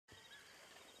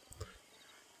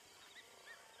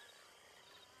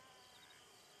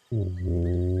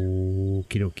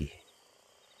Okie dokie.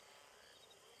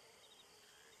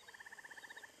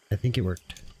 I think it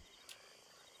worked.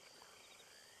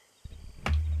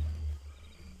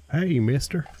 Hey,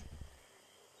 mister.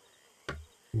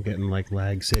 I'm getting like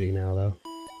Lag City now, though.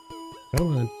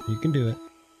 Come on, you can do it.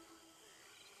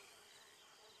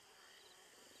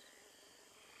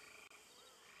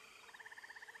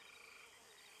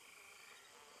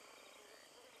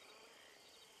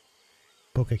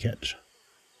 Poke catch.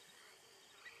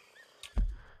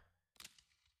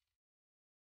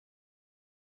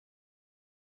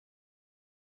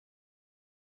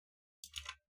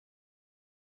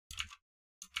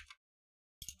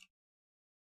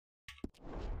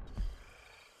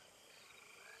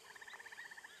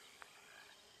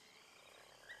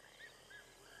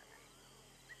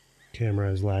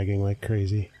 Camera is lagging like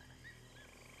crazy.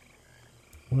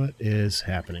 What is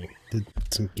happening? Did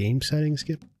some game settings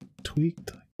get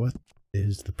tweaked? What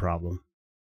is the problem?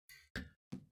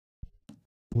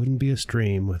 Wouldn't be a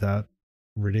stream without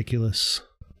ridiculous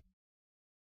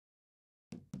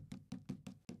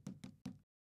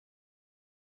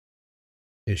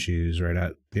issues right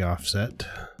at the offset.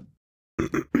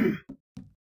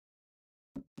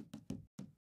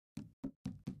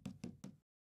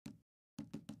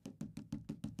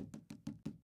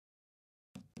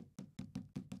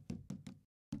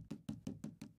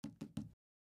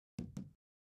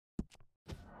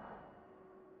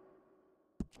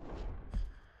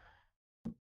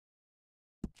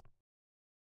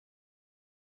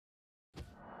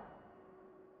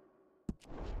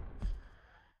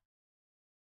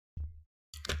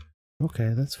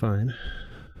 Okay, that's fine.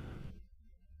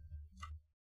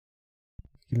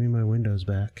 Give me my windows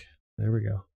back. There we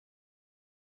go.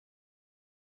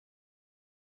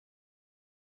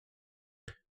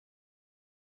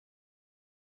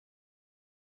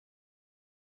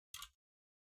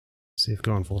 See if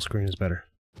going full screen is better.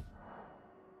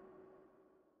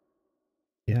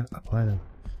 Yeah, apply them.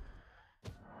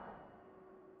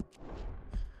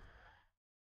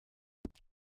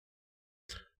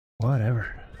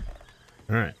 Whatever.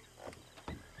 Alright.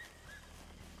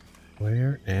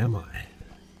 Where am I?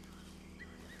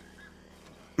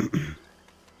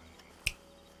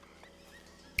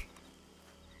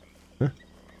 Huh?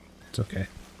 It's okay.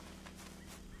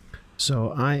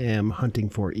 So I am hunting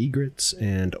for egrets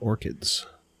and orchids,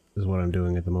 is what I'm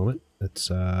doing at the moment. It's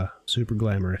super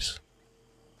glamorous.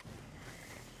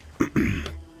 Let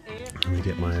me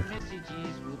get my...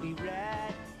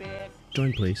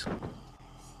 Join please.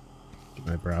 Get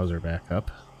my browser back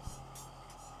up.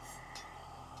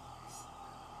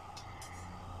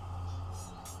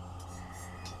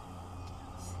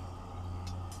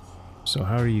 So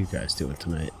how are you guys doing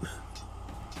tonight?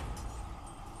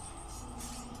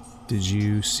 Did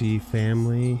you see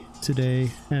family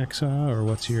today, Hacksaw, or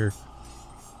what's your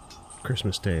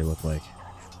Christmas day look like?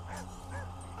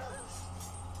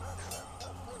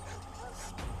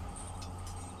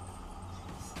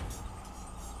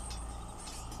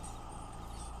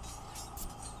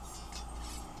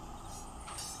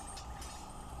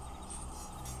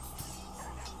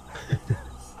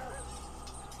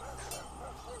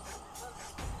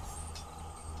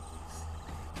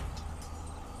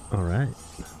 All right.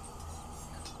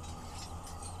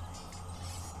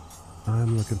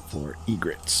 I'm looking for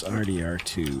egrets.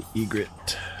 RDR2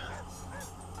 egret.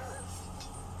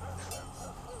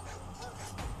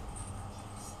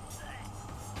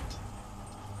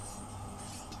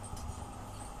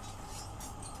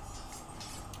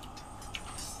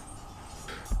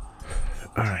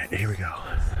 All right, here we go.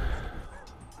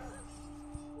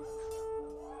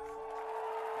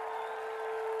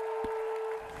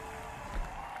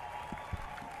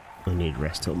 I need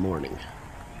rest till morning.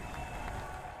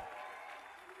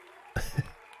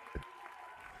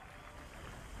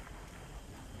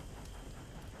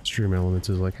 Stream Elements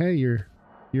is like, hey, you're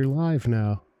live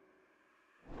now.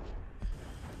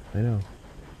 I know.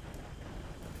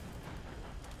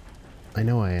 I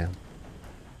know I am.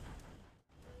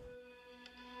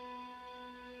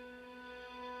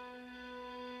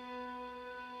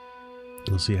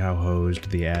 We'll see how hosed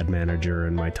the ad manager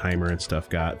and my timer and stuff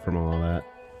got from all that.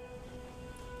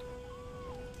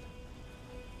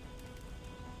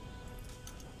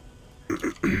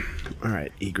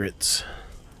 Alright, egrets.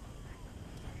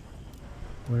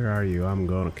 Where are you? I'm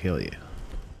gonna kill you.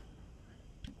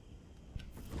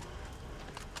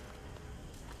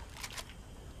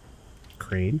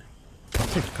 Crane? I'll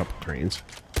take a couple cranes.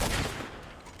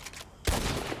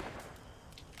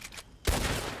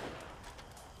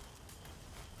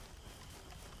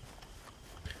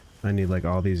 I need like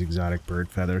all these exotic bird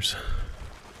feathers.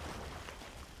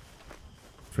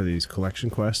 for these collection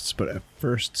quests, but at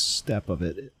first step of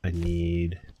it, I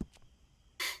need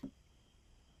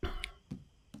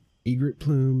egret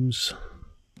plumes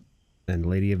and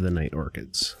Lady of the Night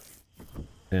orchids.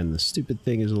 And the stupid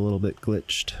thing is a little bit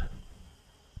glitched,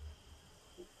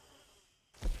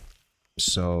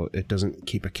 so it doesn't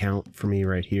keep a count for me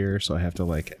right here, so I have to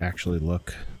like actually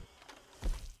look.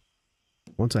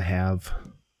 Once I have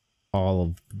all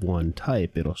of one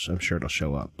type, I'm sure it'll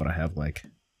show up, but I have like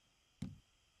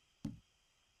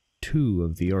 2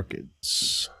 of the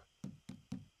orchids.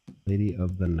 Lady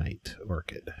of the Night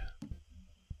orchid.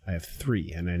 I have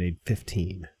 3 and I need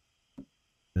 15.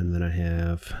 And then I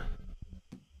have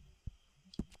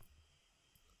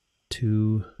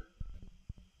 2,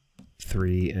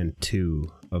 3, and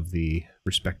 2 of the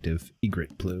respective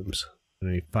egret plumes. And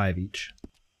I need 5 each.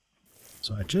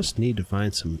 So I just need to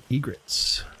find some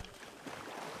egrets.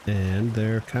 And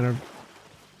they're kind of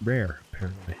rare,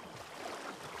 apparently.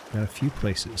 Got a few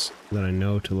places that I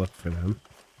know to look for them.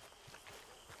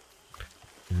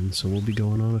 And so we'll be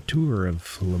going on a tour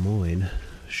of Lemoyne,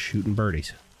 shooting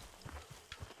birdies.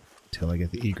 Till I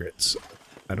get the egrets.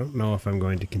 I don't know if I'm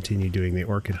going to continue doing the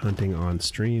orchid hunting on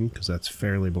stream, because that's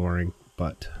fairly boring,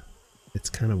 but it's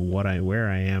kind of where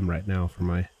I am right now for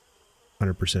my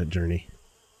 100% journey,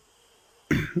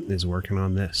 is working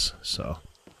on this, so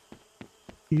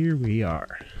here we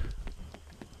are.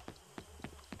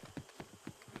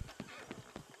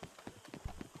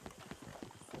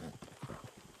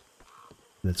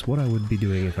 That's what I would be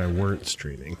doing if I weren't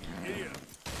streaming.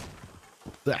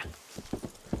 Ah.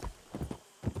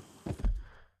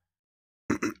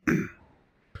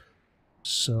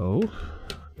 So,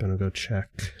 I'm gonna go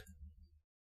check.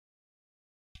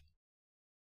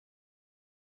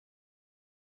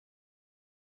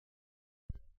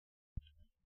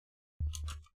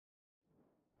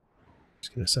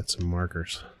 Just gonna set some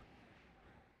markers.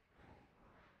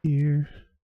 Here.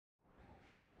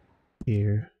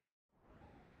 Here.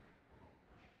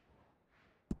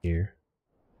 Here.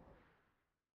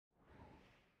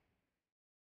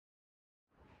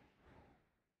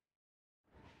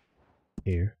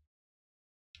 Here.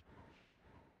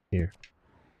 Here.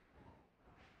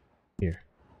 Here.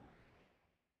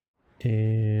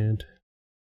 And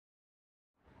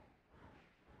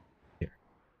here.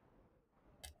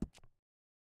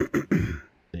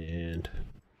 And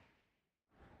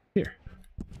here.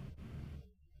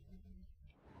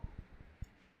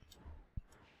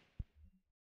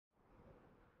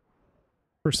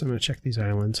 First I'm going to check these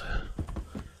islands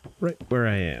right where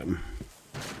I am.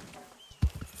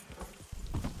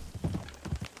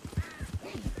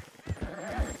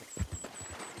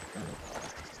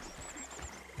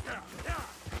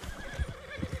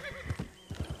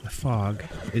 The fog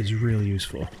is really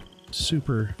useful.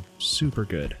 Super, super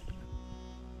good.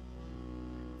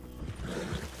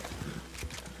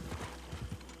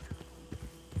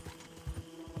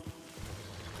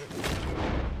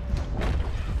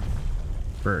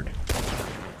 Bird.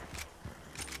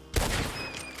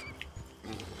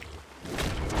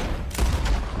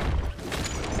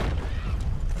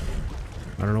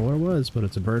 I don't know what it was, but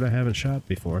it's a bird I haven't shot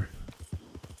before.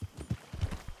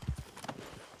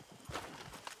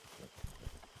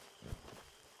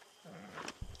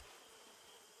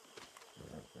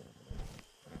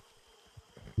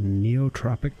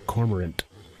 Neotropic cormorant.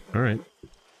 Alright.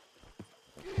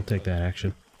 I'll take that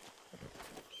action.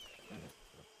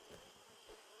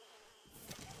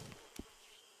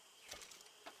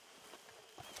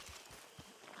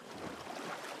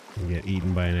 I'll get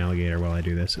eaten by an alligator while I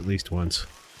do this at least once.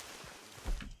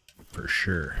 For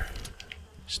sure.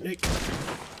 Snake.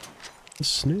 A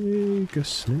snake, a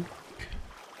snake.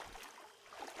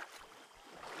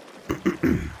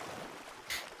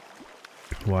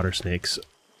 Water snakes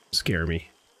scare me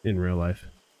in real life.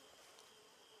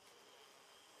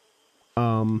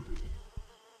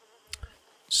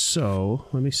 So,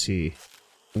 let me see.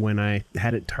 When I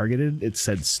had it targeted, it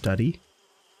said study.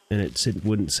 And it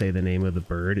wouldn't say the name of the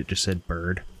bird, it just said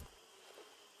bird.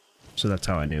 So that's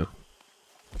how I knew.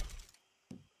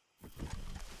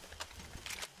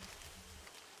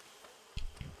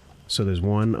 So there's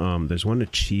one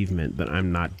achievement that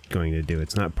I'm not going to do.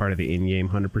 It's not part of the in-game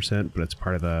 100%, but it's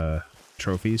part of the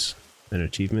trophies and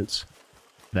achievements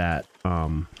that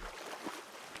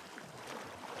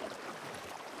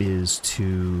is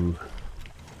to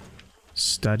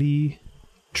study,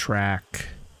 track,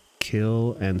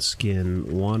 kill, and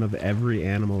skin one of every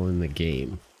animal in the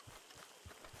game.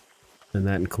 And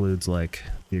that includes like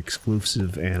the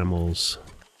exclusive animals.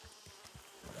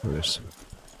 Oh, there's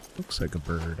looks like a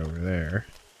bird over there.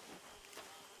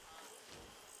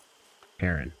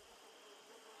 Heron.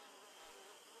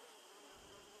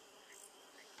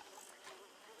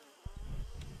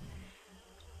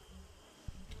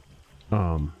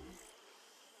 Um,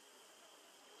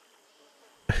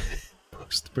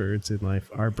 most birds in life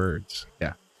are birds.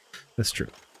 Yeah, that's true.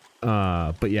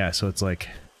 But yeah, so it's like,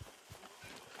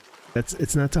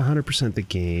 it's not 100% the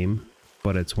game,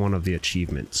 but it's one of the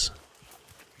achievements.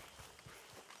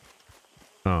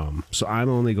 So I'm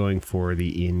only going for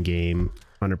the in-game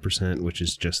 100%, which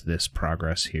is just this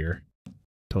progress here.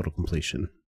 Total completion.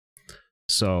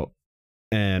 So,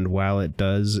 and while it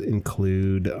does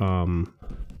include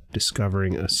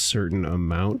discovering a certain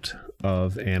amount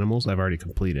of animals, I've already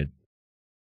completed.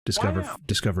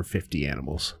 Discover 50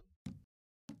 animals.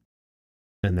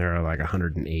 And there are like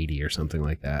 180 or something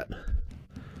like that.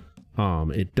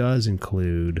 It does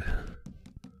include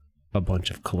a bunch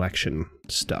of collection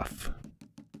stuff.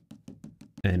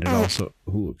 And it also,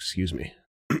 ooh, excuse me.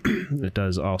 It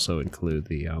does also include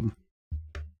the,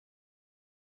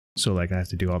 so like I have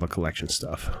to do all the collection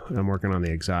stuff. I'm working on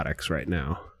the exotics right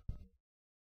now.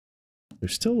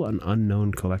 There's still an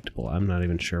unknown collectible. I'm not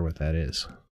even sure what that is.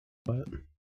 But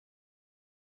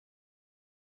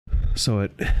so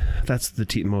that's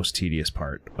the most tedious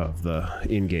part of the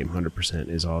in-game 100%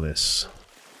 is all this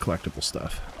collectible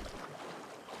stuff.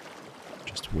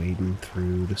 Just wading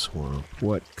through the swamp.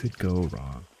 What could go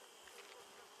wrong?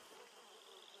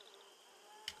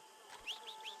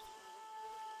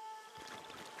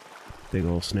 Big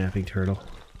old snapping turtle.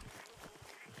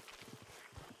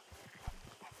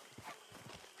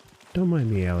 Don't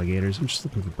mind me, alligators. I'm just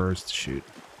looking for birds to shoot.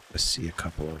 I see a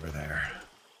couple over there.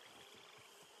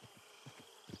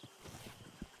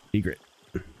 Egret.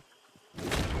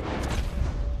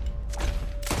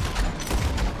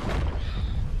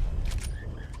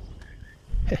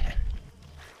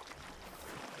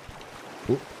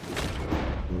 Oh,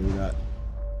 what do we got?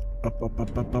 Up, up,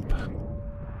 up, up, up.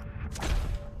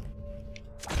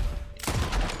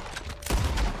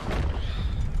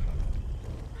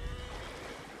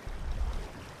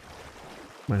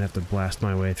 Might have to blast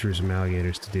my way through some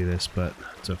alligators to do this, but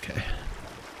it's okay.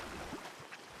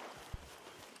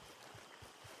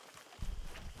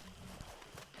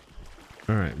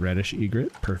 Alright, reddish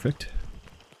egret, perfect.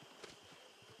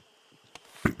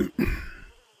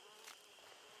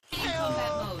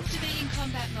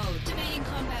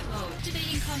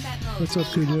 What's up,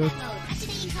 Cujo?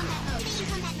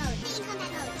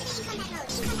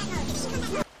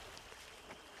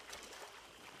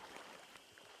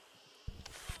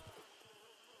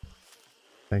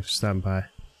 Thanks for stopping by.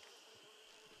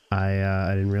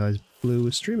 I didn't realize Blue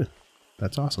was streaming.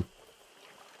 That's awesome.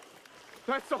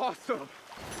 That's awesome.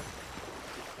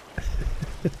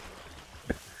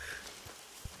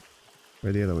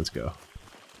 Where'd the other ones go?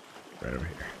 Right over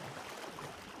here.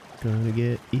 Gonna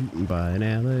get eaten by an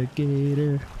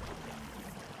alligator.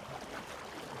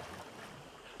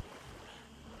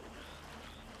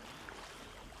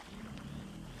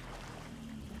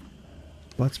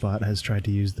 Bloodspot has tried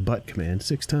to use the butt command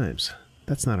 6 times.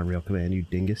 That's not a real command, you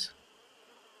dingus.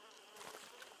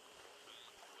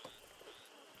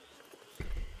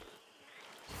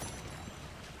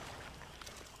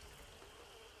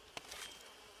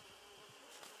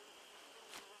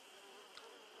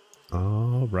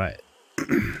 All right.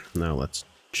 Now let's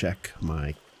check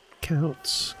my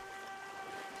counts.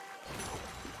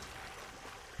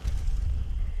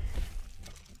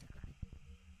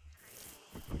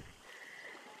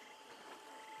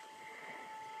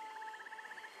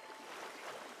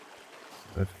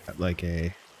 I've got like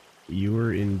a "you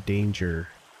were in danger"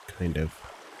 kind of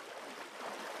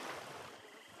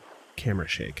camera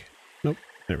shake. Nope,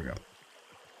 there we go.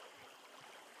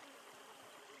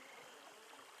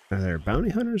 Are there bounty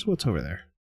hunters? What's over there?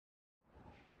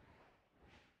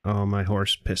 Oh, my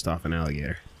horse pissed off an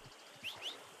alligator.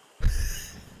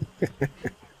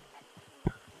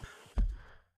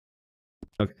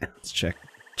 Okay, let's check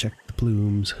the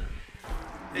plumes.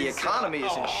 The economy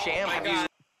is in shambles.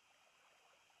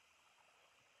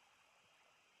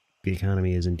 The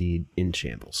economy is indeed in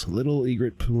shambles. Little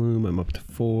egret plume, I'm up to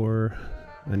 4.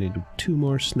 I need 2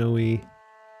 more snowy,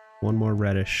 1 more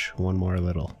reddish, 1 more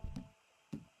little.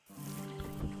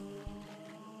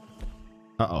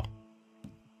 Uh-oh.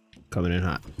 Coming in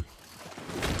hot.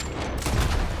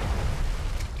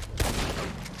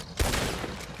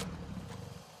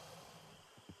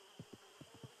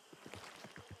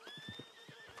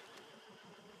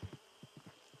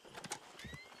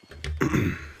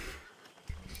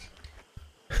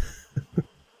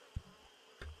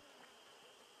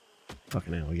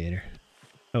 Fucking alligator.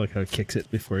 I like how it kicks it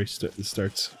before he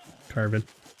starts carving.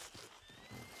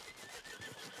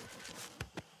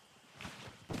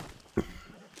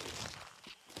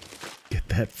 Get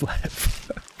that flat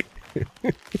fuck.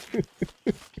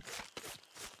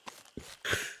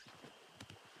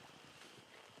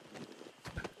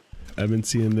 I've been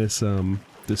seeing this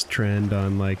this trend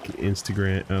on like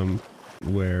Instagram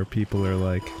where people are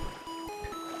like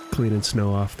cleaning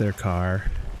snow off their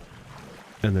car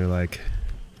and they're like,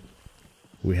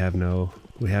 we have no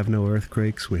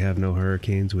earthquakes, we have no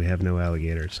hurricanes, we have no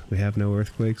alligators. We have no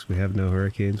earthquakes, we have no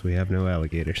hurricanes, we have no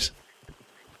alligators.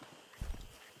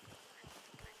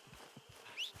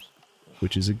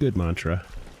 Which is a good mantra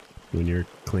when you're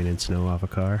cleaning snow off a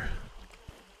car.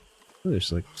 Oh,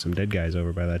 there's like some dead guys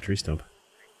over by that tree stump.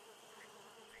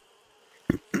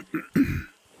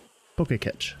 Poke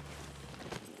catch.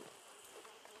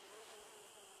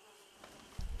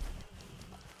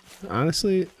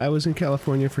 Honestly, I was in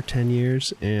California for 10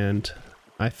 years and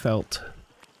I felt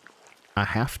a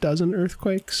half dozen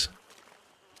earthquakes.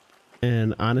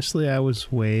 And honestly, I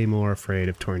was way more afraid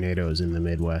of tornadoes in the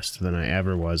Midwest than I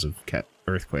ever was of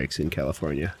earthquakes in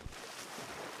California.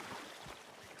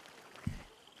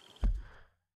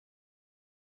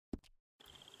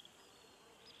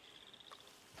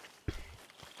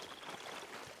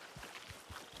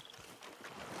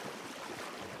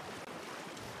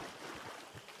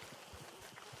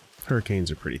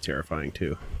 Hurricanes are pretty terrifying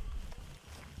too.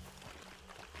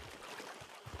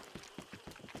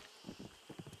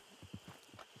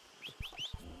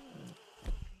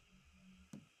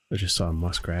 I just saw a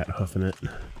muskrat hoofing it.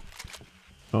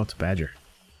 Oh, it's a badger.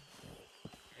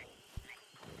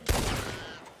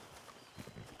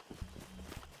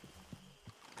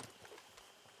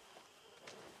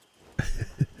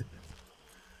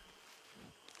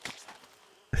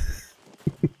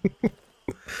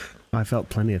 I felt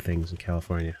plenty of things in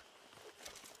California.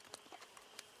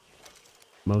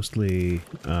 Mostly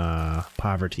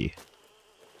poverty.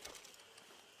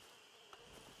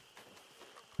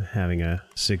 Having a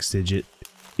 6-digit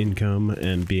income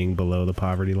and being below the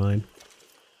poverty line.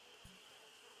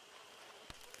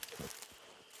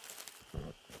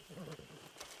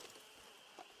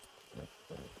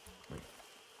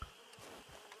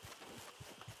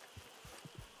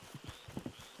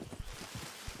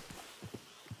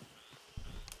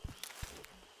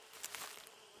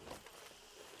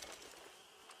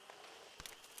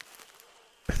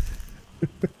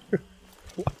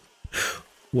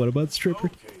 What about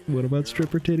stripper? What about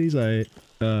stripper titties?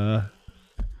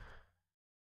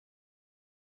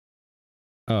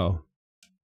 Oh.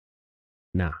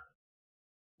 Nah.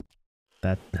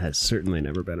 That has certainly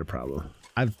never been a problem.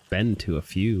 I've been to a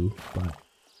few, but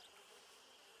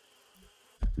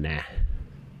nah.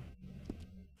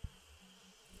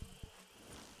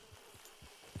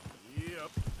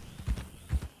 Yep.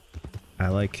 I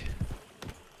like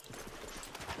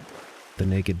the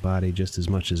naked body just as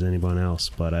much as anyone else,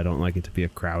 but I don't like it to be a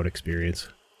crowd experience.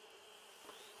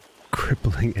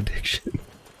 Crippling addiction.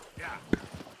 Yeah.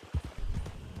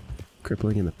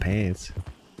 Crippling in the pants.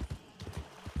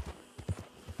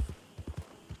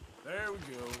 There we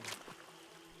go.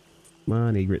 Come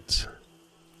on, egrets.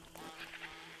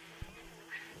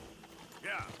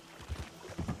 Yeah.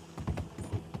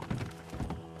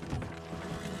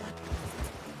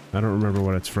 I don't remember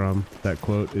what it's from. That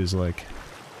quote is like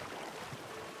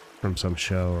from some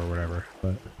show or whatever,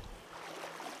 but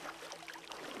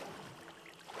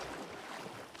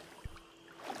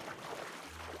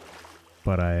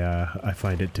I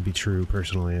find it to be true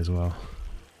personally as well.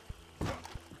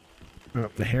 Oh,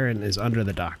 the heron is under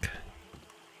the dock.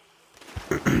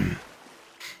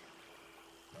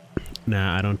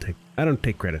 Nah, I don't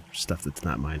take credit for stuff that's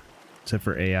not mine. Except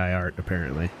for AI art,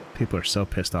 apparently. People are so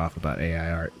pissed off about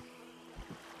AI art.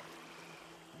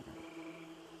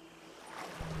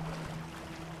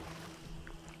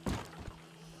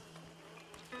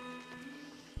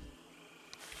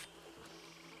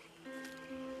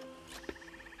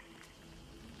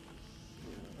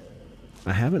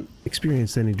 I haven't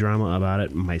experienced any drama about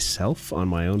it myself on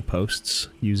my own posts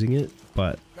using it,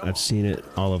 but I've seen it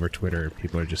all over Twitter.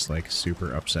 People are just like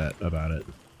super upset about it.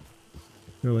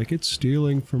 They're like, it's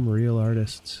stealing from real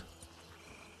artists.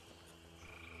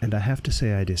 And I have to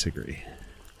say I disagree.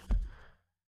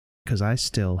 Because I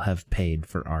still have paid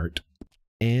for art,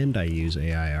 and I use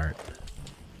AI art.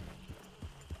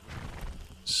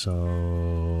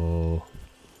 So...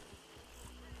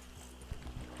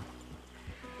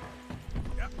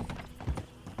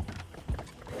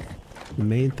 the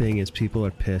main thing is people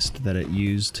are pissed that it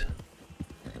used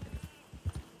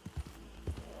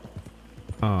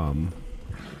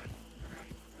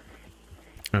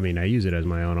I mean, I use it as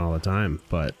my own all the time,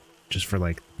 but just for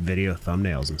like video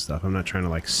thumbnails and stuff. I'm not trying to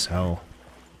like sell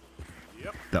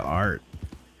the art.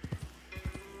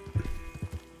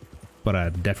 But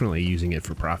I'm definitely using it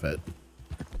for profit.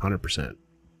 100%.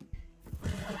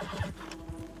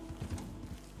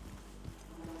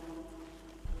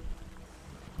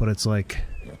 But it's like,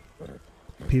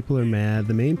 people are mad.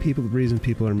 The main reason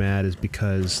people are mad is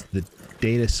because the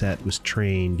data set was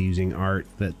trained using art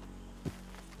that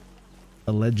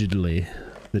allegedly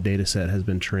the data set has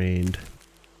been trained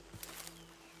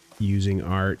using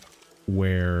art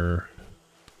where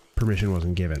permission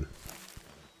wasn't given.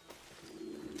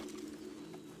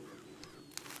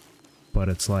 But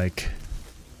it's like,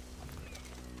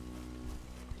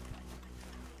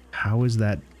 how is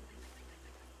that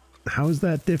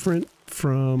different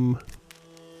from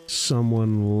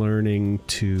someone learning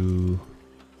to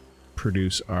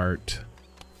produce art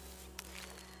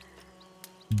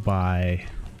by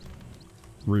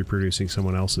reproducing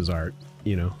someone else's art,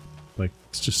 you know? Like,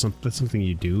 it's just that's something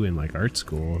you do in like art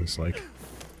school. It's like,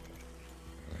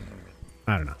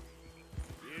 I don't know.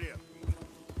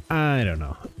 I don't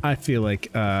know. I feel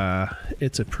like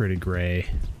it's a pretty gray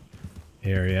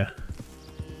area.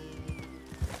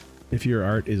 If your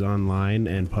art is online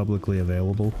and publicly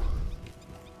available,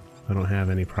 I don't have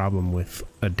any problem with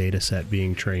a data set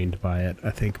being trained by it.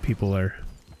 I think people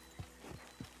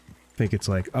think it's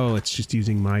like, oh, it's just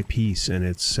using my piece and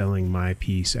it's selling my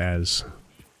piece as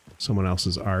someone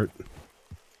else's art.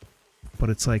 But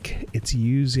it's like, it's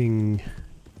using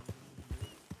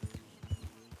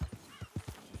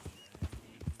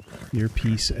your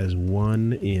piece as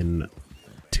one in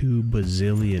 2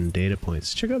 bazillion data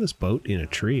points. Check out this boat in a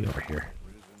tree over here.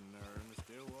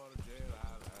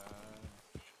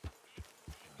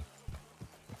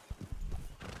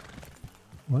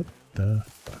 What the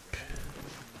fuck?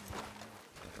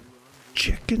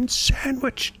 Chicken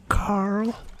sandwich,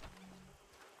 Carl.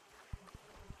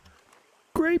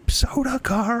 Grape soda,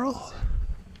 Carl.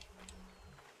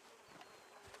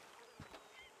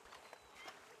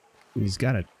 He's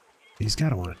gotta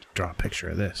want to draw a picture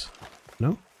of this.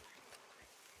 No?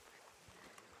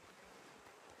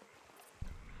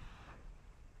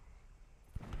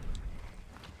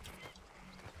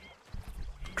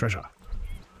 Treasure.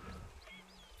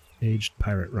 Aged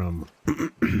pirate rum.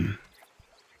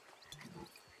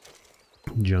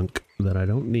 Junk that I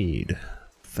don't need.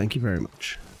 Thank you very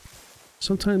much.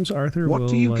 Sometimes Arthur will... What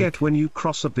do you get when you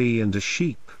cross a bee and a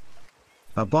sheep?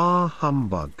 A bar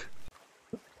humbug.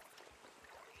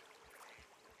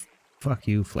 Fuck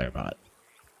you, Flarebot.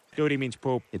 Duty means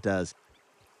poop. It does.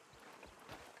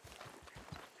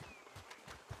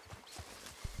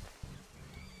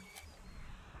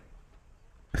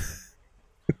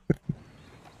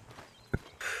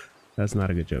 That's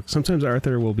not a good joke. Sometimes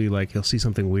Arthur will be like, he'll see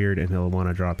something weird and he'll want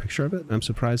to draw a picture of it. I'm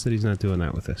surprised that he's not doing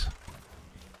that with this.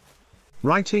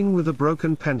 Writing with a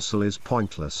broken pencil is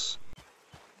pointless.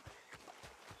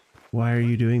 Why are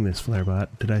you doing this, Flarebot?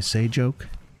 Did I say joke?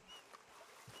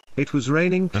 It was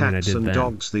raining cats and then.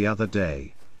 dogs the other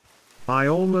day. I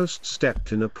almost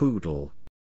stepped in a poodle.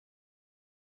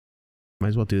 Might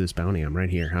as well do this bounty. I'm right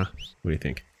here, huh? What do you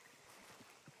think?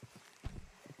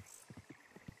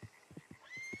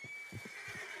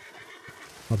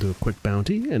 I'll do a quick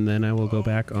bounty, and then I will go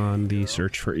back on the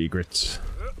search for egrets.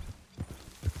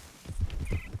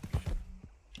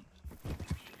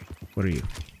 What are you?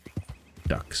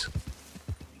 Ducks.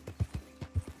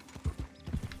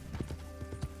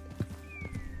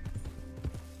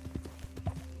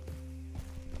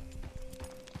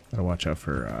 Gotta watch out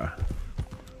for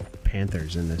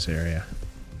panthers in this area.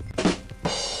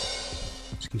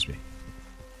 Excuse me.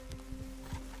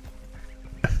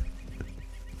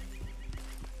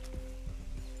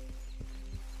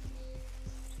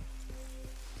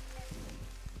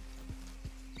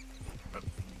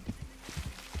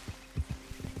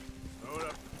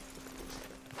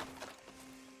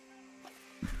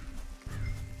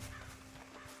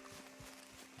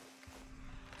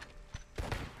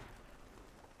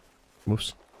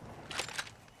 Whoops.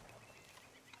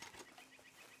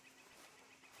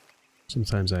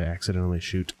 Sometimes I accidentally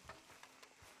shoot.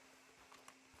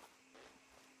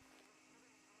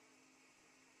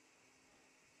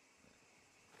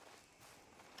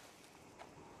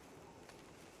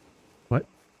 What?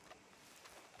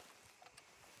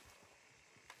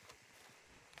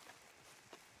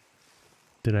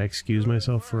 Did I excuse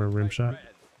myself for a rim shot?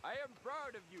 I am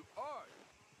proud of you all.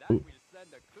 That Ooh. will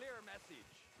send a clear message.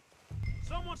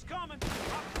 Someone's coming.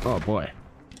 Oh boy.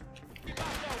 You got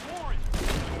that warrant.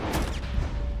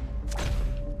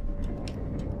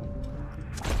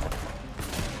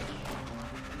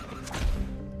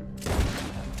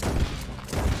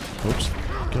 Oops.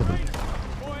 Killed him.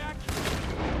 Boy, action.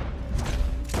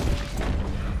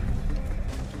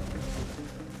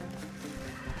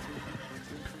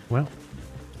 Well,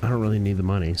 I don't really need the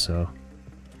money, so...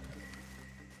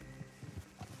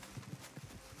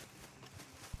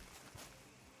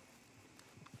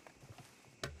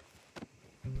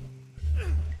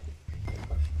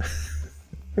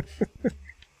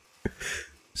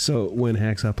 So when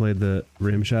Hacksaw played the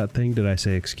rim shot thing, did I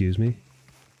say excuse me?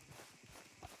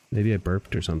 Maybe I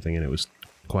burped or something and it was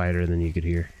quieter than you could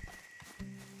hear.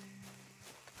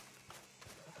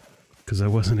 Because I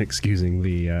wasn't excusing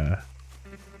the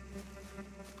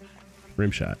rim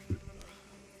shot.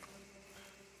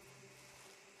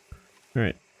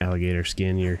 Alright, alligator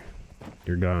skin, you're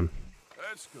gone.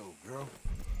 Let's go, girl.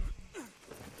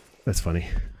 That's funny.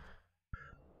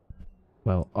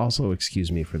 Well, also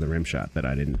excuse me for the rim shot that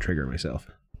I didn't trigger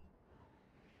myself.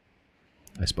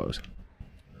 I suppose.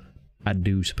 I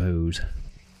do suppose.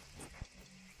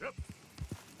 Yep.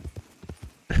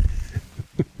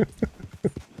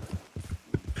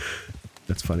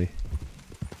 That's funny.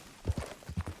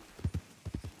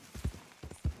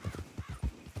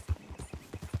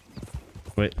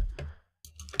 Wait.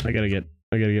 I gotta get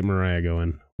Mariah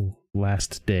going.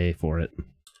 Last day for it.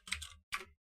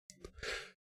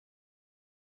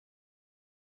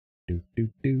 Do do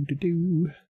do do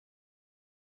do.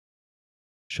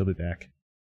 She'll be back.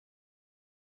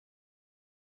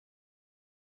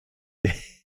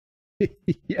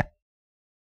 Yeah.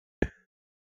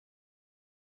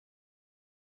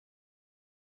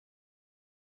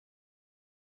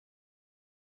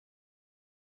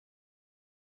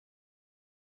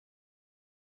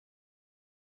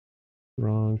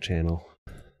 Wrong channel.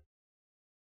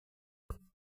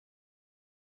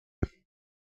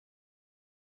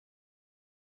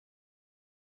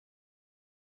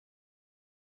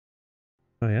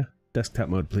 Oh yeah? Desktop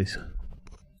mode, please.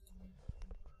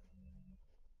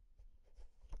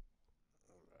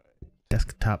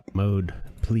 Desktop mode,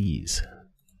 please.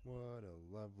 What a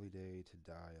lovely day to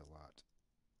die a lot.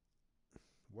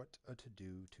 What a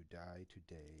to-do to die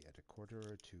today at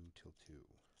 1:45 till 2.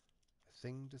 A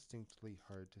thing distinctly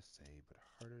hard to say, but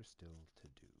harder still to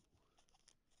do.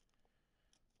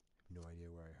 No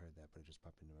idea where I heard that, but it just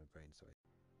popped into my brain, so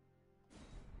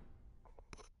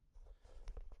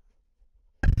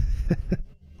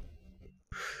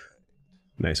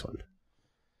Nice one.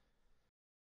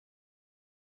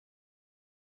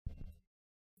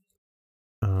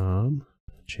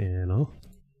 Channel.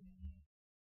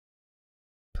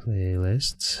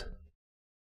 Playlists.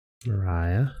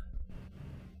 Mariah.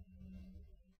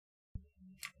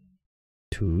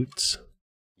 Toots.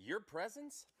 Your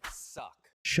presents suck.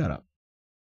 Shut up.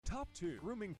 Top 2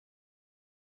 grooming.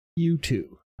 You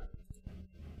too.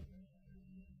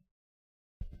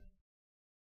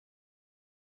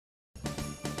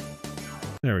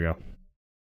 There we go.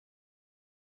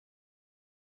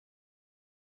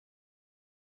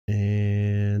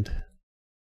 And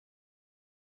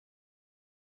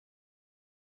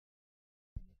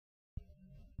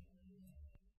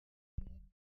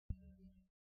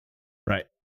right.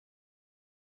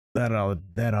 That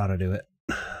ought to do it.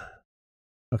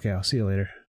 Okay, I'll see you later.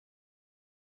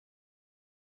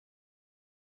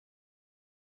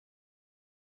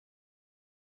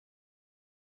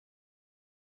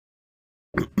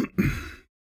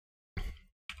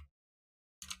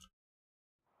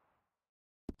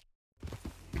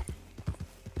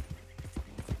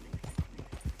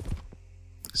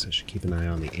 So I should keep an eye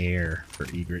on the air for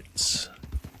egrets.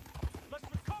 Let's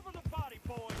recover the body,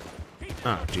 boys. Keep it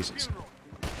Ah, up, Jesus. funeral.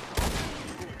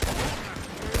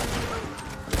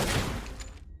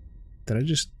 Did I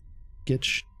just get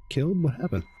killed? What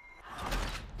happened?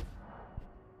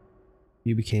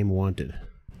 You became wanted.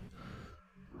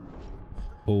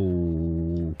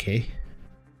 Okay.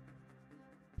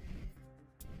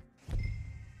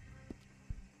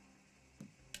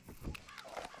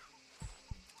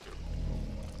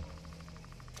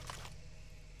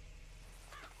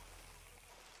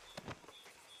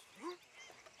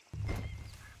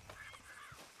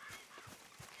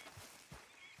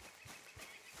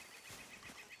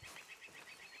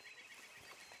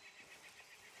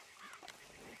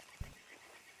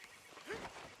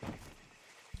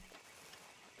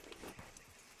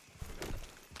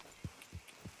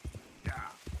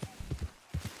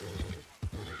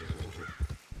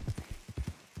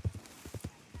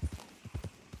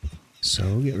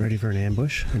 So get ready for an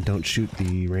ambush and don't shoot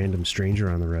the random stranger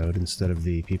on the road instead of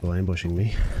the people ambushing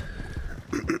me.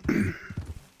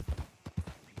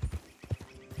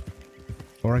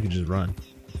 Or I could just run.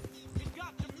 He's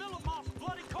got the Millimos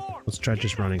bloody corpse. Let's try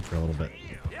just running for a little bit.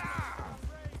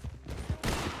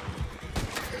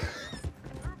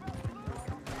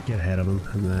 Get ahead of him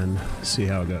and then see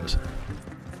how it goes.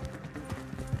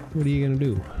 What are you gonna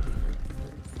do?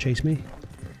 Chase me?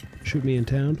 Shoot me in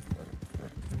town?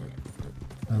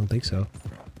 I don't think so.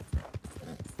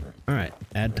 Alright,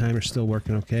 ad timer's still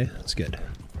working okay. That's good.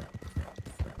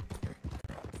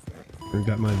 I've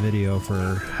got my video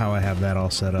for how I have that all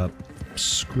set up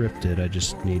scripted. I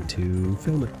just need to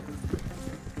film it.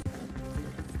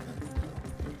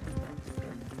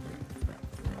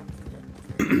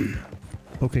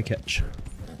 Okay, catch.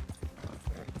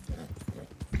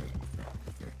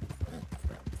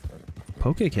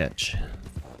 Poke catch.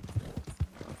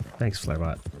 Thanks,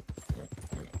 Flairbot.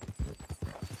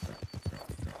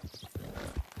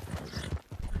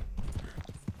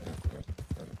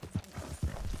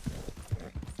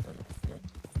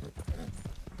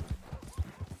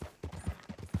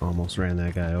 Almost ran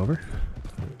that guy over.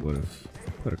 Would have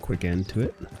put a quick end to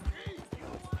it.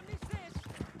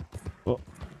 Oh.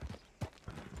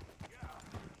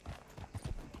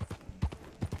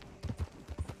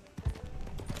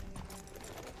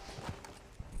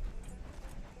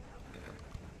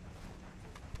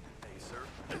 Hey, sir.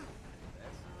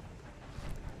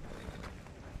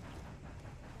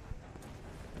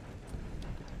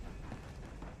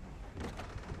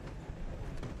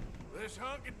 This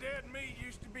hunk of dead meat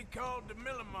used to be called the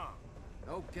Millimont.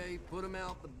 Okay, put him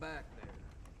out the back there.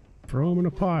 Throw him in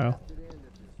a pile. It ended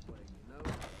this way, you know?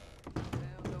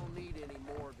 Town don't need any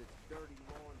more of this dirty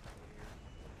lawn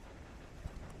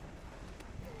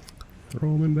here.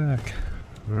 Throw him in back.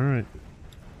 Alright.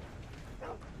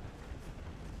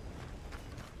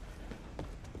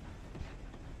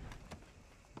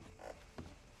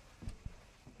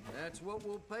 That's what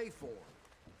we'll pay for.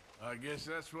 I guess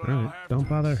that's what I'll Alright, have don't to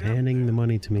bother accept handing then. the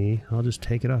money to me. I'll just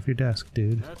take it off your desk,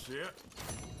 dude. That's it.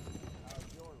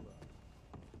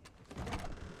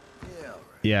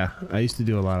 Yeah, I used to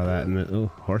do a lot of that, and the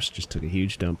horse just took a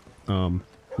huge dump.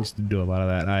 Used to do a lot of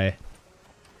that.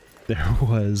 There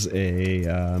was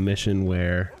a mission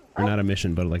where, or not a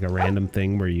mission, but like a random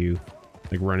thing where you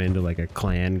like run into like a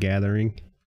clan gathering,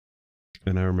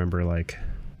 and I remember like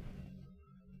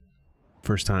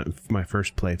my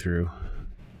first playthrough,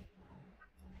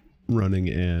 running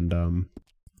and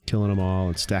killing them all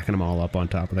and stacking them all up on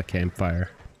top of the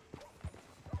campfire.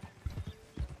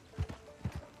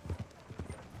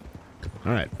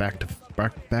 All right, back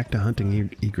to hunting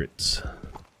egrets.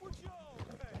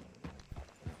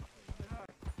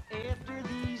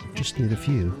 Just need a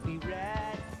few.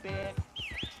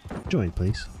 Join,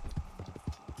 please.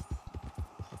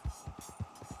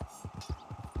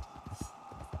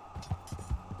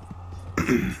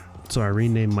 So I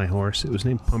renamed my horse. It was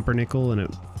named Pumpernickel, and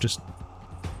it just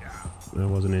I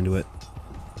wasn't into it.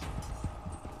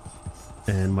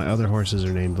 And my other horses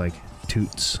are named like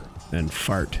Toots and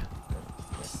Fart,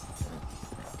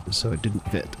 so it didn't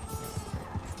fit.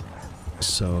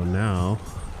 So now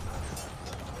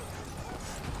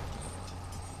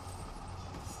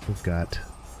we've got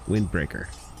Windbreaker.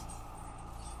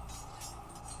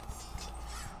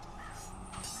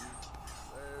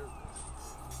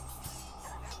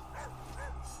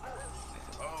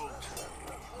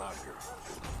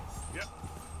 Yep.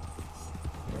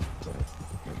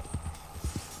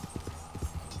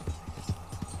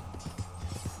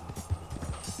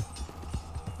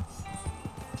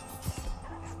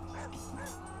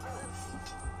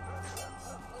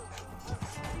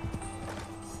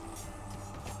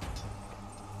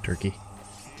 Turkey.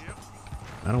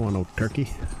 I don't want no turkey.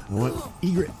 I want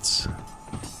egrets.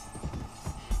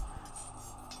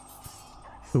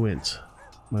 Who wins?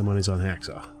 My money's on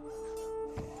Hacksaw.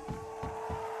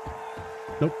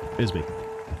 Nope, is me.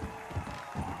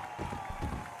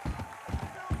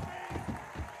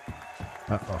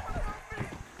 Uh-oh.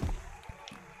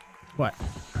 What?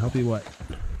 Help you what?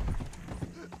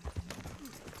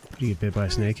 Did you get bit by a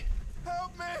snake?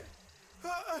 Help me!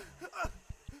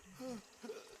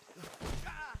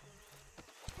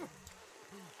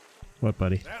 What,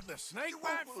 buddy? That the snake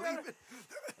bite feller?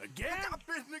 Again? I got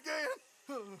bitten again.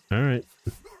 Alright.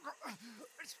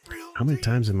 It's real How many deep.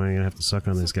 times am I gonna have to suck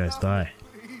on this guy's thigh?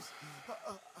 Please.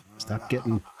 Stop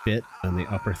getting bit on the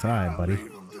upper thigh, buddy.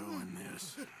 I'm doing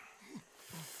this.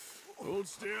 Hold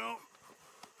still.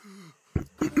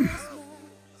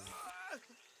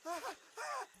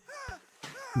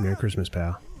 Merry Christmas,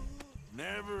 pal.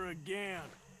 Never again.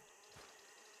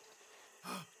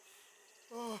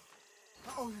 Oh,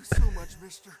 I owe you so much,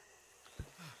 mister.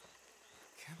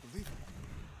 Can't believe it.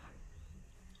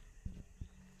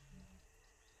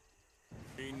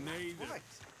 Ain't neither. What?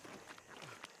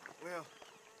 Well,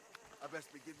 I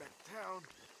best be getting back to town.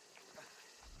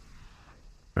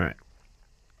 Alright.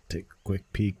 Take a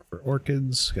quick peek for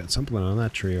orchids. Got something on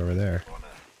that tree over there.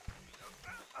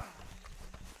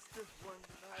 Just one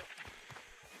tonight.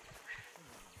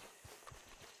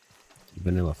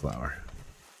 Vanilla flower.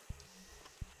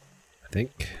 I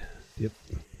think. Yep.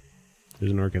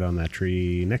 There's an orchid on that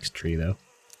tree. Next tree, though.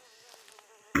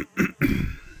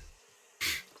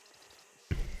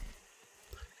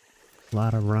 A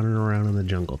lot of running around in the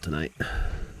jungle tonight.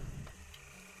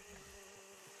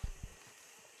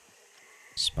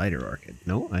 Spider orchid.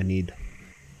 No, I need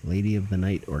Lady of the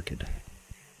Night orchid.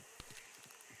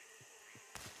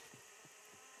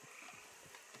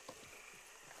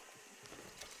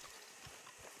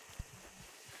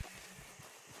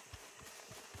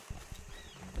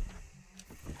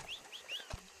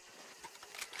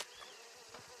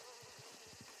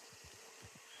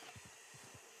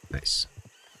 Nice.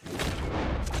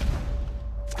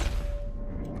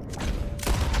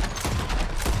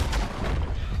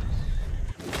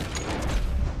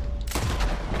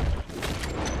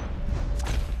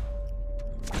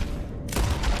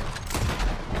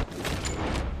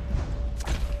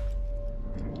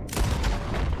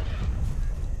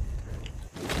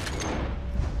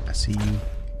 I see you.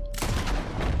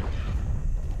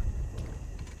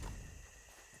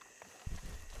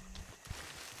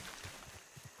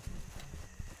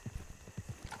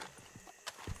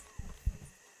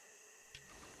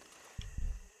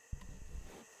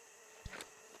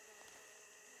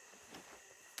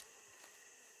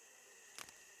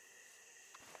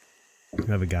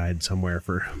 I have a guide somewhere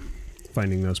for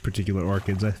finding those particular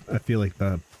orchids. I feel like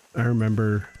I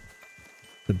remember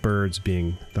the birds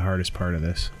being the hardest part of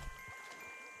this.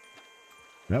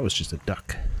 That was just a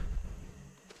duck.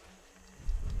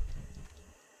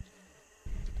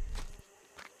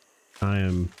 I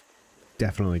am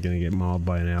definitely going to get mauled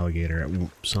by an alligator at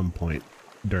some point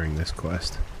during this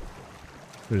quest.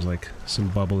 There's like some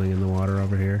bubbling in the water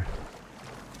over here.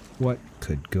 What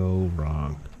could go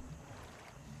wrong?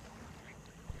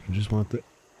 I just want the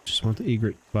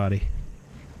egret body.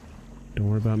 Don't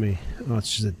worry about me. Oh,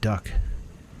 it's just a duck.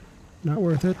 Not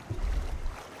worth it.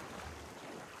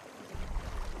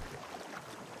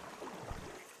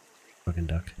 Fucking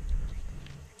duck.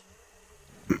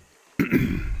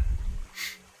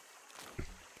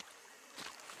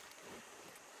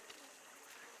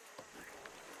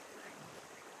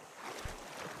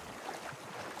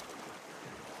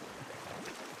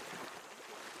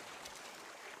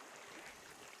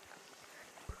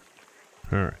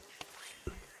 Alright.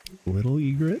 Little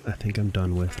egret, I think I'm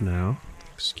done with now.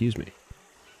 Excuse me.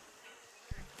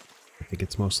 I think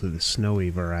it's mostly the snowy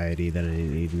variety that I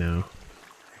need now.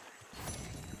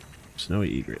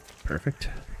 Snowy egret. Perfect.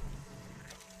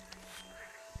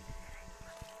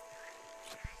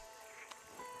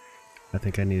 I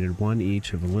think I needed one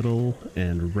each of little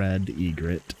and red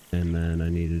egret, and then I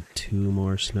needed 2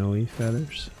 more snowy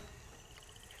feathers.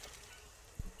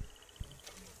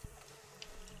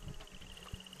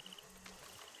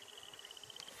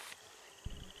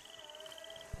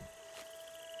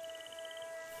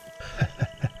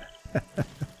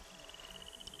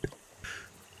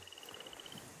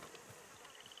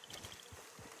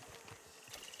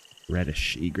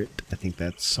 Reddish egret. I think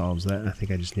that solves that. I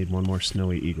think I just need one more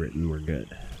snowy egret and we're good.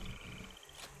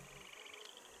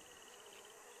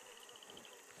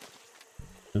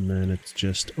 And then it's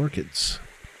just orchids.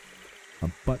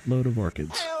 A buttload of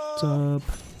orchids. What's up?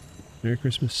 Merry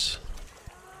Christmas.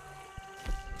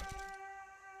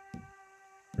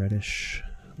 Reddish,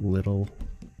 little,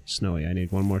 snowy. I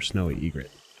need one more snowy egret.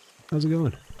 How's it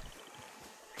going?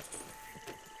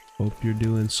 Hope you're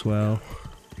doing swell.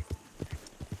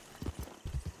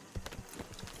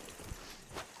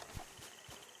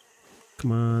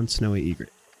 Come on, snowy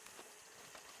egret.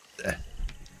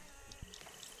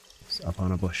 It's up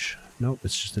on a bush. Nope,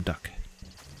 it's just a duck.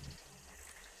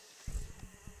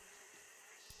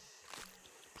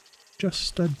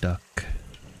 Just a duck.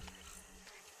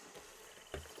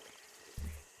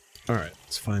 Alright,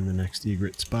 let's find the next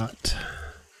egret spot.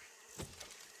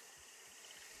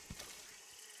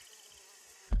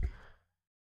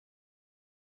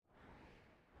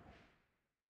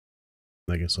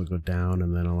 I guess I'll go down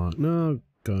and then along. No,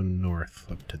 go north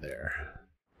up to there.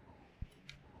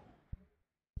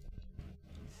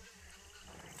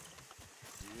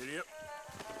 Yep.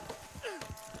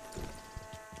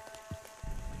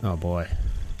 Oh boy.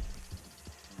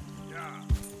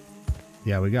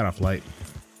 Yeah, we got off light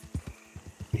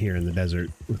here in the desert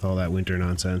with all that winter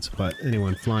nonsense, but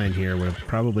anyone flying here would have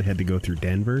probably had to go through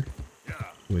Denver,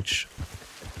 which...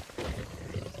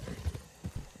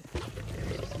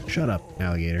 Shut up,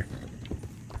 alligator.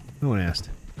 No one asked.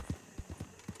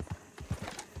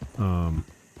 A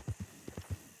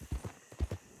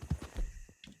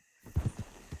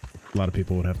lot of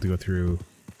people would have to go through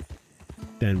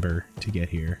Denver to get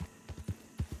here.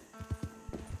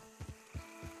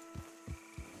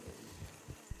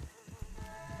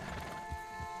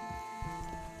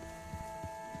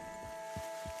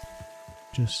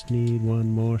 Just need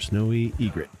one more snowy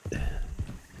egret.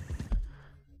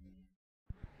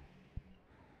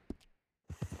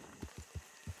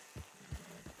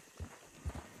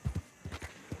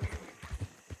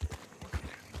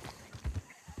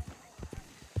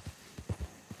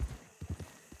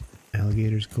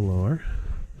 Alligators galore.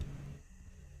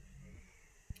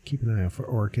 Keep an eye out for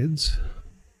orchids.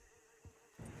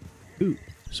 Ooh,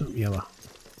 something yellow.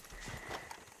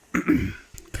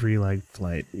 Three-legged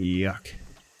flight. Yuck.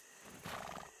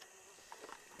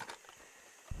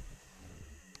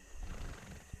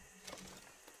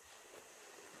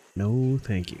 No,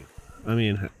 thank you. I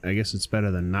mean, I guess it's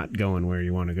better than not going where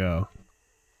you want to go.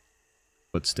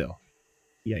 But still.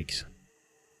 Yikes.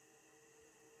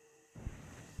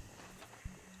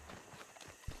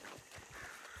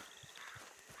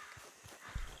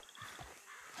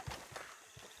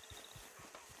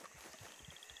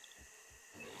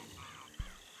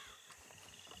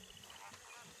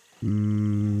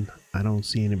 I don't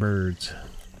see any birds.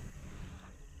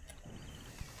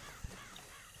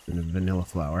 And a vanilla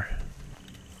flower.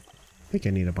 I think I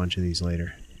need a bunch of these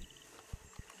later.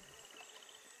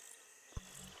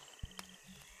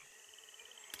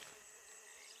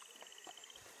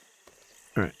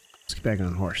 Alright, let's get back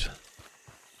on horse.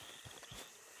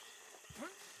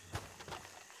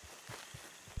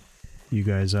 You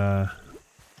guys, all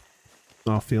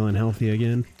feeling healthy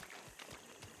again?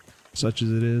 Such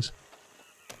as it is.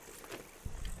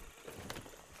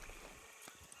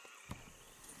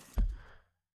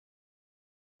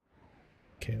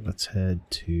 Okay, let's head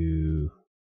to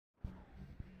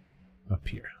up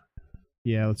here.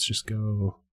 Yeah, let's just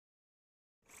go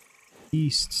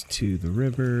east to the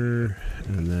river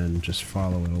and then just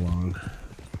follow it along.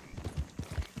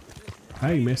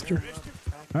 Hey, mister.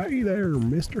 Hey there,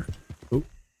 mister. Oh,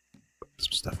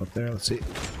 some stuff up there. Let's see.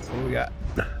 What do we got?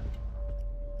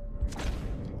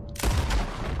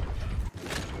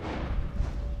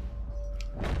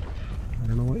 I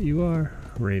don't know what you are.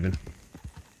 Raven.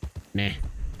 Nah.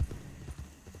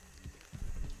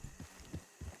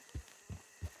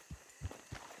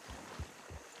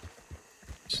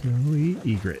 Snowy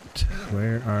egret,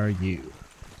 where are you?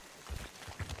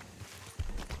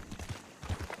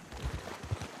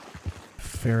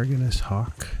 Farragonous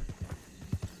hawk.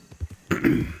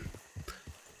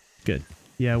 Good.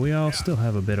 Yeah, we all still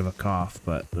have a bit of a cough,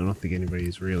 but I don't think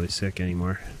anybody's really sick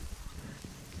anymore.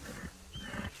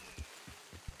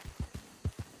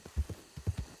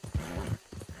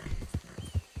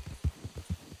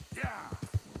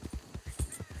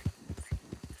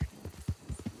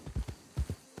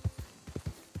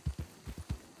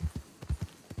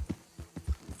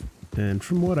 And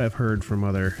from what I've heard from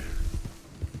other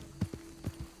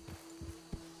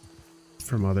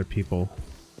people,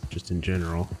 just in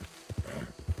general,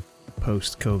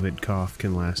 post-COVID cough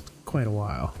can last quite a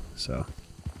while, so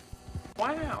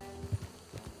Wow.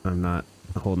 I'm not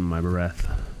holding my breath.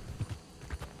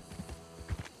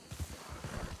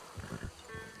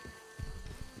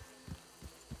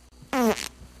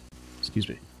 Excuse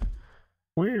me.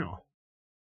 Wow.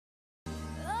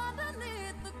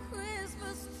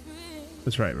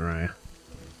 That's right, Mariah.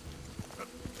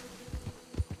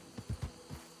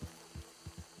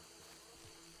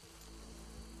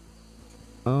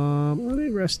 Let me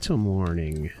rest till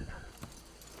morning.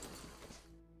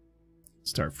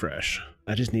 Start fresh.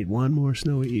 I just need one more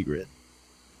snowy egret.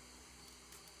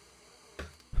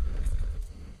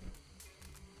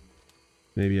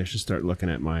 Maybe I should start looking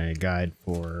at my guide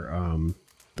for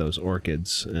those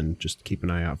orchids and just keep an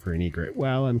eye out for an egret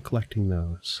while I'm collecting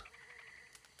those.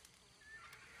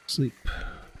 Sleep.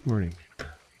 Morning.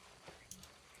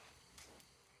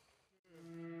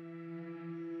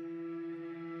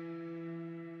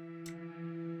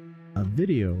 A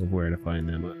video of where to find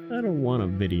them. I don't want a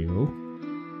video,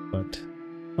 but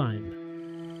fine.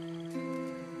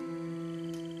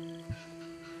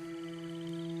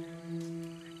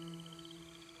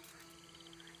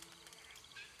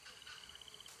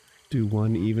 Do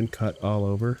one even cut all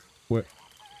over? Where?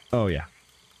 Oh yeah.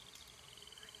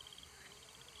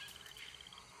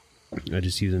 I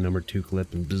just use a number 2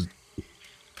 clip and bzz.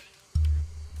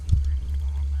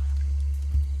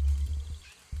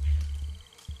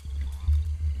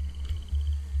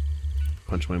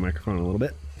 Punch my microphone a little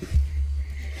bit.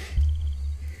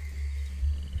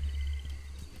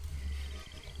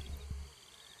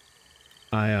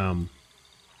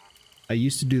 I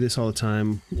used to do this all the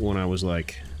time when I was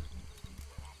like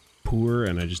poor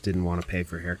and I just didn't want to pay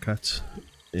for haircuts.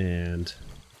 And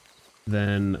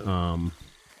then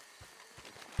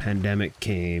pandemic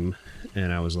came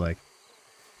and I was like,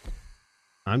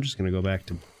 I'm just gonna go back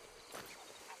to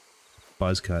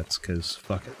buzz cuts because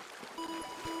fuck it.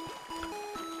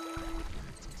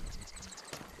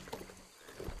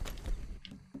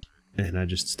 And I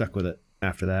just stuck with it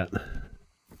after that.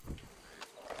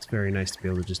 It's very nice to be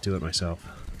able to just do it myself.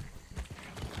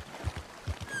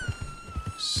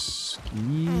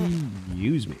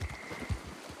 Excuse me.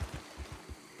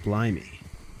 Blimey.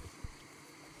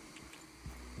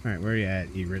 Alright, where are you at,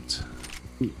 egrets?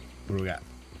 Ooh, what do we got?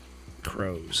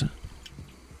 Crows.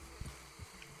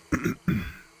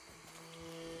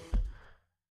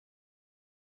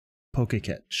 Poke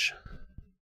catch.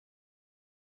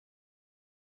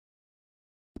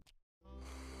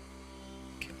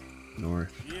 Okay,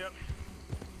 north. Yep.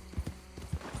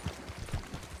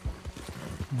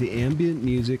 The ambient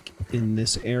music in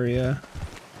this area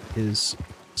is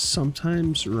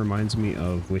sometimes reminds me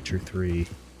of Witcher 3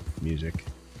 music.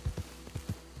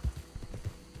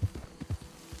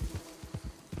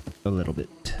 A little bit.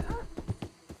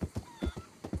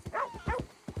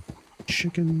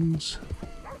 Chickens.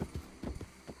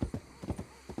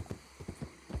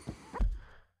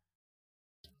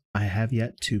 I have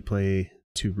yet to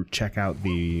check out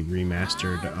the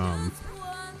remastered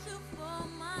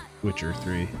Witcher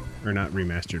 3. Or not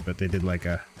remastered, but they did like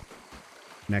a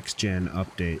next gen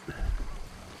update.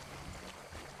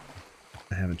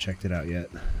 I haven't checked it out yet.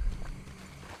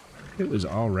 It was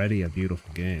already a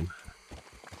beautiful game.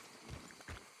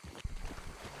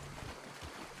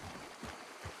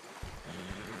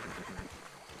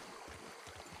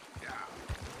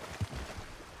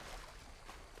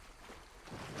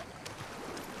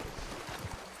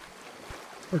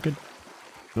 Orchid.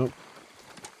 Nope.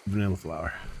 Vanilla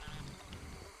flower.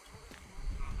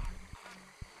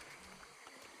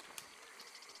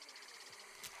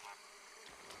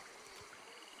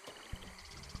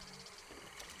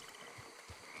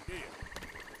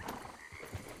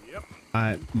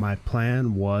 My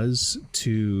plan was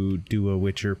to do a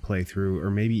Witcher playthrough, or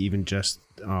maybe even just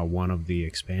one of the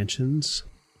expansions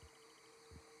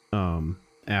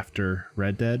after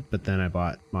Red Dead, but then I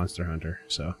bought Monster Hunter,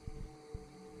 so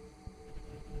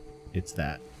it's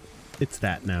that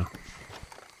now.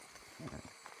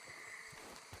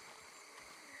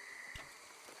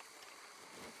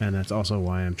 And that's also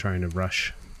why I'm trying to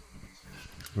rush.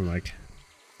 I'm like,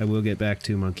 I will get back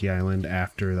to Monkey Island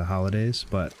after the holidays,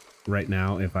 but right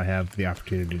now, if I have the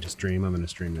opportunity to stream, I'm going to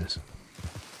stream this.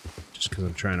 Just because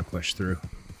I'm trying to push through.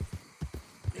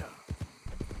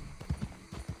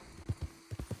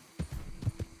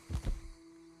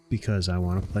 Because I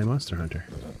want to play Monster Hunter.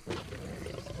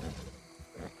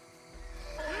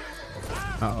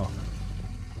 Uh-oh.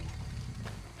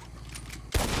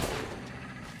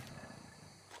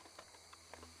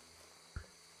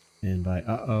 And by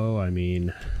uh-oh, I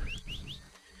mean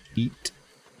eat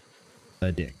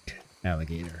a dick,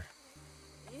 alligator.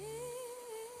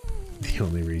 The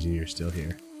only reason you're still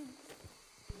here.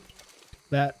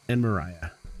 That and Mariah.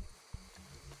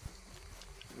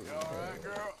 You alright,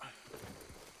 girl?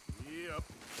 Yep.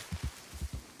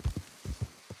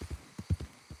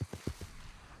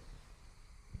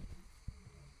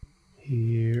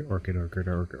 Here, orchid, orchid,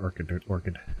 orchid, orchid,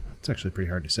 orchid. It's actually pretty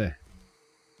hard to say.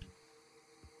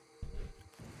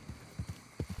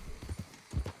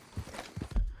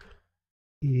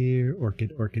 Here,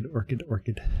 orchid, orchid, orchid,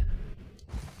 orchid.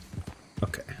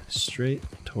 Okay, straight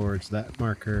towards that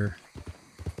marker.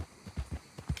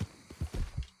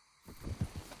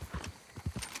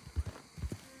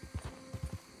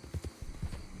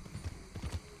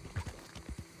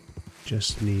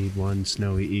 Just need one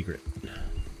snowy egret.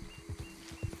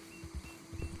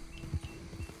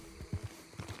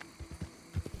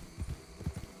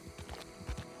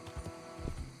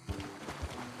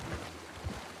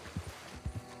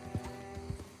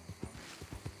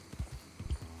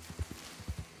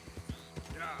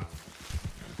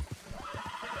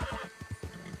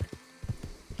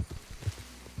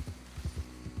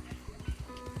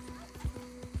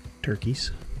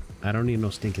 Turkeys. I don't need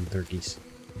no stinking turkeys.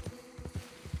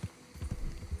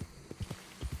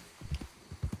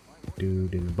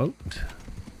 Dude in a boat.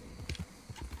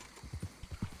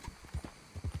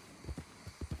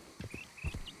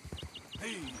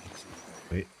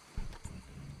 Wait.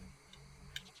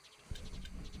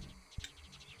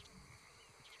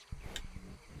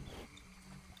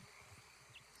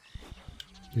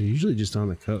 They're usually just on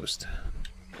the coast.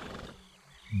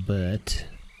 But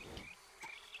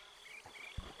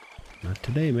not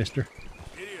today, mister.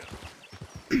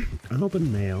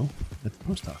 Unopened mail at the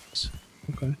post office.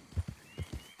 Okay.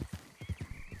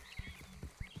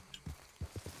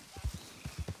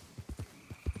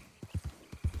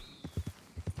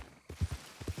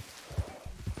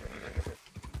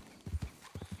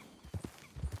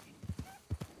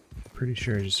 Pretty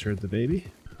sure I just heard the baby.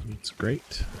 It's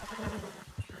great.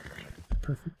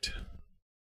 Perfect.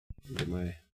 Get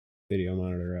my video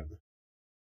monitor up.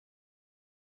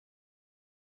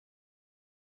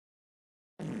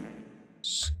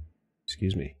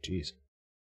 Excuse me, jeez.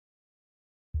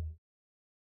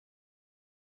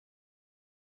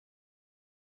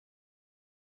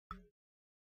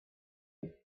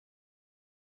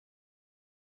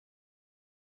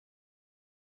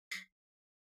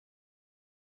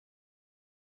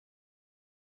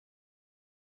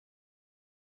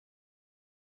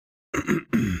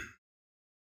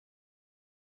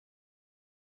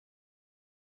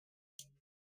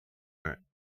 Alright.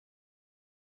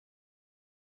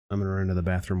 I'm gonna run to the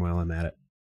bathroom while I'm at it.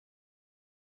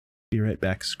 Be right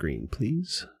back, screen,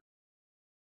 please.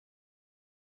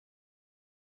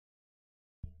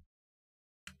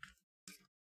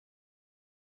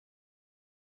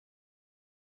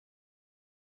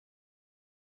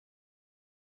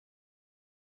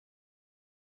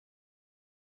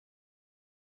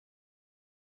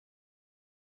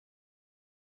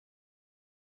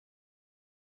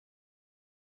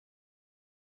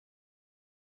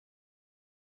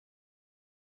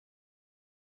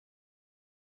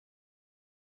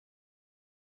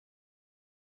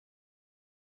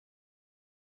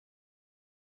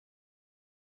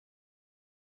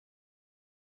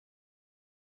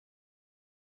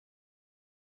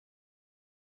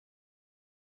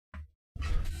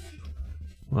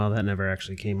 Well, that never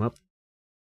actually came up.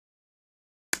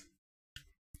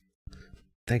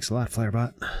 Thanks a lot,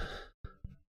 Flarebot.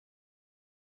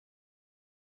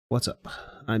 What's up?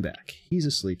 I'm back. He's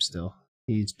asleep still.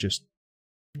 He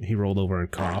rolled over and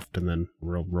coughed and then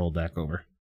rolled back over.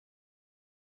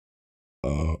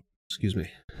 Excuse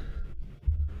me.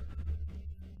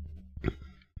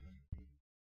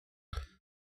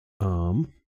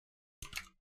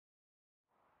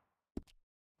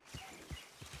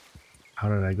 How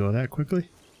did I go that quickly?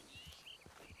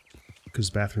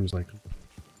 Because the bathroom's like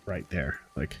right there,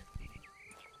 like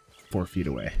 4 feet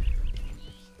away.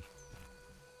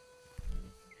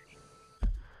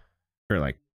 Or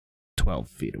like 12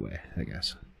 feet away, I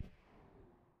guess.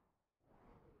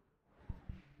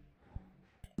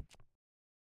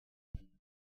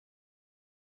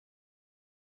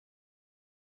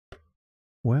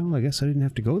 Well, I guess I didn't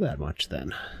have to go that much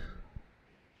then.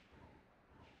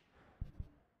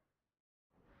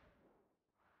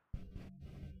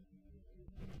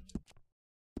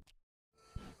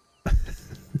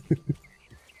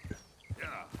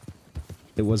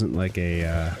 It wasn't like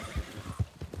a,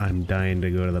 I'm dying to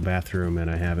go to the bathroom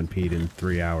and I haven't peed in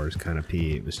 3 hours kind of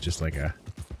pee. It was just like a,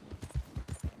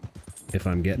 if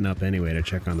I'm getting up anyway to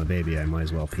check on the baby, I might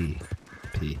as well pee.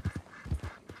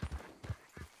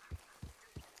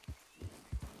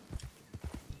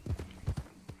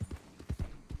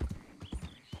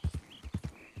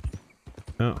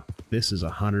 Oh, this is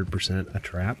 100% a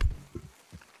trap.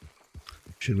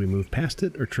 Should we move past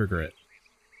it or trigger it?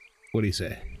 What do you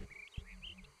say?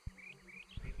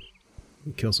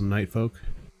 Kill some night folk.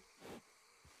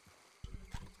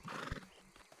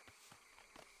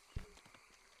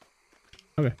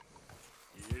 Okay.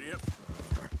 Yep.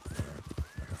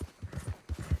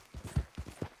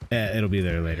 It'll be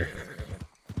there later.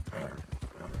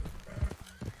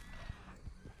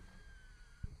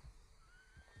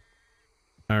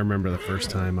 I remember the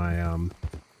first time I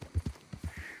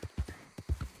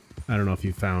don't know if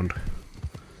you found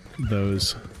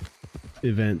those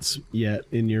events yet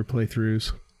in your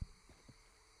playthroughs.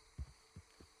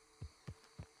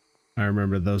 I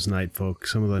remember those night folk,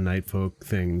 some of the night folk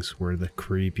things were the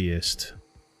creepiest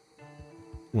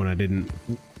when I didn't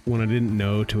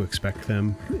know to expect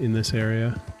them in this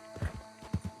area.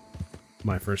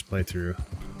 My first playthrough,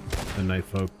 the night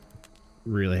folk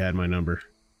really had my number.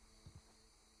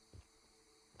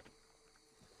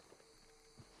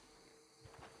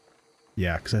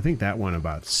 Yeah, because I think that one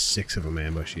about 6 of them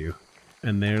ambush you.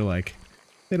 And they're like,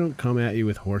 they don't come at you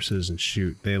with horses and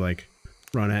shoot. They like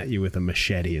run at you with a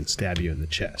machete and stab you in the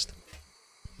chest.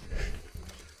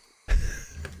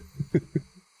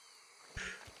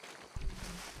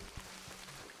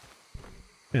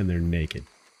 And they're naked.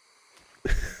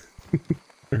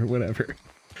 Or whatever.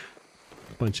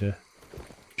 Bunch of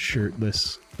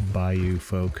shirtless bayou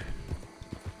folk.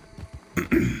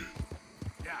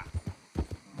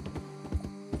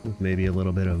 With maybe a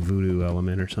little bit of voodoo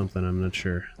element or something, I'm not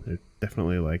sure. They're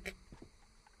definitely like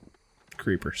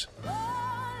creepers.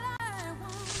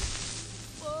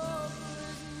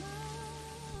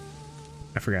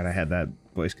 I forgot I had that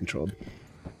voice controlled.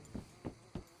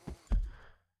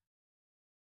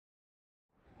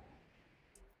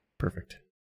 Perfect.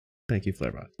 Thank you,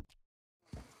 Flarebot.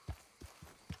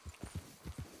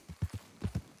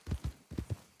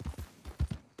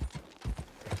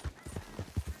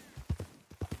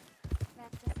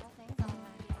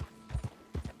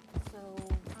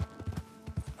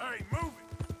 Hey, move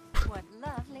it! What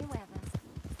lovely weather.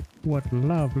 What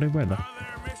lovely weather.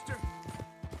 Hi there, mister.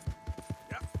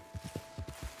 Yep.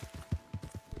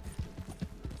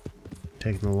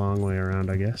 Taking the long way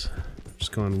around, I guess.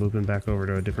 Just going looping back over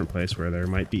to a different place where there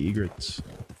might be egrets.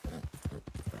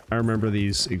 I remember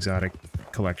these exotic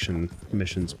collection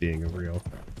missions being a real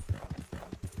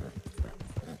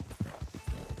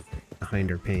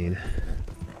hinder pain.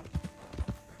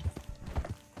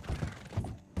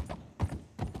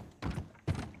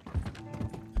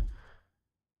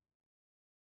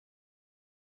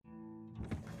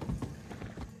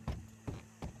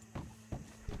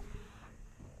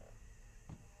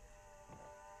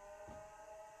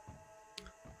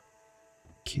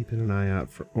 Keeping an eye out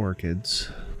for orchids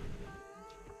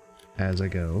as I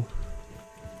go.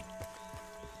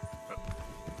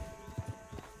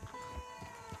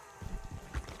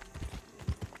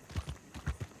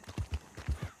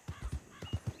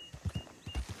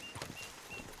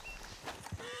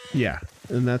 Yeah,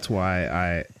 and that's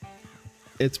why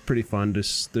it's pretty fun.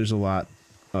 Just there's a lot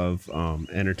of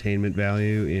entertainment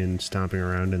value in stomping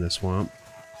around in the swamp,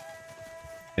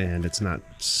 and it's not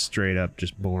straight up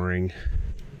just boring.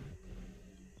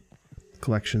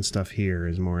 Collection stuff here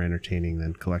is more entertaining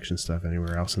than collection stuff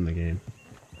anywhere else in the game.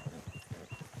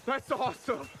 That's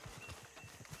awesome.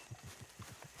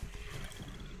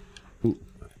 Ooh.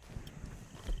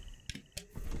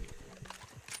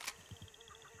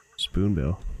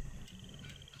 Spoonbill.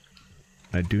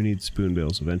 I do need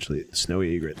spoonbills eventually.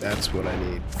 Snowy egret, that's what I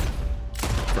need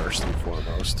first and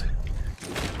foremost.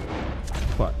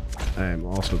 But I am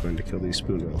also going to kill these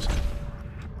spoonbills.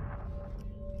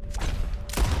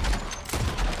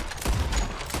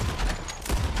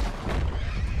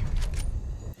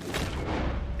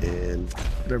 And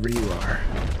whatever you are.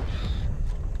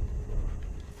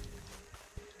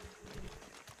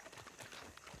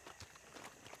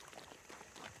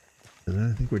 And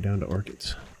then I think we're down to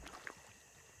orchids.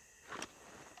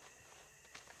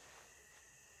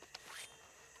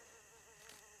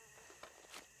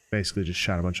 Basically just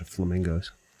shot a bunch of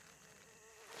flamingos.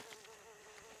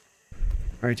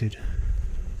 Alright, dude.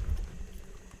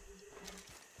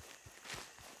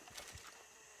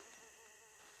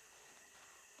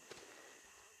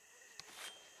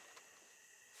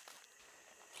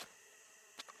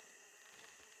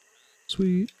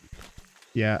 Sweet.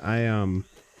 Yeah,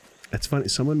 it's funny,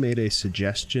 someone made a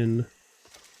suggestion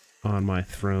on my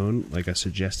throne, like a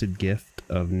suggested gift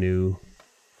of new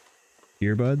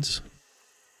earbuds.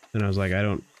 And I was like, I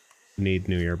don't need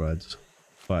new earbuds.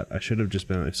 But I should have just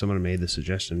been, if someone made the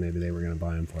suggestion, maybe they were going to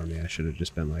buy them for me. I should have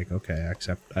just been like, okay,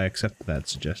 I accept that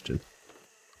suggestion.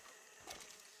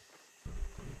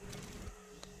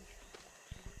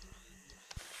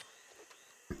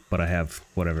 But I have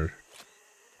whatever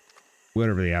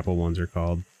the Apple ones are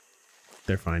called.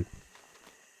 They're fine.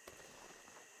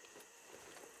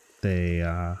 They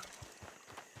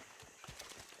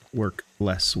work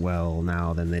less well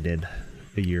now than they did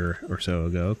a year or so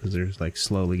ago, because they're like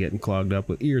slowly getting clogged up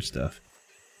with ear stuff,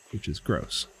 which is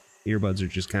gross. Earbuds are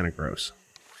just kind of gross.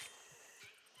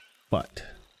 But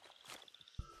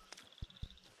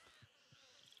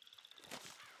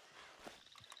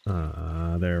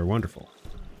they're wonderful.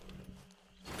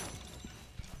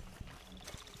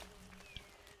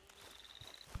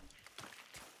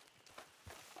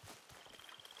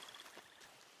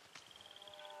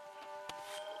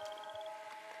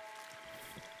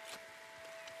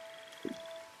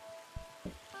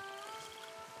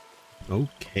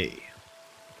 Okay.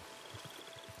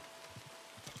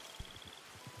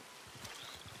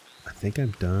 I think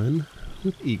I'm done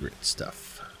with egret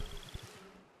stuff.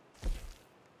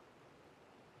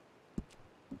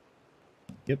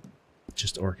 Yep,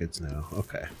 just orchids now.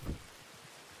 Okay.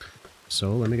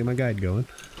 So let me get my guide going.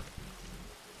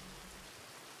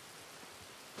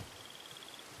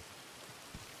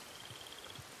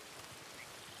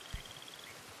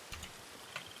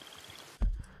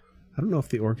 I don't know if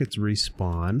the orchids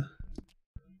respawn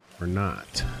or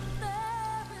not.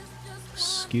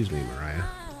 Excuse me, Mariah.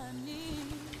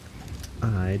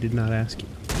 I did not ask you.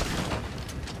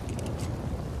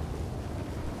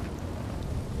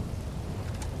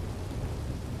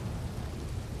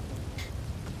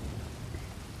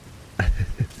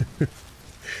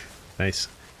 Nice.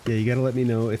 Yeah, you gotta let me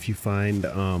know if you find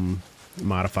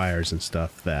modifiers and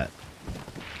stuff that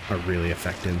are really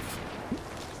effective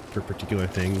for particular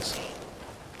things.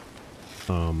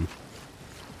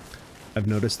 I've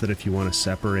noticed that if you want to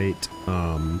separate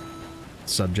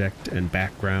subject and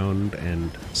background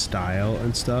and style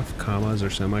and stuff, commas or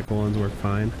semicolons work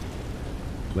fine.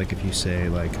 Like if you say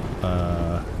like,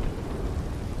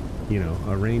 you know,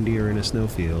 a reindeer in a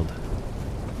snowfield,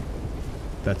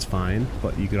 that's fine,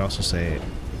 but you could also say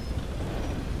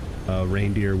a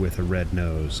reindeer with a red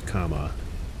nose, comma,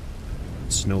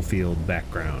 snowfield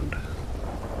background.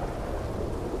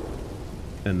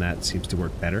 And that seems to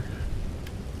work better.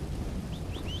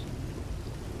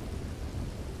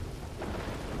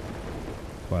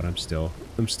 But I'm still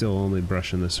only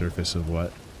brushing the surface of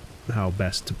what how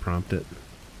best to prompt it.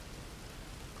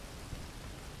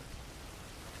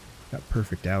 Got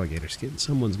perfect alligator skin.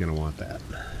 Someone's gonna want that.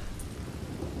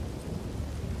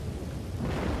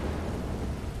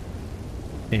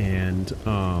 And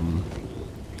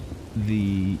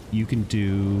you can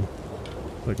do,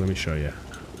 like, let me show you.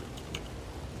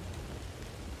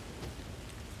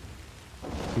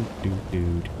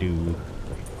 Do.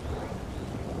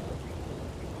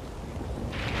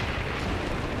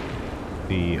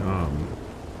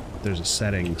 There's a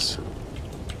settings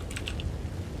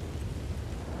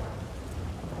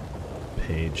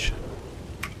page.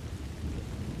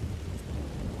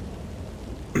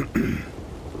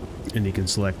 And you can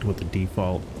select what the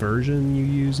default version you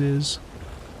use is.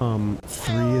 3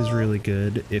 is really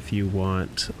good if you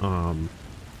want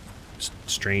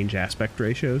strange aspect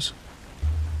ratios.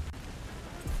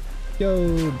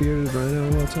 Yo, bearded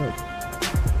rhino, what's up?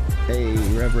 Hey,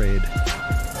 Rev Raid.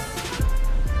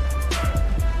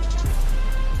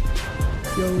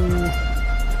 Yo,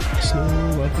 Snow,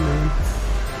 welcome in.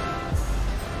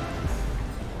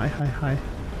 Hi.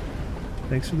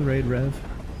 Thanks for the raid, Rev.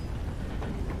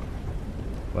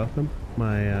 Welcome.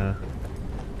 My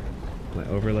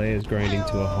overlay is grinding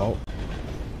to a halt.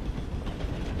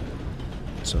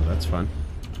 So that's fun.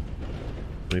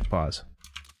 Let me pause.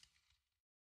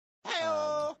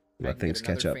 Let things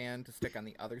catch up. Fan to stick on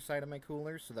the other side of my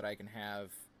cooler so that I can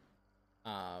have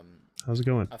how's it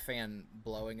going? a fan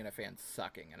blowing and a fan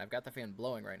sucking. And I've got the fan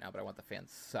blowing right now, but I want the fan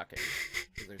sucking.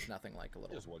 Because there's nothing like a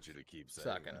little just want you to keep saying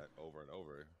sucking. that over and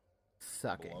over.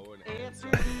 Sucking.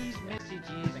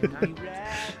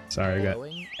 Sorry, I got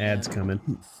ads coming.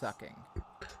 Sucking.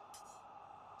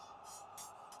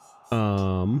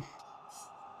 I'm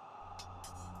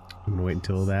gonna wait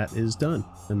until that is done,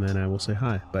 and then I will say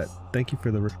hi. But thank you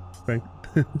for the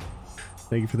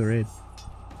thank you for the raid.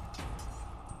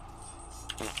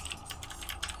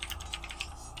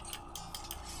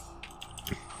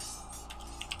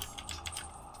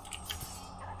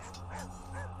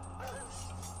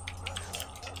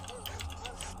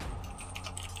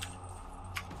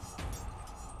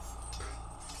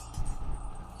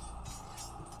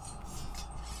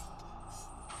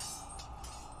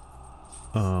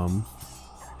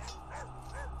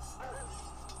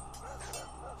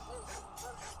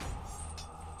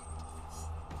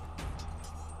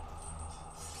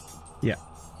 Yeah.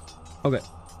 Okay.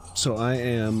 So I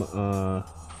am,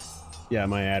 yeah,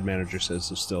 my ad manager says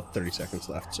there's still 30 seconds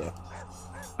left, so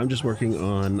I'm just working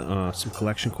on some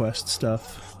collection quest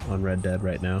stuff on Red Dead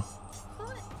right now.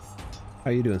 How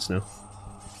you doing, Snow?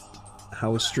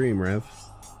 How was stream, Rev?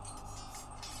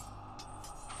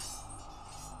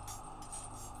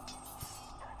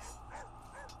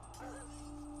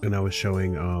 And I was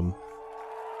showing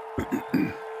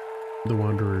the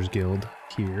Wanderers Guild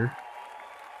here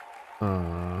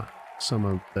some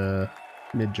of the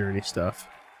mid-journey stuff.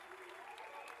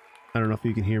 I don't know if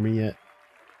you can hear me yet.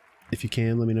 If you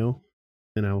can, let me know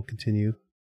and I will continue.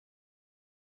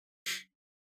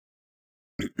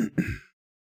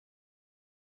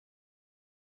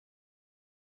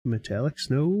 Metallic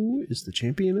Snow is the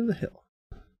champion of the hill.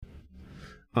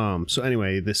 So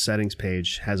anyway, this settings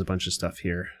page has a bunch of stuff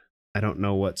here. I don't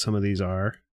know what some of these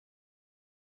are.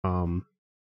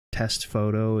 Test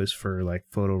photo is for like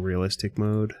photorealistic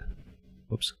mode.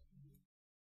 Whoops.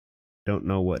 Don't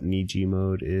know what Niji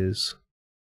mode is.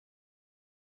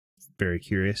 Very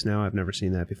curious now. I've never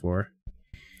seen that before.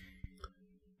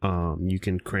 You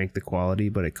can crank the quality,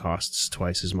 but it costs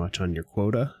twice as much on your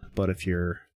quota. But if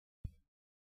you're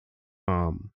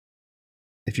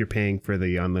paying for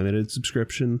the unlimited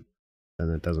subscription, then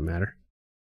it doesn't matter.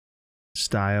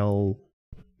 Style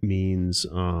means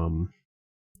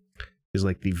is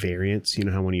like the variance. You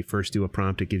know how when you first do a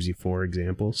prompt it gives you 4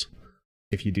 examples?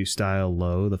 If you do style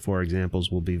low, the 4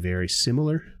 examples will be very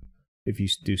similar. If you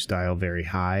do style very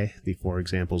high, the 4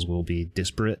 examples will be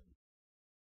disparate.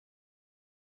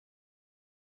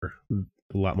 A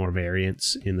lot more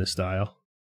variance in the style.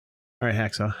 Alright,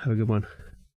 Hacksaw, have a good one.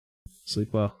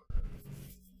 Sleep well.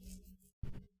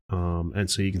 And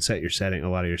so you can set a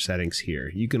lot of your settings here.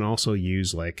 You can also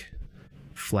use like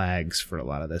flags for a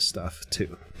lot of this stuff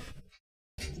too.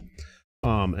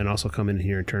 And also come in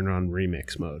here and turn on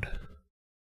remix mode.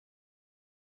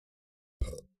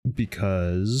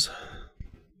 Because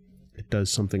it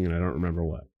does something and I don't remember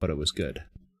what, but it was good.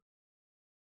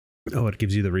 Oh, it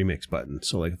gives you the remix button.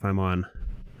 So like if I'm on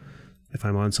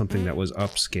something that was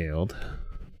upscaled,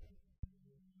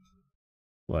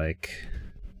 like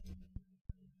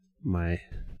my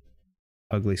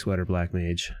ugly sweater black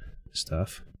mage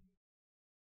stuff,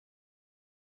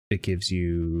 it gives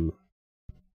you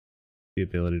the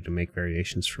ability to make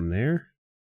variations from there.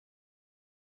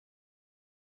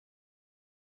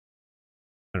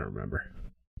 I don't remember.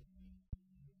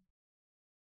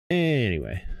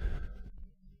 Anyway,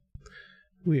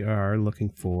 we are looking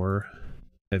for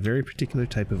a very particular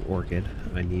type of orchid.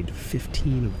 I need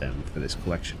 15 of them for this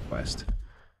collection quest.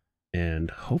 And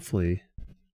hopefully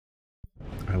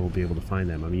I will be able to find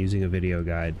them. I'm using a video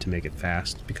guide to make it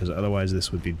fast because otherwise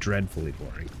this would be dreadfully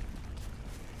boring.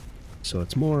 So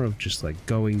it's more of just like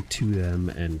going to them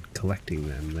and collecting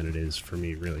them than it is for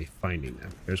me really finding them.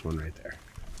 There's one right there.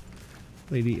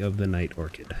 Lady of the Night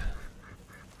Orchid.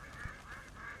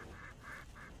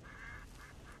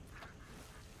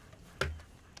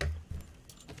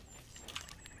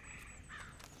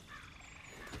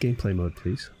 Gameplay mode,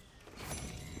 please.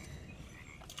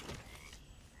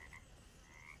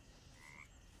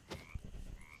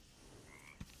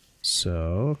 So,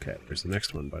 okay, where's the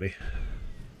next one, buddy?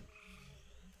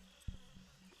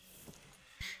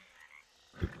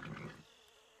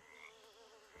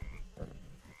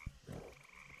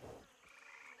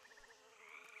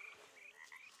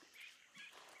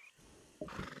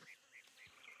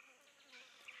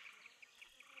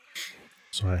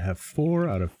 So I have 4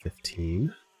 out of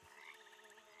 15.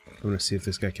 I'm going to see if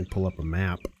this guy can pull up a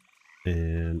map.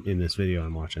 And in this video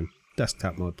I'm watching.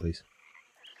 Desktop mode, please.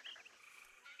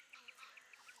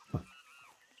 Oh.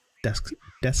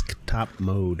 Desktop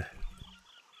mode.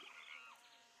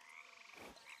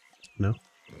 No?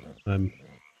 I've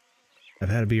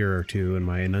had a beer or two and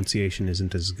my enunciation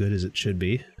isn't as good as it should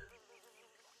be.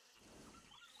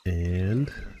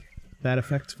 And that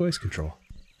affects voice control.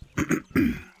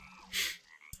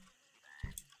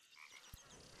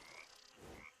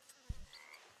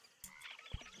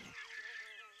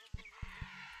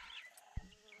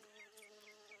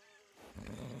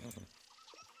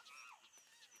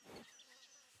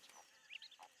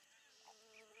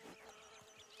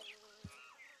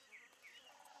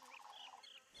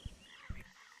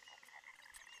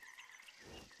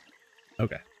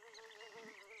 Okay.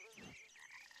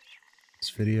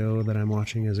 This video that I'm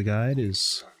watching as a guide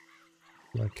is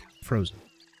like frozen.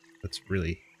 That's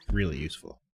really, really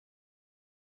useful.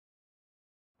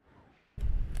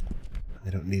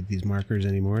 I don't need these markers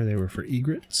anymore. They were for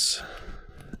egrets.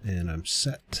 And I'm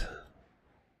set.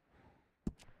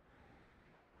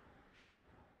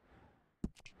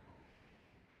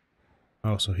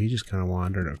 Oh, so he just kind of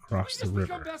wandered across the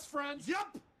river. Best friends.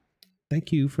 Yep.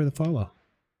 Thank you for the follow.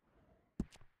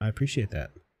 I appreciate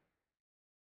that.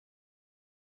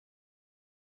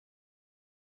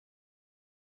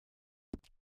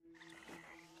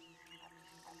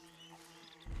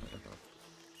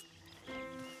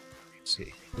 Let's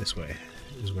see, this way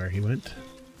is where he went.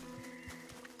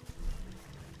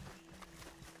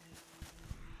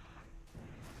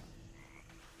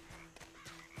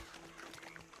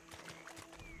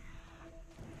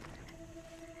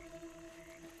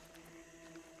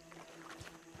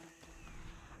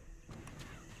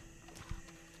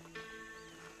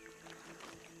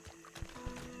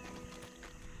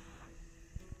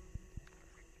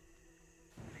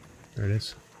 There it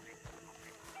is.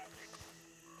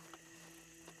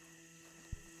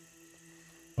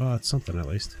 Well, it's something at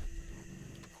least.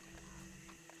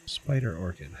 Spider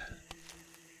orchid.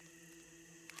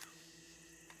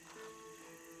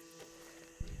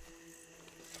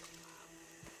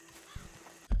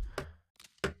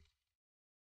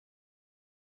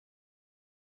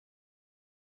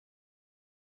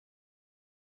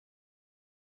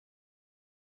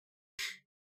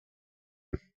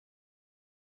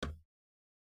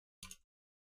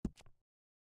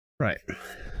 Right.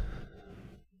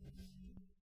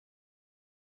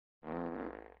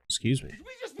 Excuse me. Did we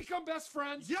just become best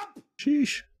friends? Yep.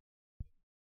 Sheesh.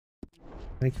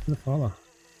 Thank you for the follow.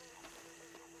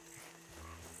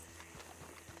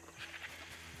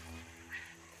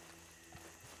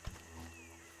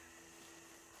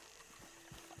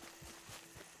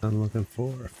 I'm looking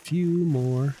for a few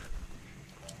more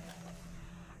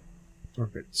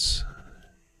orchids.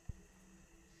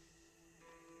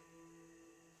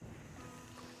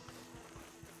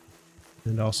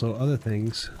 And also other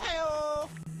things.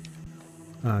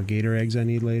 Gator eggs I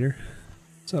need later.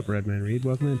 What's up, Redman Reed?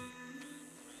 Welcome in.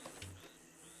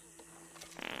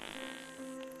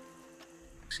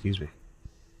 Excuse me.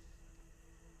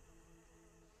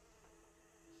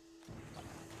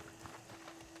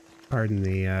 Pardon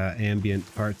the ambient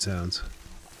fart sounds.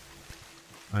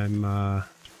 I'm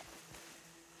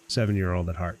 7-year-old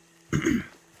at heart.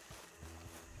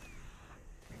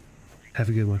 Have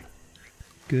a good one.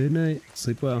 Good night.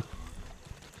 Sleep well.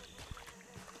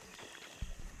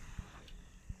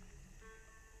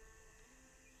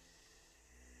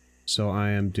 So I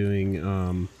am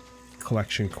doing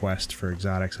collection quest for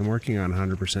exotics. I'm working on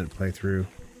 100% playthrough.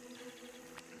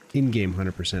 In-game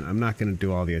 100%. I'm not going to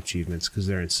do all the achievements because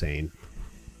they're insane.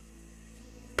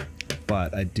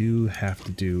 But I do have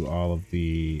to do all of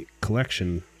the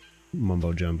collection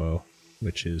mumbo jumbo,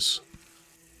 which is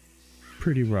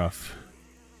pretty rough.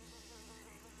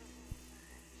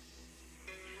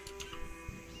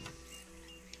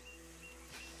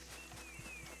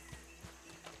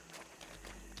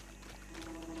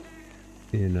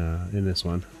 In this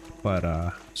one.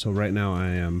 But so right now I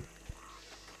am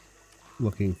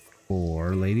looking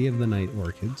for Lady of the Night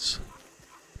orchids.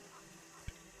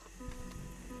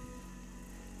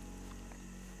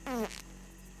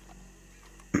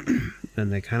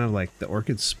 And they kind of like, the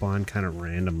orchids spawn kind of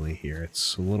randomly here.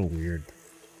 It's a little weird.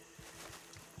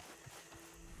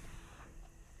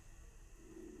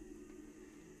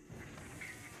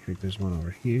 I think there's one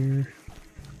over here.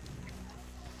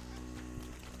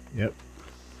 Yep.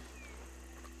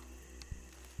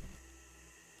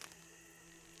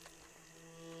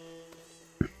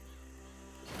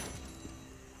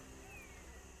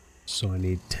 So I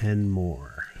need 10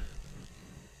 more.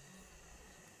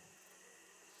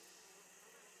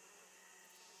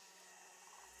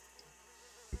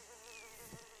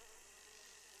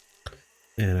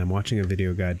 And I'm watching a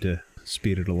video guide to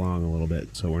speed it along a little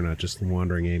bit, so we're not just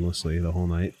wandering aimlessly the whole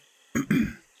night.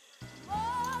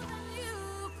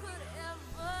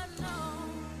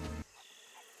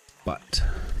 But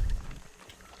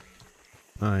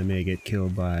I may get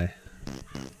killed by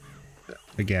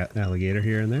a alligator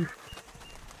here and there.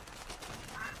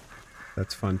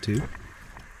 That's fun too.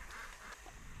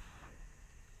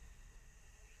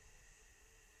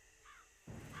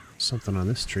 Something on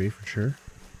this tree for sure.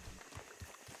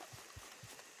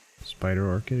 Spider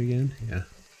orchid again? Yeah.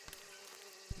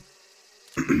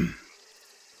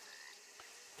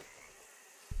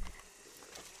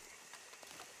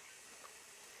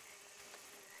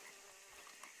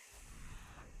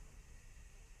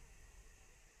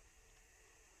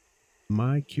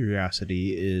 My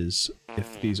curiosity is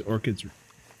if these orchids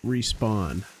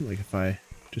respawn, like if I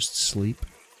just sleep.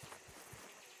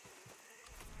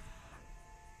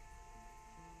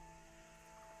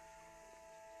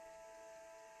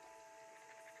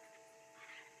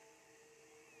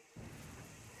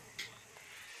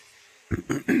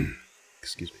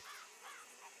 Excuse me.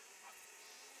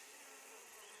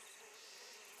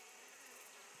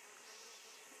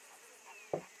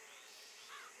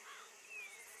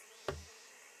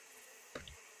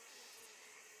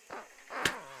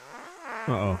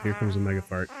 Uh-oh, here comes a mega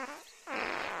fart.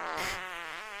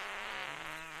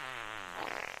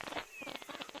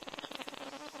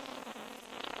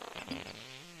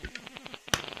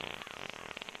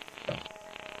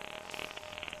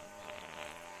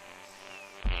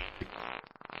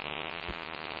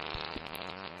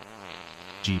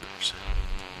 Jeepers.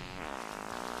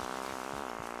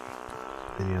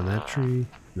 Any on that tree?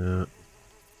 No.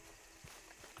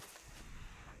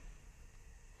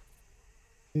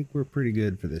 I think we're pretty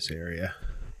good for this area.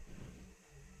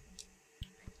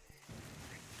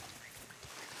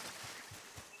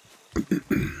 Let's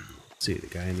see, the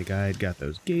guy in the guide got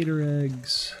those gator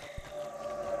eggs.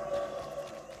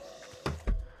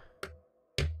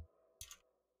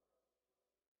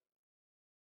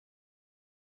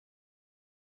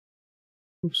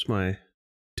 Oops, my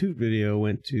toot video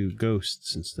went to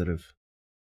ghosts instead of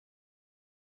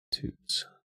toots.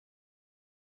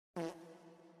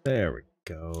 There we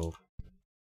go.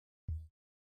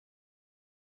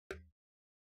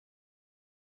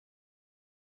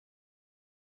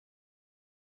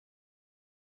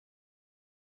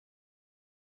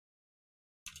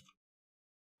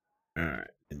 Alright,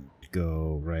 and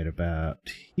go right about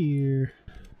here.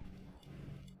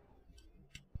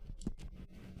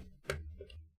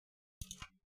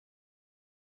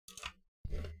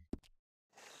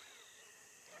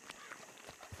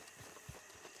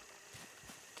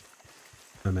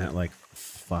 I'm at like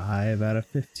 5 out of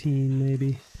 15,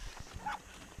 maybe.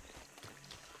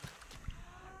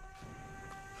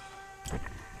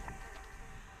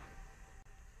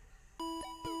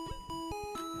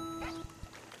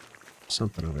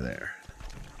 Something over there.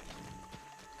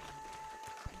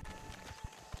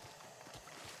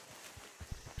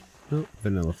 Oh,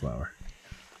 vanilla flower.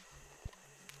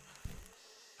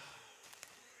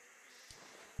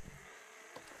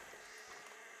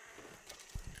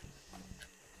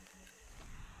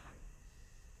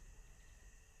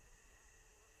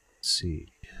 Let's see.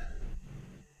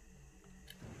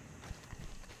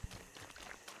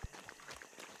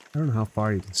 I don't know how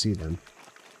far you can see them.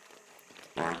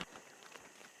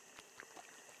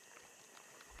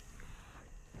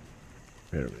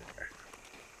 right over there.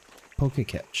 Poke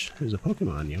catch. There's a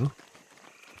Pokemon, yo.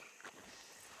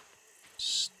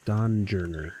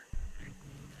 Stonjourner.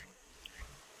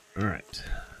 Alright.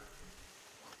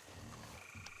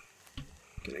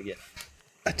 Gonna get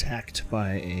attacked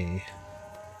by a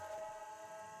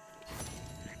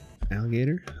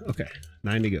alligator? Okay,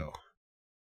 9 to go.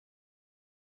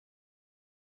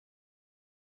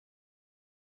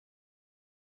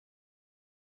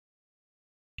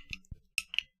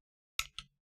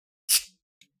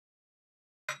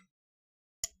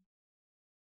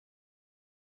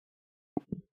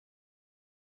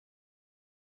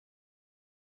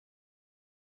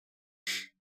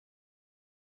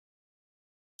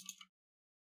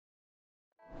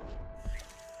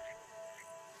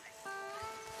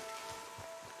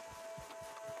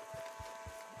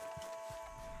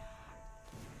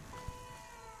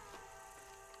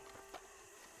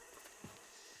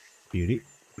 Beauty.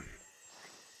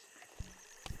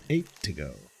 8 to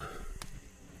go.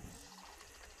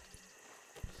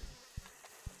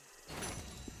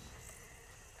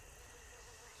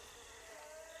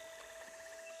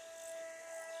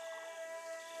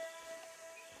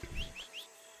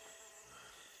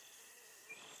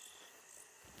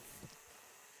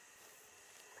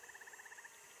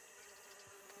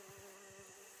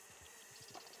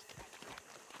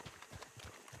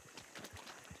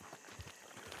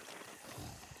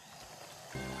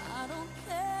 I don't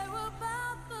care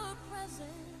about the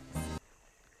presents.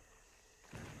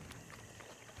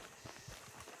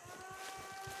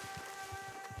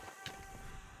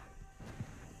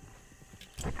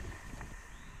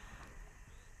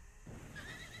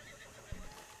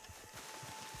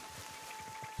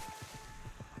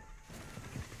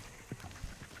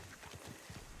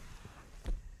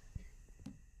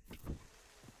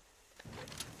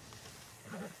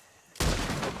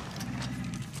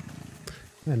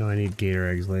 I know I need gator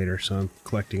eggs later, so I'm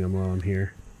collecting them while I'm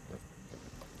here.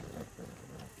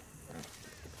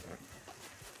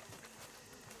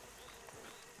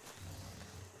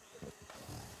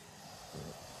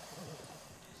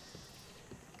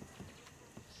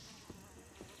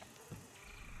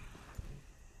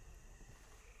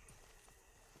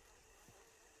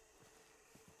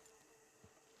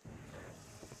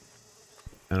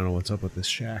 I don't know what's up with this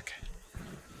shack.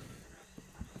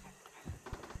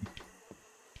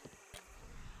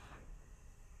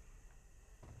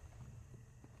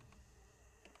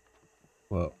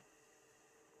 Whoa.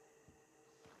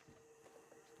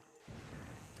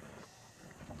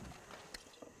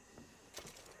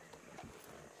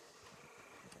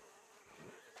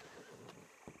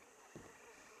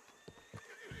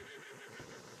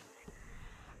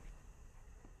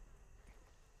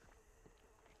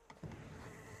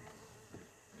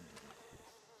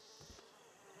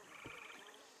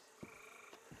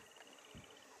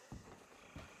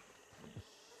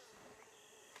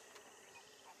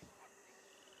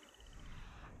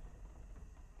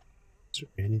 Is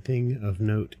there anything of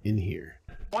note in here?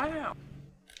 Wow.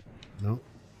 Nope.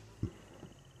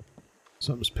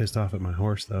 Something's pissed off at my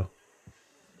horse, though.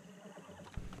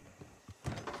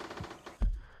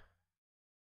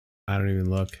 I don't even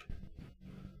look.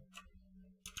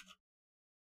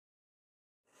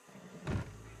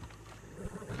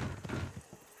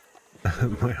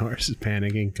 My horse is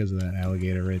panicking because of that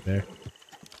alligator right there.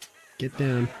 Get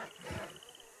down.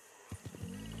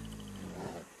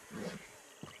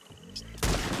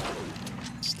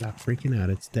 Stop freaking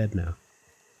out, it's dead now.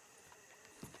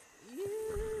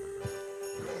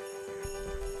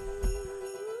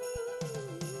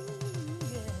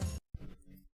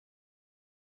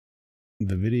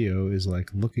 The video is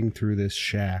like looking through this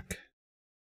shack.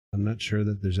 I'm not sure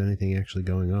that there's anything actually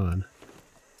going on.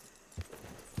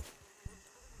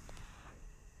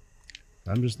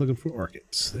 I'm just looking for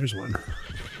orchids. There's one.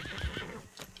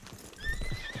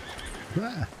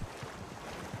 Ah.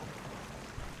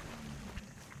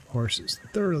 Horse is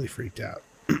thoroughly freaked out.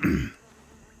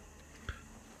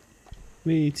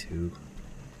 Me too.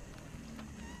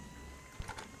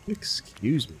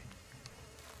 Excuse me.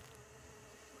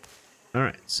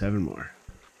 Alright, 7 more.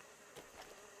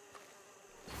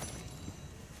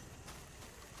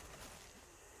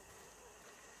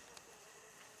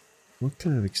 What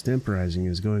kind of extemporizing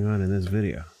is going on in this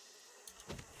video?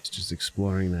 It's just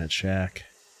exploring that shack.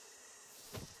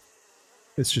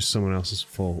 It's just someone else's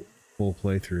full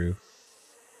playthrough.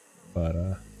 But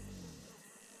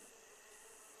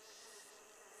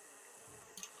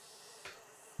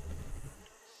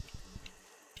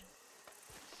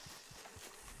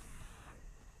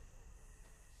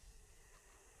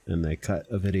and they cut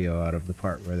a video out of the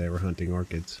part where they were hunting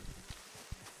orchids.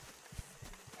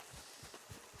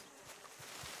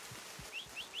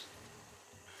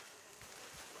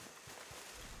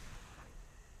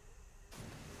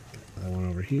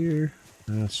 over here.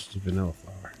 That's just a vanilla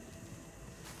flower.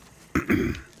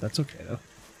 That's okay though.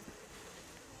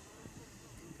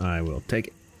 I will take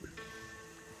it.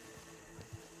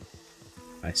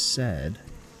 I said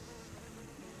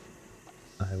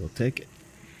I will take it.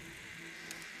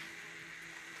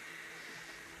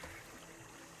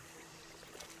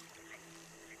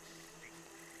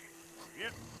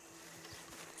 Yep.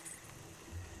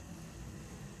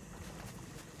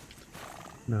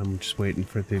 Now I'm just waiting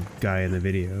for the guy in the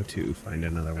video to find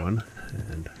another one,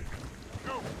 and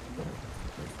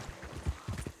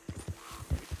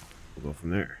we'll go from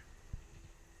there.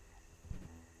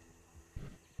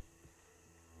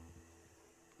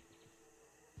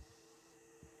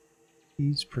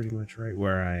 He's pretty much right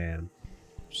where I am,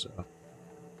 so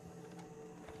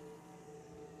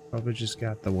probably just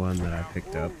got the one that I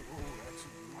picked up.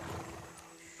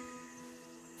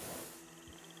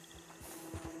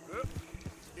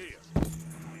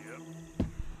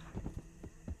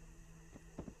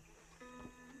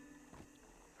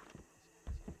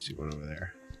 See one over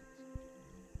there.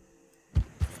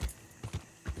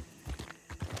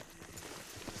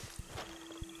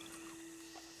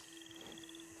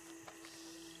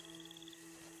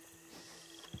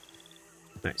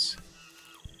 Nice.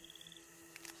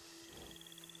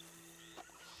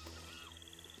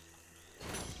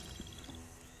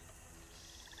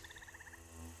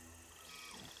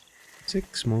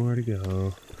 Six more to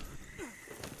go.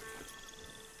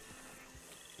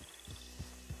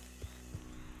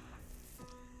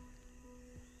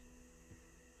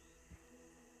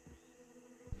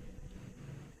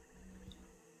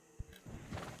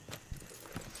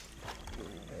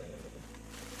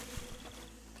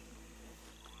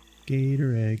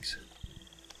 Gator eggs.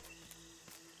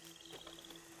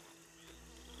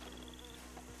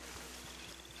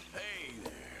 Hey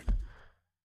there.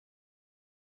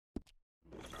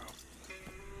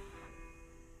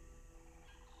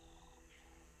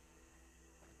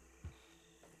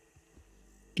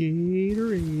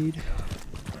 Gatorade.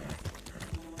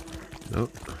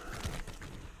 Nope.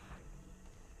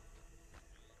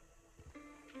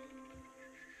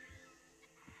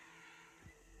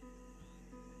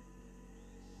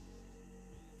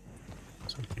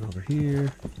 Something over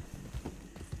here.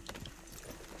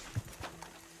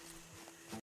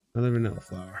 Another vanilla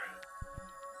flower.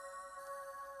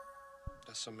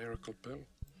 That's a miracle pill.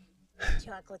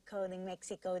 Chocolate coating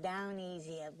makes it go down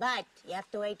easier, but you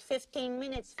have to wait 15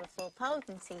 minutes for full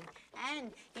potency.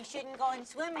 And you shouldn't go in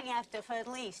swimming after for at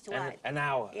least, what? An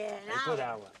hour. Yeah, A good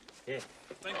hour. Yeah.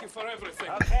 Thank you for everything.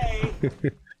 Okay.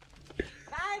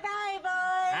 Bye-bye,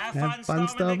 boys. Have Fun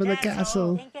stuff in the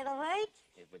castle. Think it'll work?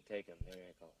 It would take a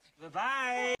miracle.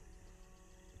 Bye-bye.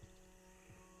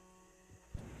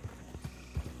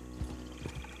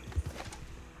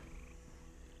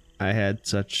 I had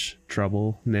such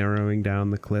trouble narrowing down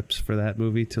the clips for that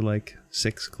movie to like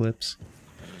 6 clips.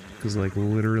 Because like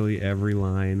literally every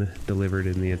line delivered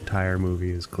in the entire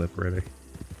movie is clip ready.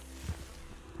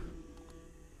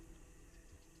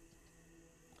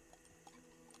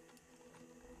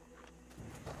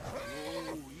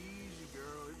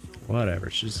 Whatever,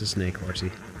 it's just a snake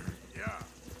horsey.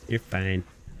 You're fine.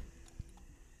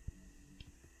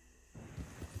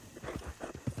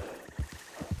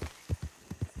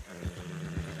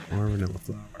 More vanilla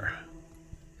flower.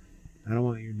 I don't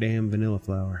want your damn vanilla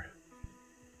flower.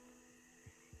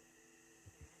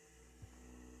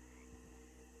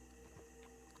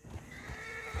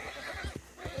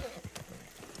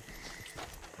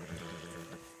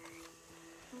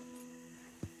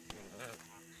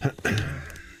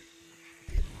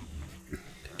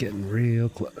 Getting real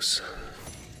close.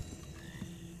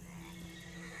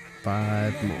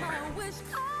 5 more.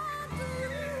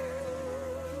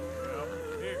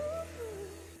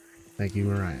 Thank you,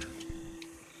 Mariah.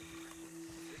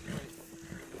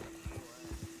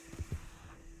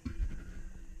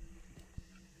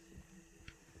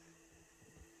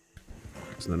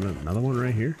 Is there another one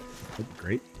right here? Oh,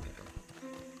 great.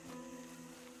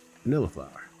 Vanilla flower.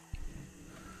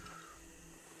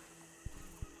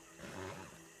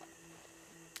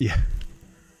 Yeah.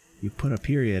 You put a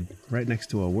period right next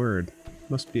to a word.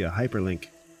 Must be a hyperlink.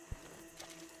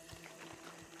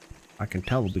 I can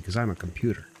tell because I'm a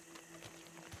computer.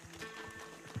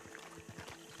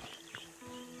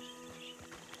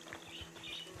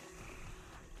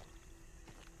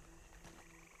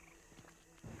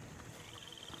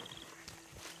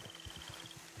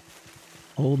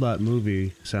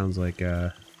 Whole.movie sounds like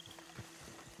a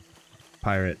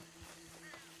pirate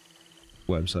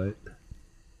website.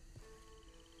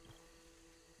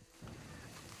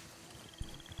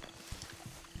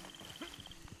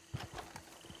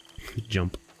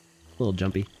 Jump. A little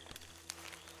jumpy.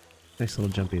 Nice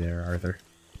little jumpy there, Arthur.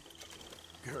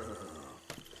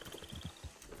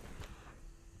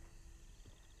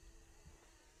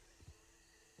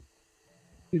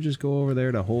 You just go over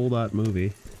there to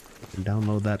whole.movie and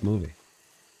download that movie.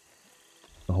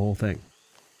 The whole thing.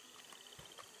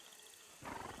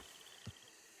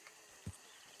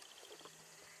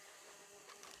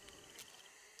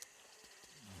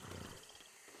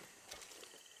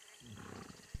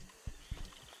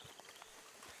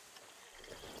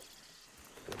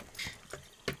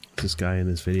 Is this guy in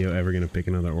this video ever gonna pick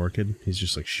another orchid? He's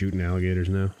just like shooting alligators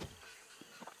now.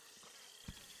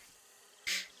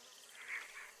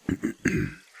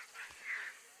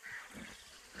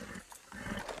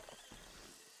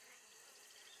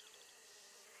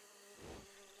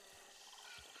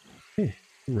 Hey,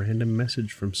 random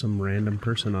message from some random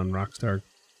person on Rockstar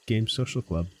Games Social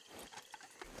Club.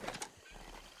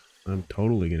 I'm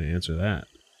totally gonna answer that.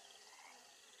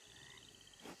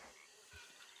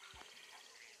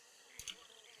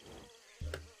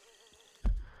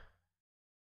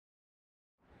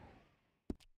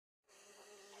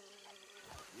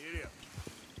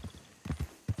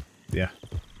 Yeah.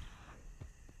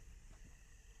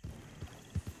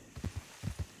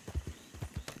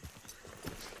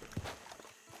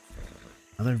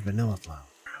 Another vanilla flower.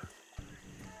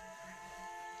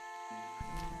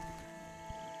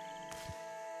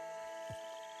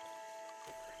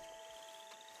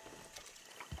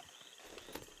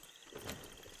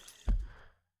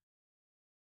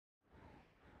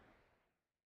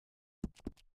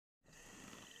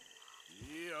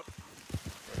 Yep.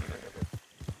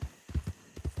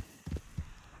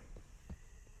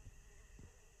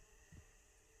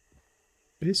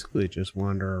 Basically just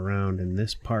wander around in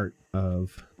this part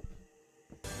of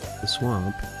the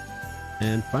swamp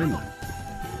and find them.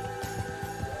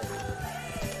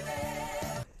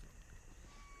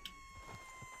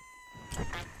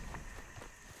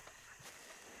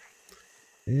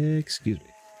 Excuse me.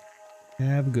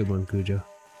 Have a good one, Cujo.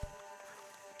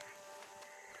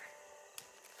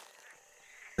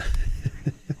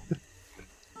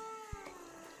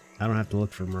 I don't have to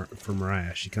look for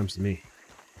Mariah. She comes to me.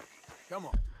 Come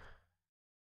on.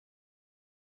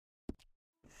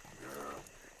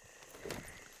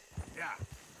 Yeah.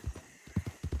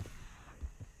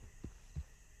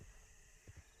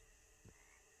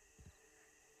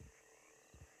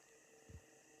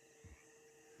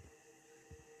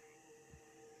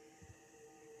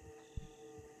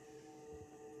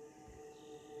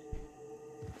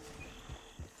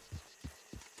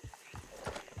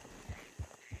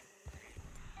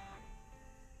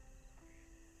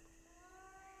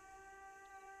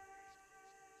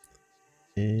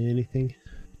 Anything?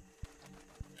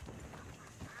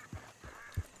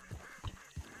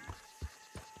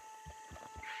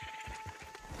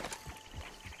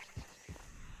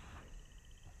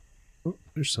 Oh,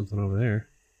 there's something over there.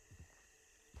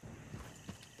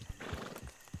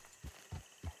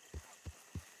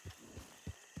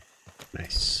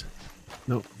 Nice.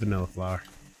 Nope, vanilla flower.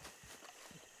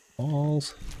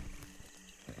 Balls.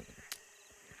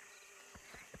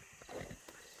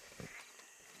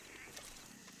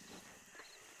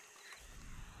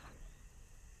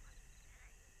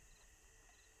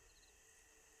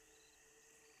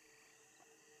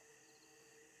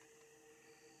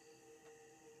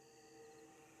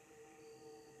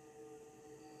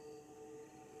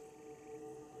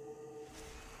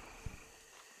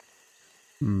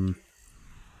 Hmm.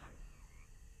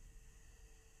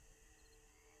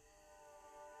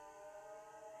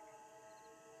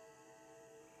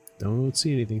 Don't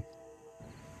see anything.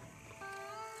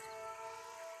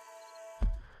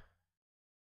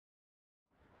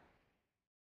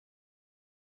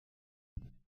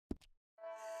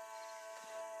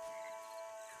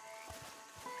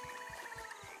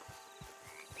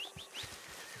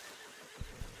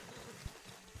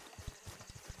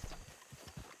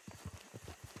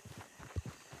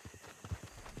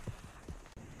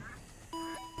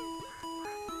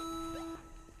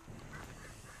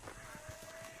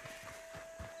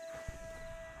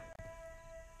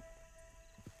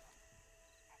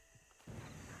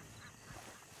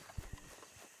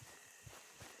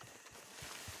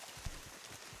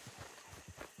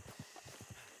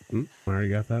 I already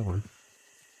got that one.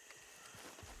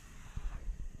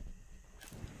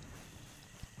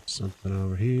 Something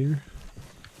over here.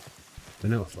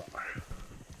 Vanilla flower.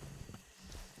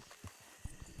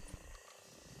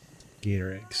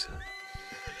 Gator eggs.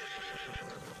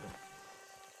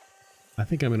 I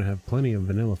think I'm going to have plenty of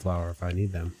vanilla flower if I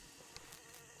need them.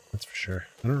 That's for sure.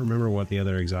 I don't remember what the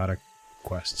other exotic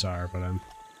quests are, but I'm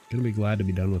Gonna be glad to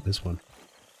be done with this one.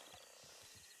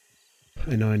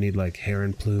 I know I need like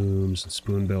heron plumes and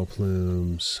spoonbill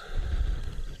plumes,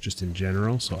 just in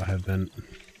general, so I have been...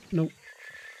 Nope.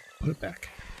 Put it back.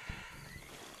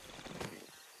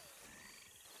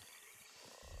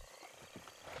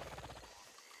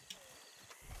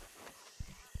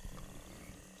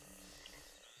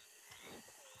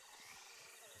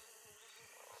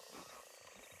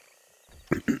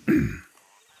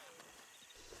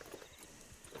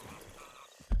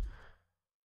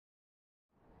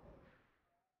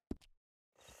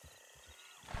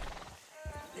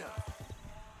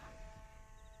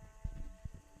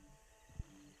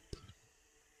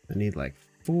 I need like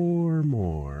 4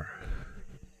 more.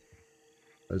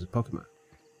 There's a Pokemon.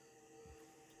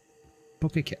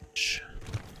 Catch.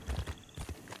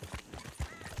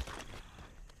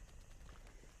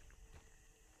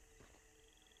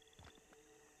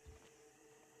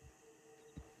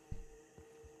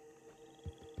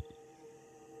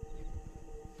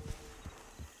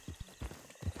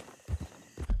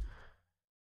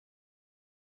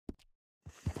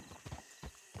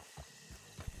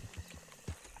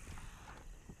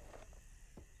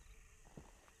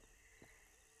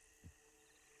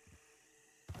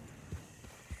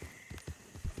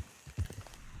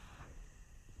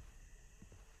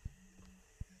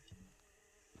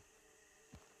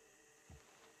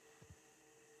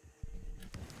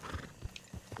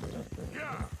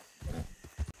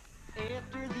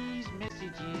 After these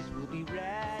messages, we'll be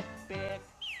right back.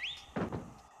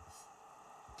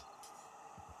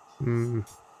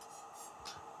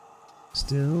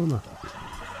 Still nothing.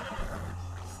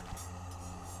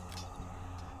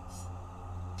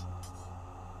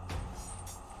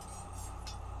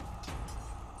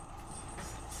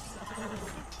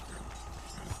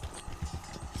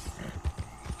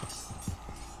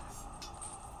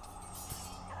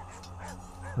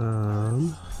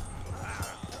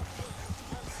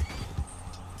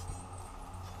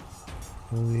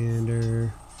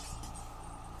 Oleander.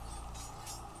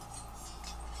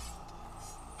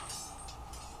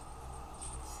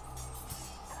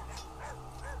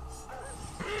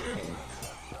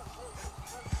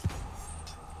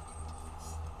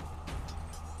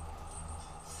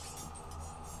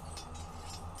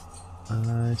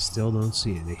 I still don't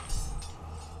see any.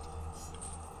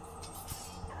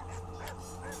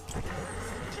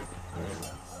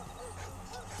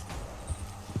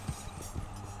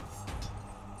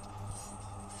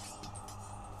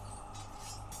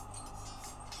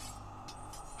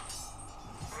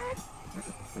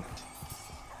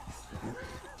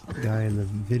 Guy in the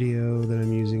video that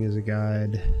I'm using as a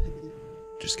guide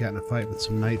just got in a fight with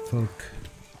some night folk,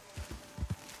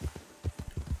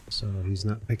 so he's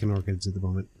not picking orchids at the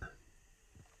moment.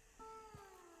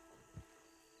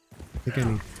 I think I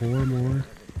need 4 more.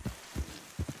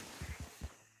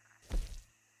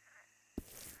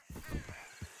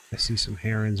 I see some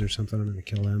herons or something. I'm gonna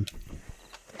kill them.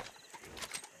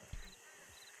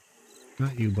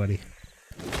 Not you, buddy.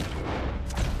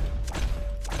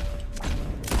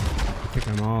 I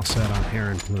think I'm all set on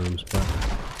heron plumes, but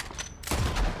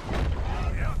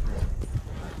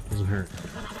doesn't hurt.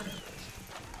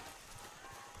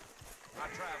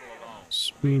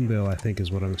 Spoonbill, I think,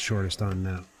 is what I'm shortest on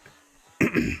now.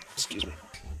 Excuse me.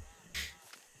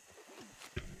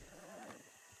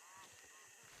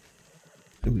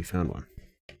 Ooh, we found one.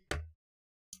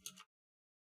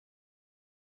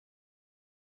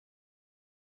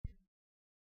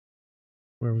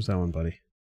 Where was that one, buddy?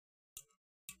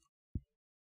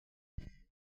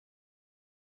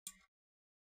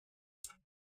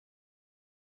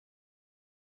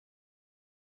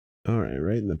 Alright,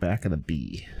 right in the back of the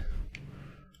bee.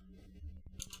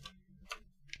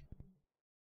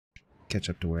 Catch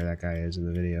up to where that guy is in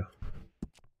the video.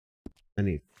 I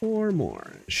need 4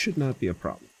 more. It should not be a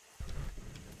problem.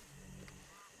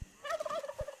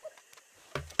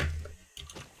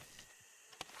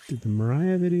 Did the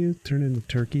Mariah video turn into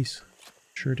turkeys?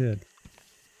 Sure did.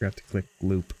 Forgot to click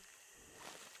loop.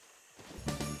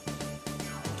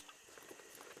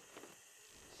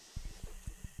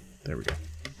 There we go.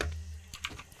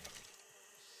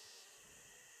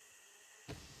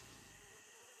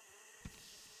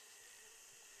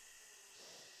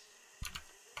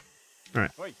 All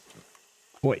right. Wait.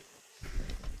 Wait.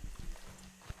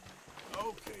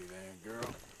 Okay then,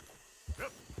 girl.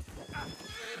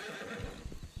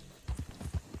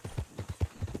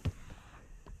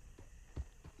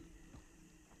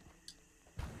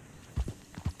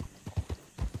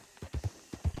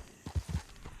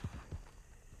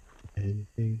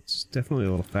 It's definitely a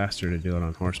little faster to do it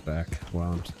on horseback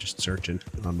while I'm just searching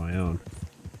on my own.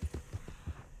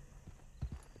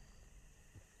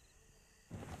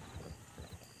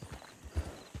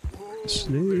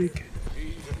 Snake.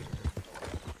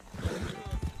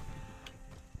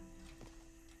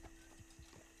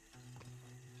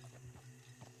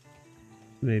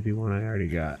 Maybe one I already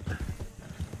got.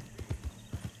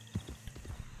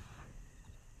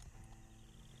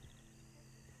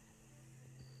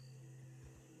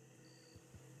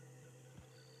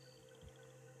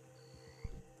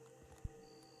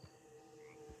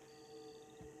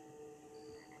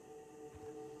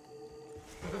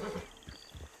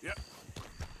 Yep.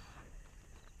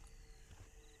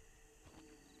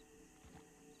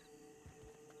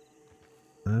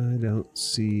 I don't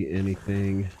see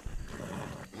anything.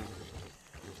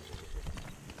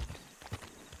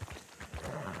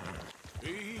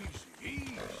 Easy,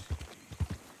 easy.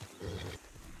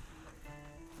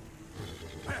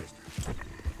 Faster.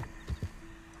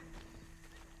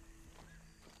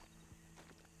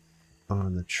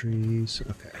 On the trees.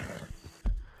 Okay.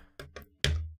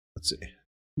 Let's see.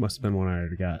 Must have been one I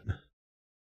already got.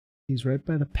 He's right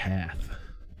by the path.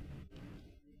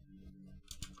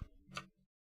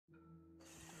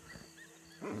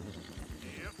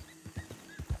 Yep.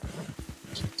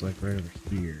 So it's like right over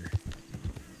here.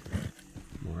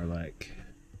 More like.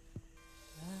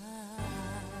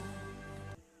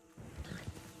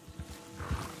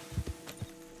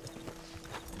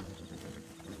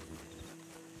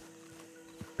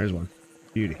 There's one.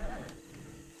 Beauty.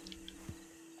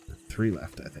 3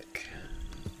 left, I think.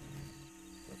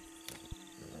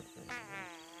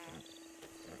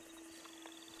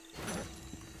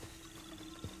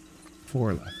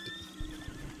 4 left.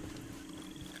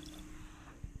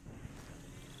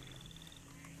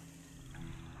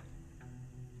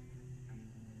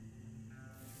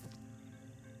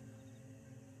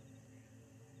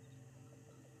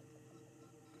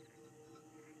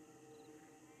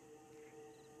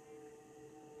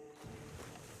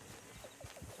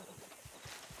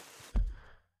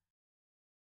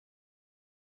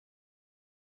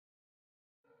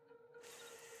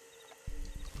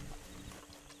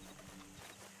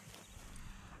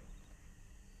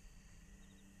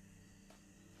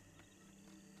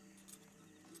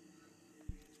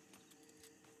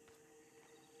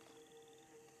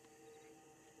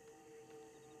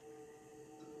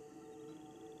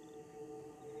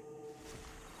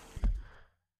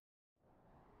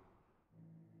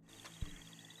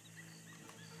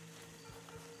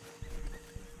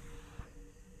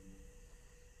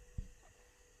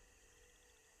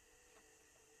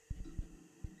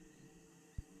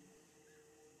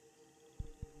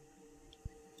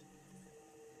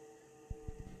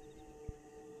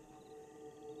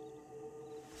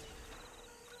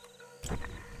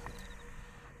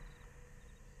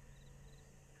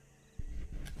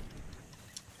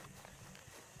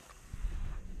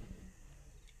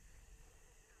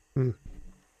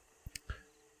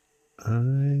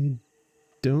 I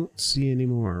don't see any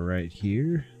more right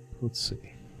here. Let's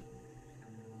see.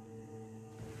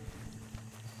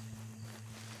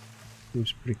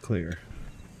 Seems pretty clear.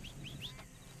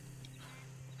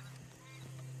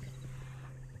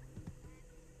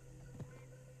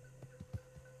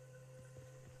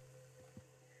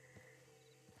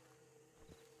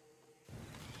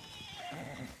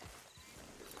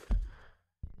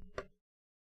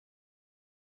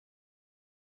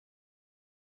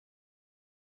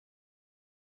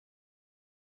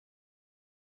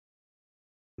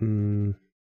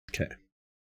 Okay.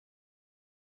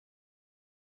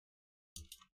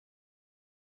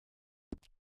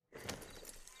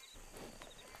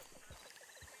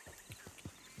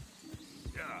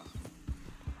 Yeah.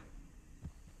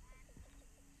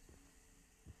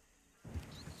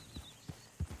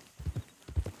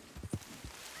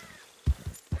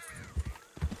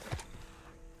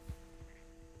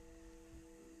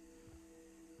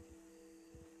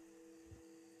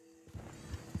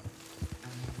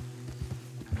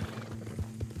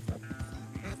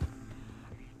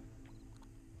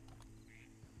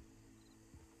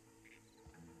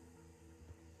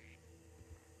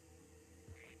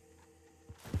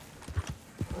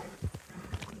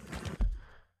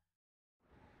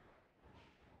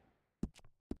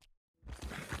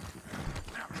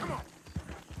 Now, come on.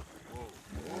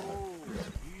 Whoa, whoa.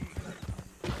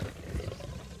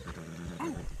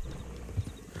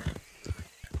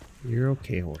 You're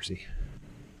okay, horsey.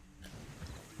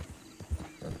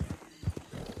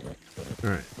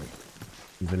 Alright.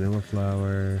 Vanilla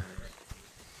flower.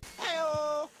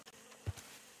 Hello.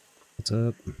 What's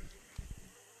up?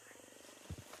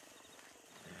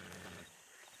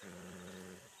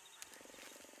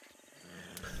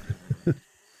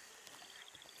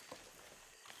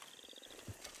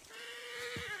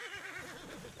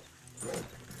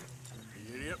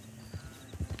 Yep.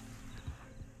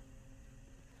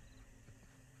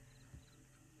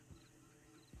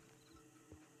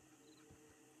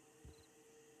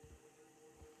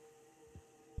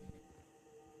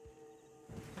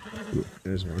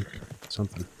 there's one.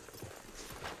 Something.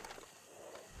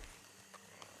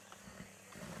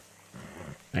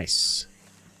 Nice.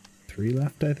 3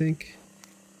 left, I think.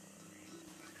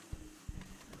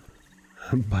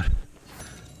 But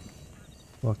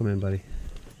welcome in, buddy.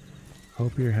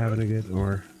 Hope you're having a good,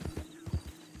 or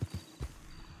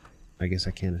I guess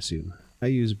I can't assume. I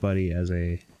use buddy as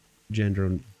a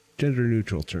gender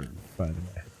neutral term, by the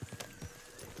way.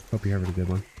 Hope you're having a good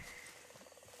one.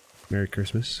 Merry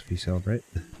Christmas if you celebrate.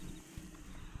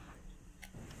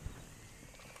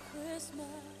 Christmas.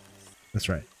 That's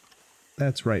right.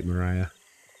 That's right, Mariah.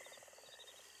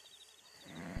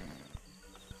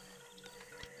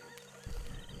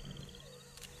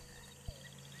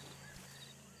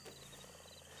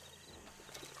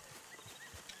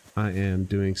 I am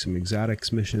doing some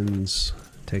exotics missions.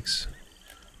 Takes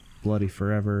bloody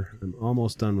forever. I'm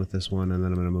almost done with this one, and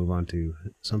then I'm going to move on to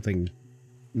something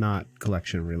not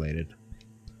collection related.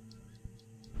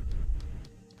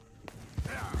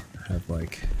 I have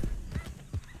like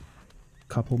a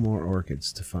couple more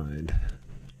orchids to find.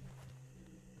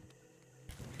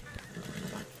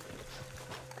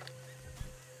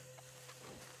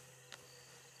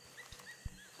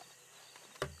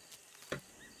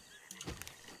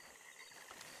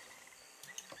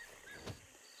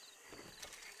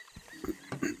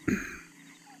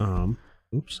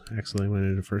 Oops, accidentally went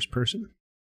into first person.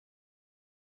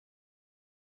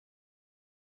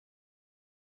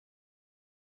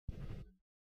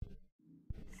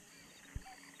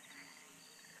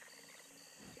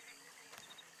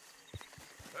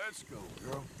 Let's go,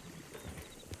 girl.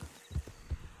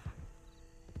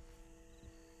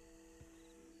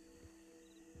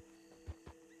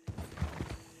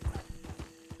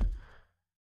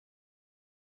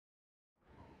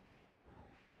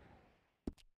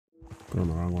 Going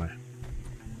the wrong way.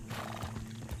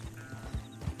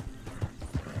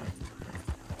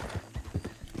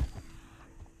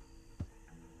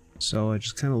 So I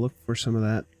just kind of look for some of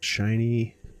that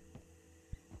shiny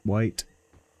white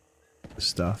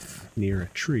stuff near a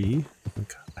tree,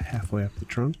 like halfway up the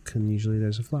trunk, and usually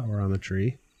there's a flower on the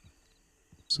tree.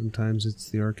 Sometimes it's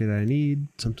the orchid I need,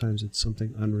 sometimes it's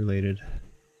something unrelated.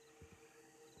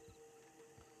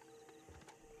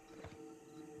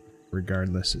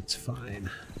 Regardless, it's fine.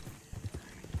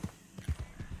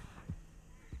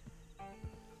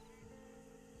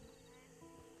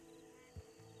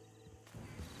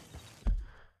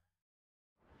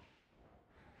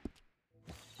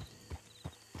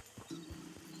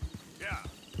 Yeah.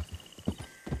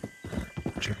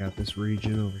 Check out this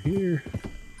region over here.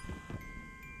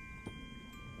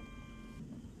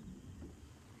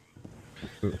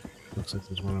 Ooh, looks like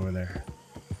there's one over there.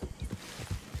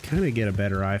 Kind of get a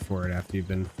better eye for it after you've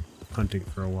been hunting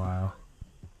for a while.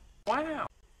 Wow.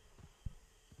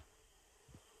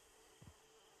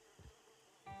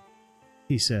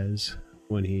 He says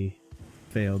when he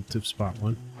failed to spot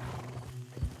one.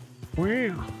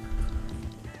 Wow.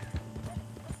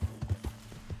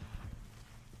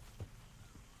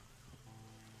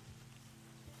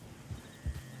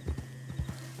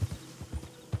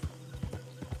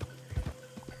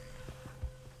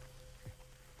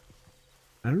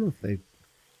 I don't know if they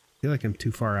feel like I'm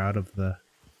too far out of the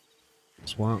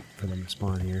swamp for them to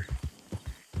spawn here.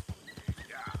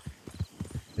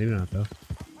 Maybe not, though.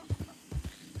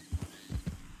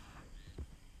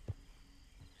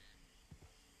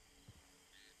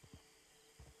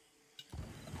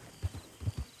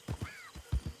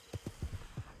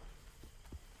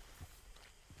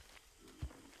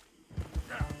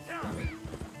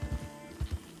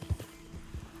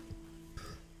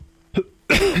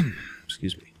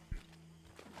 Excuse me.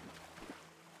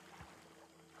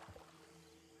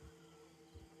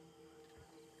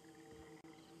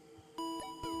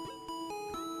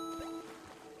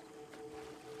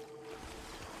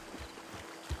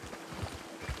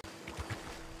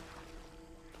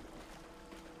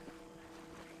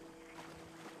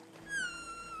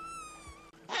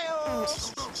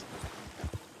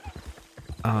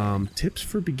 Tips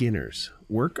for beginners.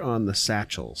 Work on the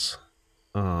satchels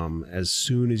as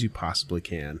soon as you possibly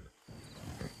can,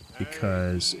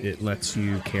 because it lets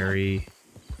you carry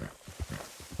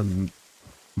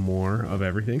more of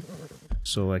everything.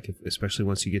 So like, especially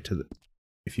once you get to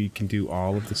if you can do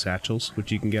all of the satchels,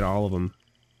 which you can get all of them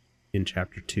in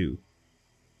chapter 2,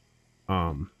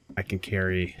 I can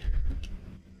carry,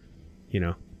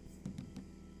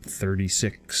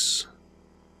 36.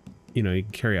 You can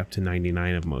carry up to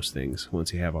 99 of most things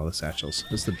once you have all the satchels.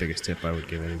 That's the biggest tip I would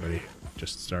give anybody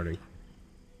just starting.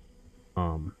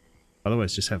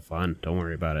 Otherwise, just have fun. Don't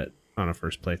worry about it on a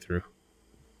first playthrough.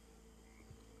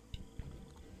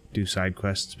 do side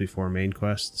quests before main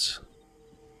quests,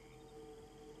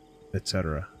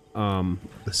 etc. The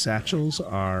satchels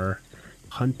are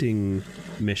hunting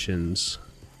missions.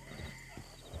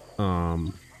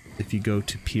 If you go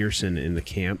to Pearson in the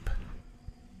camp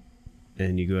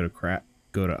and you go to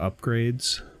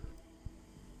upgrades,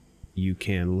 you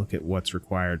can look at what's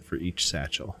required for each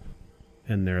satchel.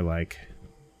 And they're like,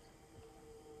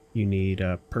 you need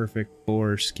a perfect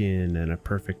boar skin and a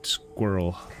perfect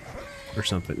squirrel or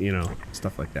something, you know,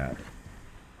 stuff like that.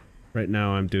 Right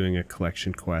now I'm doing a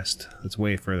collection quest that's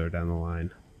way further down the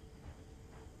line.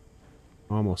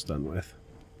 Almost done with.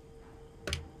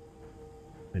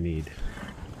 I need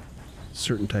a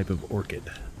certain type of orchid.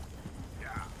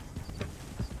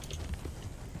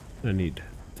 I need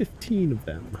 15 of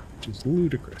them, which is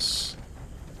ludicrous.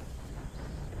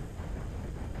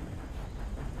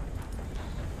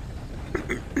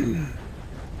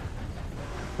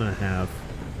 I have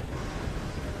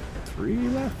 3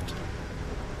 left.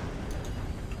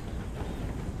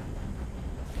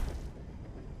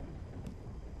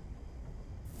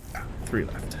 Ah, 3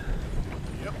 left.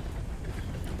 Yep.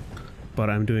 But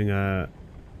I'm doing a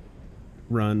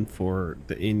run for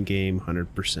the in-game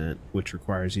 100%, which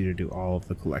requires you to do all of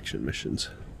the collection missions.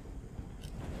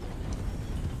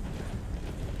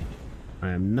 I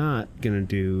am not gonna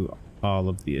do all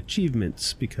of the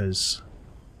achievements because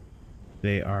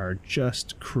they are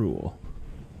just cruel.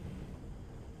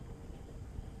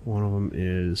 One of them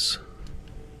is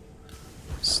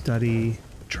study,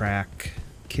 track,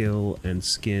 kill, and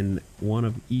skin one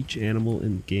of each animal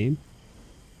in the game.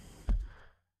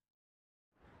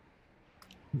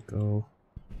 Go.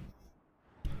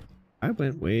 I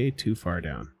went way too far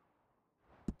down.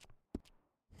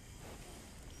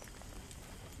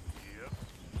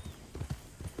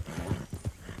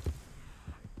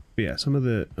 But yeah, some of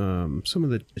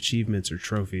the achievements or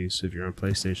trophies, if you're on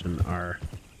PlayStation, are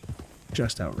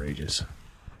just outrageous.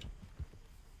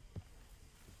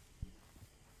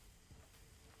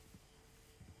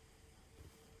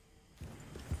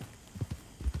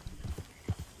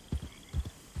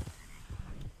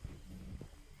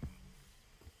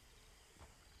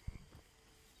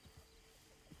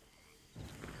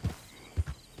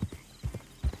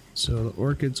 So the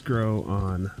orchids grow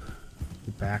on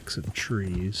the backs of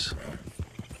trees,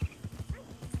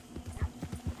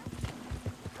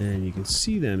 and you can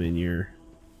see them in your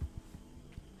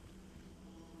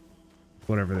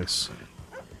whatever this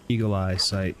eagle eye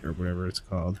sight or whatever it's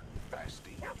called.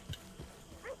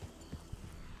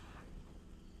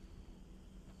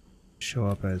 Show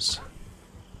up as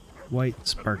white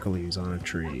sparklies on a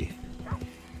tree.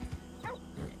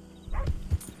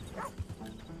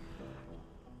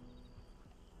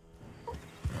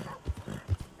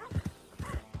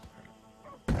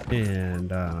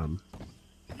 And,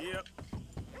 Yep.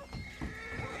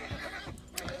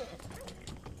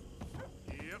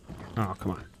 Yep. oh,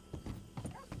 come on.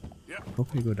 Yep.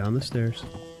 Okay, go down the stairs.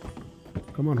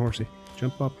 Come on, horsey.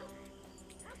 Jump up.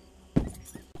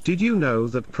 Did you know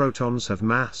that protons have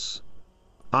mass?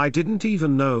 I didn't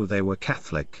even know they were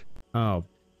Catholic. Oh,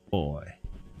 boy.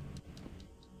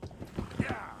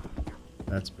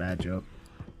 That's a bad joke.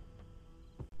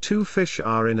 2 fish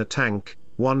are in a tank.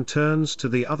 One turns to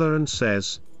the other and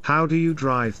says, "How do you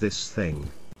drive this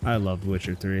thing?" I loved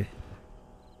Witcher 3.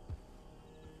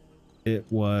 It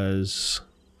was...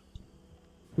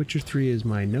 Witcher 3 is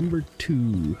my number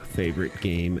 2 favorite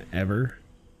game ever.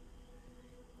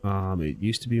 It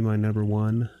used to be my number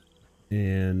 1,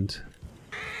 and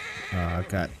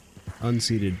got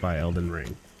unseated by Elden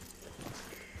Ring.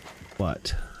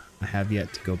 But I have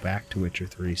yet to go back to Witcher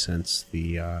 3 since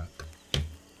the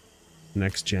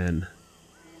next gen.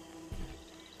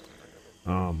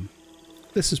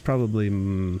 This is probably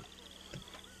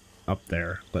up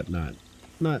there, but not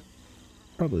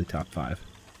probably top 5.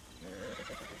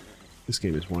 This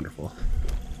game is wonderful.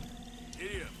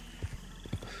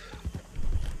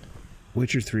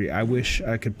 Witcher 3, I wish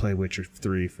I could play Witcher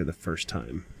 3 for the first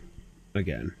time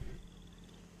again.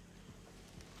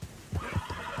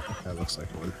 That looks like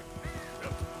one.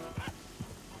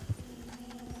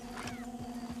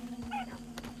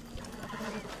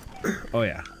 Oh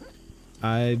yeah.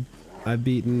 I've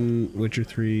beaten Witcher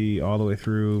 3 all the way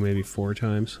through maybe 4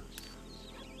 times,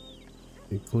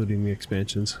 including the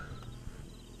expansions.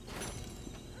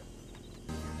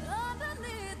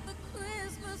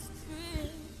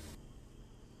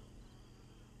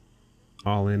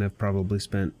 All in, I've probably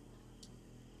spent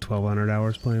 1,200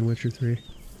 hours playing Witcher 3.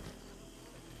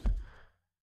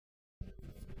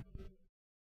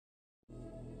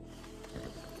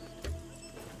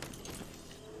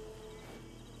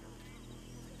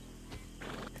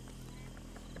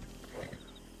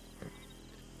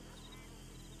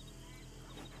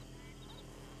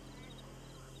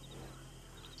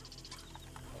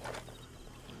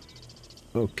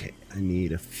 Okay, I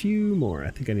need a few more.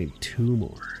 I think I need 2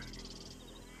 more.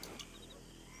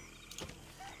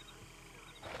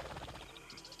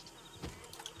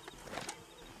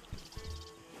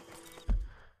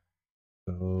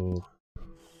 Go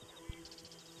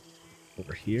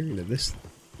over here into this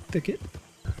thicket.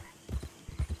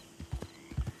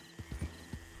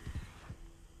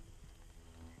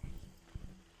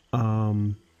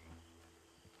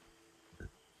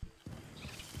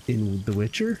 In The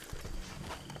Witcher,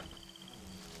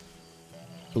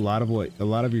 a lot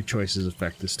of your choices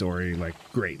affect the story like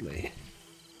greatly.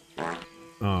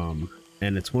 And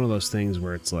it's one of those things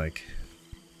where it's like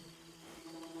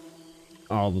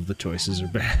all of the choices are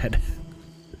bad.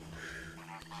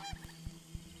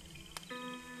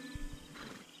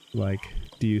 Like,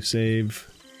 do you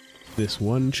save this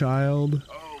one child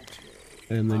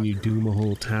and then you doom a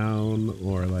whole town,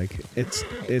 or like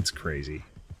it's crazy.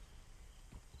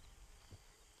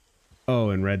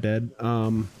 Oh, in Red Dead,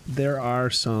 there are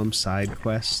some side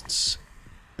quests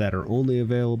that are only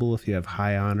available if you have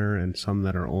high honor, and some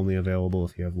that are only available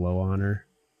if you have low honor.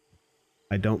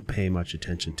 I don't pay much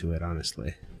attention to it,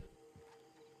 honestly.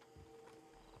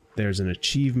 There's an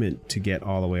achievement to get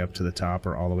all the way up to the top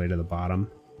or all the way to the bottom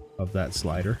of that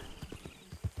slider.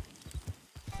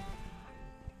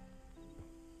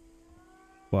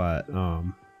 But,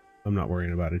 I'm not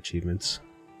worrying about achievements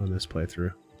on this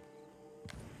playthrough.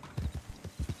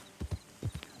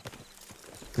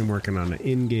 I'm working on an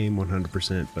in-game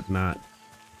 100%, but not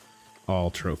all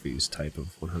trophies type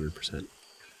of 100%.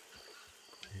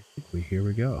 Here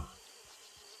we go.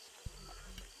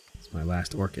 It's my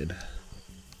last orchid.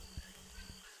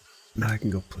 Now I can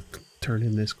go turn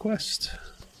in this quest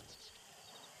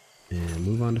and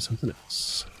move on to something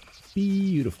else.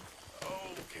 Beautiful.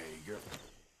 Okay, girl.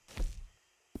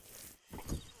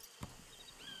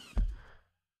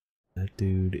 That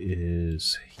dude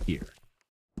is here.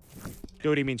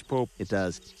 Duty means poop. It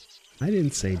does. I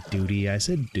didn't say duty, I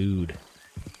said dude.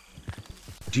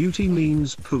 Duty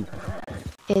means poop.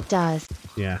 It does.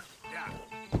 Yeah.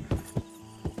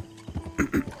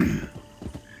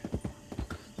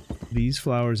 These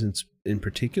flowers in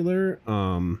particular,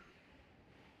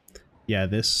 yeah,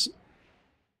 this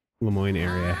Lemoyne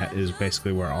area is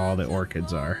basically where all the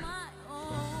orchids are.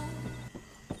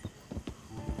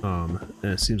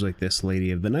 And it seems like this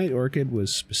Lady of the Night orchid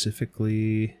was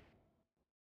specifically...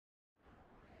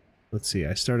 Let's see,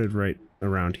 I started right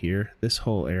around here. This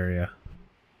whole area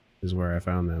is where I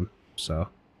found them, so...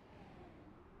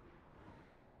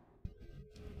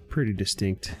 Pretty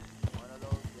distinct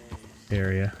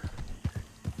area.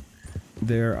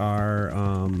 There are,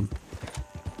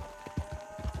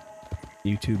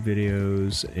 YouTube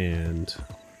videos and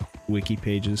wiki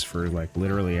pages for, like,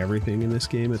 literally everything in this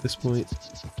game at this point.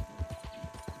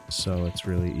 So it's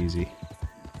really easy.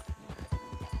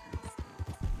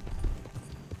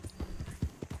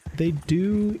 They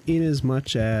do, in as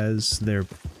much as they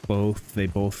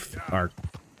both are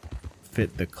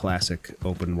fit the classic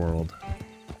open world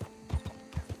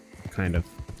kind of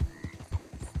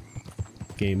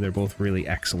game. They're both really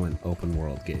excellent open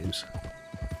world games.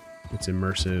 It's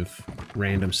immersive,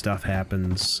 random stuff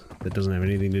happens that doesn't have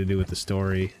anything to do with the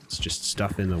story. It's just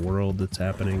stuff in the world that's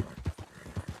happening.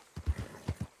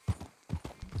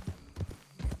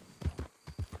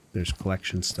 There's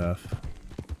collection stuff.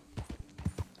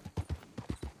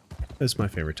 That's my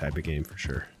favorite type of game for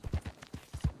sure.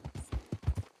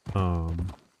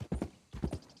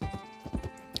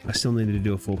 I still need to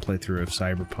do a full playthrough of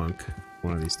Cyberpunk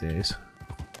one of these days.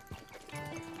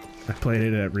 I played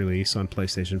it at release on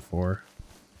PlayStation 4.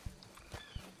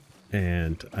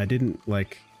 And I didn't,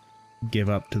 like, give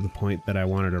up to the point that I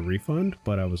wanted a refund,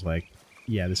 but I was like,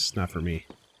 yeah, this is not for me.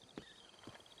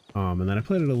 And then I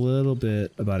played it a little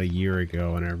bit about a year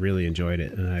ago, and I really enjoyed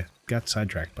it, and I got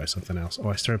sidetracked by something else. Oh,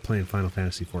 I started playing Final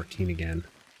Fantasy XIV again,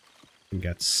 and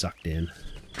got sucked in.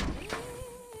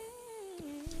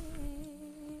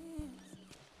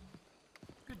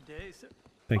 Good day, sir.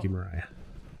 Thank you, Mariah.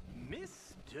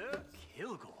 Mr.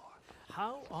 Kilgore,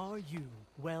 how are you?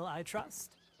 Well, I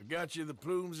trust. I got you the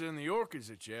plumes and the orchids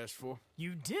that you asked for.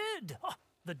 You did! Ah,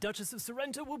 the Duchess of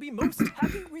Sorrento will be most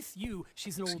happy with you.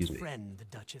 She's an old friend, the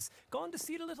Duchess. Gone to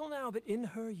seed a little now, but in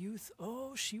her youth,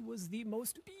 oh, she was the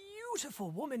most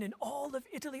beautiful woman in all of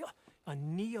Italy. Oh, a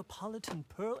Neapolitan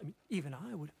pearl. I mean, even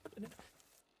I would...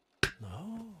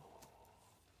 Oh,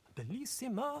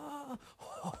 bellissima.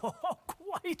 Oh,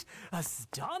 quite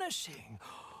astonishing.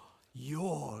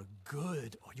 You're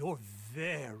good. Oh, you're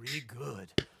very good.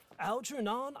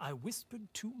 Algernon, I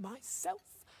whispered to myself,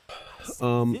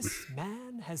 This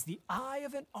man has the eye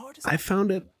of an artist. I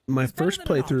found it my first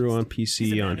playthrough on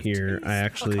PC on here. I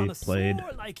actually played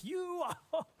like you.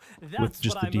 with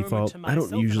just the default. I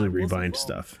don't usually rebind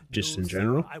stuff, just in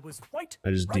general. I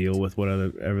just deal with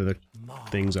whatever the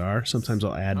things are. Sometimes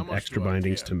I'll add extra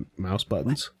bindings to mouse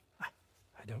buttons.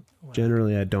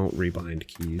 Generally, I don't rebind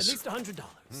keys. At least $100.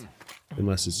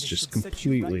 Unless it's just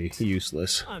completely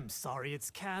useless. I'm sorry, it's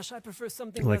cash. I prefer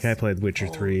something like I played Witcher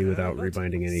 3 without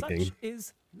rebinding anything. Such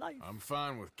is life. I'm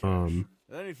fine with cash.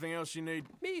 Anything else you need?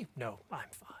 Me? No, I'm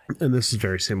fine. And this is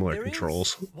very similar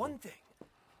controls. One thing.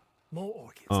 More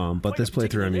orchids. But this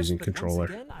playthrough I'm using controller.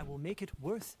 Once again, I will make it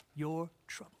worth your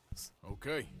troubles.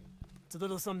 Okay. It's a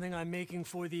little something I'm making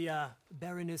for the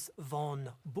Baroness von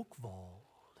Buchwald.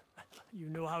 You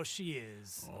know how she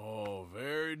is. Oh,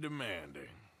 very demanding.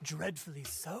 Dreadfully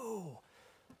so.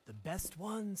 The best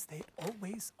ones, they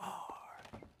always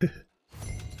are.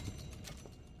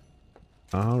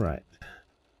 All right.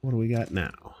 What do we got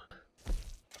now?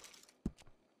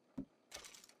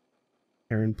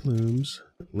 Heron plumes,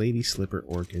 lady slipper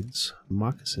orchids,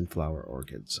 moccasin flower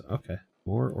orchids. Okay,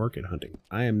 more orchid hunting.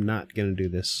 I am not going to do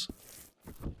this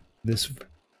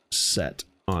set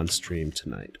on stream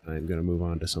tonight. I'm going to move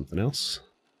on to something else.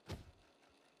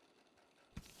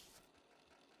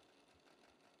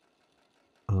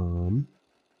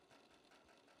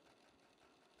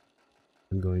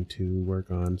 I'm going to work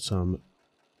on some...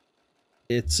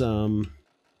 It's,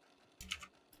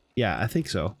 yeah, I think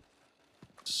so.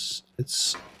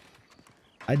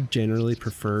 I generally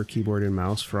prefer keyboard and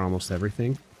mouse for almost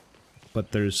everything. But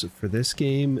for this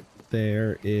game,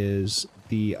 there is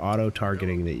the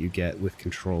auto-targeting that you get with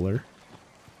controller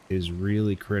is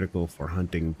really critical for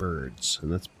hunting birds.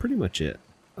 And that's pretty much it.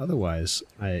 Otherwise,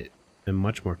 I am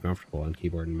much more comfortable on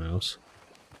keyboard and mouse.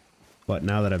 But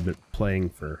now that I've been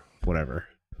playing for, whatever,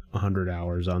 100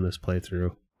 hours on this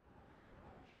playthrough,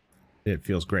 it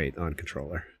feels great on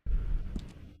controller.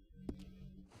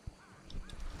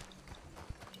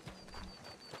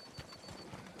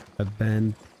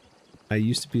 I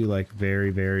used to be like very,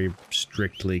 very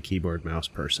strictly keyboard mouse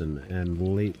person,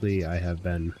 and lately I have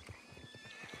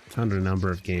found a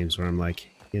number of games where I'm like,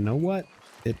 you know what?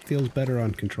 It feels better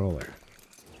on controller.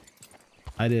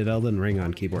 I did Elden Ring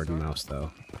on keyboard and mouse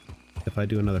though. If I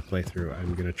do another playthrough,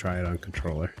 I'm gonna try it on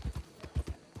controller.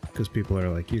 Because people are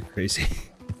like, you're crazy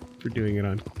for doing it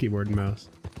on keyboard and mouse.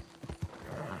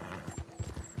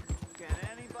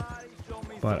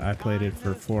 But I played it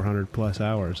for 400 plus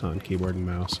hours on keyboard and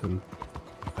mouse, and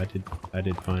I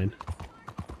did fine.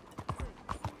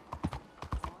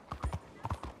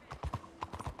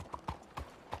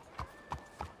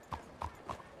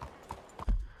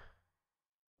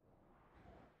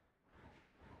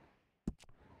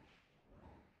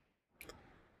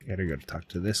 Gotta go to talk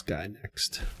to this guy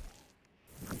next.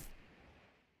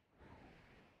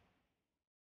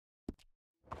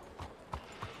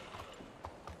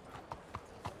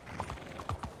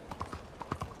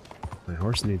 My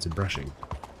horse needs a brushing.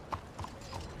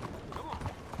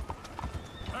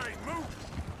 Hey, move!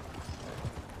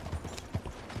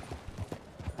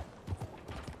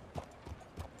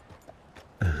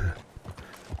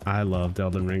 I loved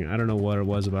Elden Ring. I don't know what it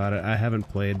was about it. I haven't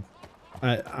played...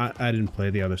 I didn't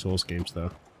play the other Souls games, though.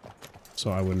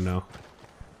 So I wouldn't know.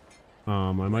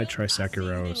 I might try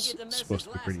Sekiro. It's supposed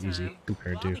to be pretty easy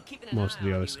compared to most of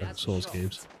the other Souls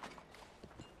games.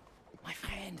 My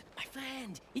friend,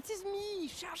 it is me,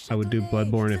 I would do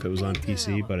Bloodborne if it was on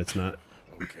PC, but it's not.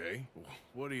 Okay.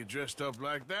 What are you dressed up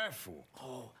like that for?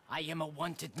 Oh, I am a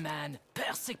wanted man,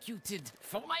 persecuted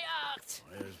for my art.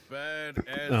 As bad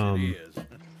as it is.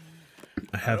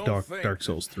 I have Dark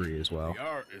Souls 3 as well. The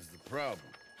art is the problem.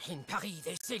 In Paris,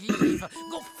 they say leave,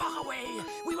 go far away.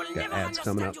 We will never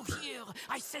understand you here.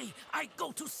 I say, I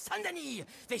go to Saint-Denis.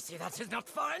 They say that is not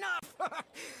far enough.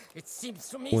 It seems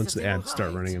to me once the ads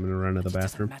start running, I'm going to run to the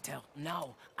bathroom. Matter.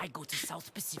 Now, I go to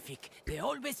South Pacific. They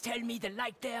always tell me the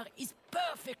light there is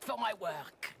perfect for my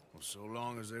work. Well, so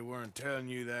long as they weren't telling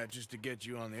you that just to get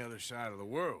you on the other side of the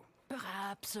world.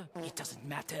 Perhaps. It doesn't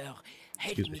matter.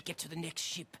 Help me get to the next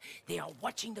ship. They are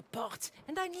watching the port,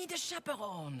 and I need a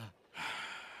chaperone.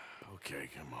 Okay,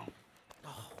 come on.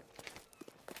 Oh.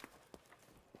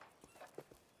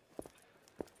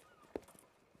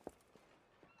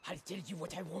 I'll tell you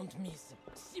what I want, miss.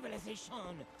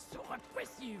 Civilization. So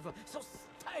oppressive, so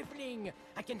stifling.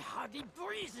 I can hardly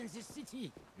breathe in this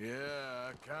city. Yeah,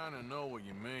 I kinda know what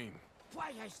you mean.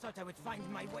 Why I thought I would find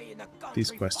my way in a country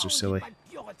these quests are silly. by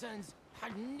Puritans,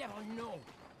 I'll never know.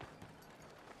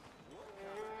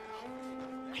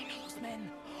 I'm a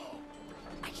horseman.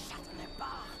 I shot on their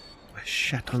bar. I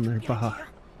shat on their bar.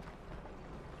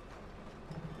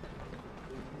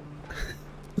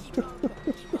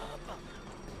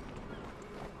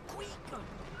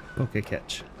 Okay,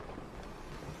 catch.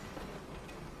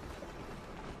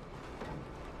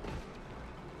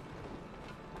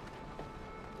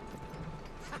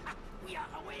 We are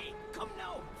away. Come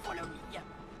now, follow me.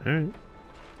 All right.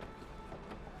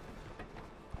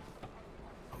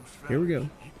 Here we go.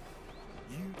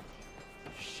 You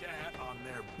shat on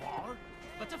their bar?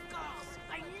 But of course,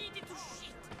 I needed to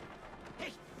shit.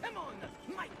 Hey, come on.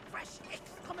 My fresh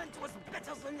excrement was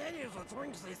better than any of the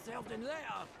drinks they served in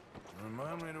there.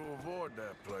 Remind me to avoid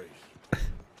that place.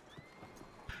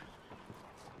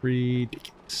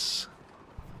 Ridiculous.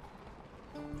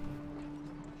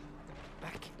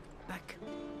 Back.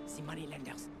 The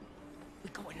moneylenders.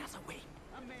 We go another way.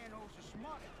 A man owes us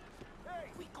money. Hey!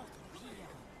 We go through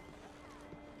here.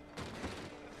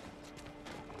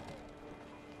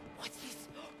 What's this?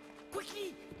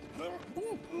 Quickly!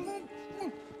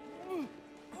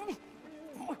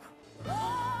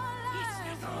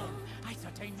 I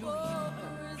thought I knew him.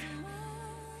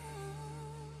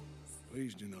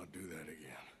 Please do not do that again.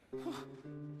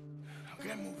 Now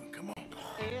get moving, come on.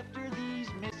 After these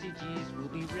messages, we'll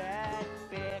be right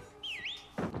back.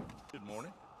 Good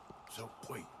morning. So,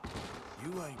 wait.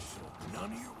 You ain't sold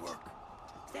none of your work.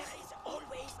 There is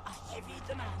always a heavy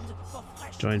demand for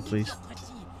fresh Join, please.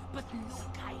 property, but no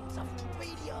kinds of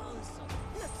radios.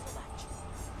 Not so much.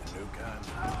 The new kind.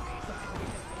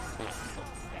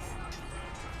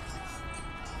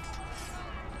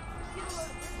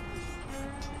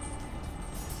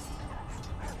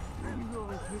 Where you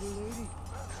going, pretty lady?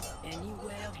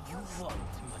 Anywhere you want,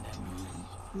 mon ami.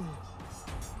 Oh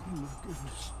my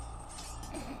goodness.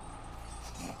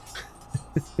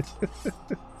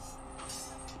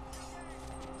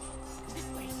 This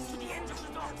way, to the end of the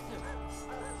dock, sir.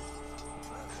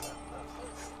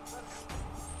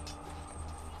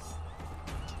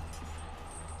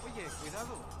 Oye,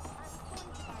 cuidado.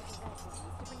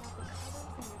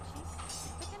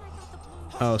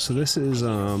 Oh, so this is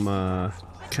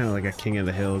kind of like a King of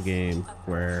the Hill game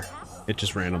where it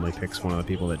just randomly picks one of the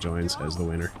people that joins as the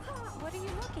winner. What are you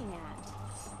looking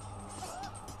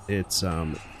at? It's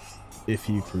if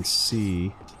you can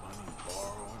see.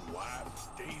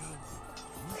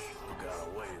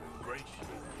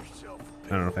 I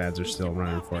don't know if ads are still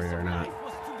running for you or not.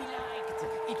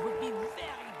 It would be very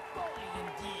boring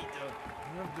indeed.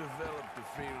 You've developed the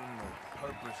feeling that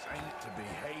purpose ain't to be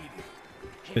hated.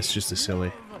 It's just a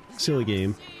silly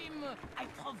game. I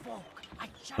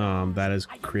provoke. That is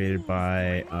created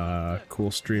by a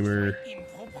cool streamer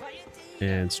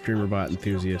and streamer bot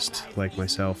enthusiast like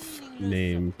myself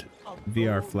named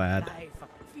VR Flad.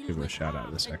 Give him a shout out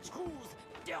in a second.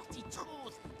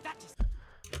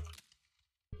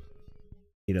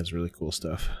 He does really cool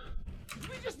stuff. Did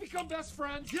we just become best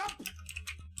friends? Yep.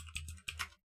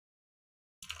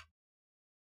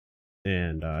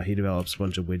 And he develops a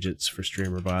bunch of widgets for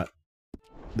StreamerBot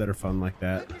that are fun like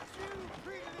that.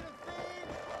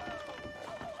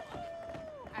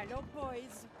 Hello,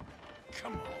 boys.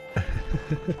 Come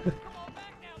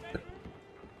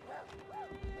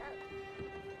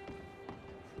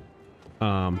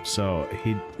on. So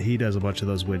he does a bunch of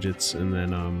those widgets, and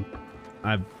then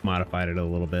I've modified it a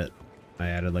little bit. I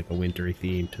added like a wintry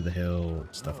theme to the hill and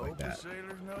stuff like that.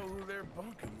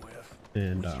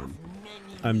 And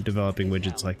I'm developing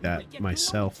widgets like that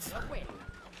myself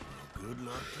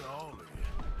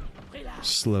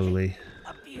slowly,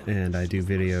 and I do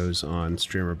videos on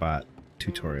StreamerBot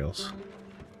tutorials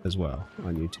as well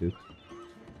on YouTube.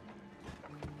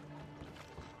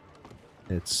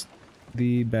 It's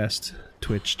the best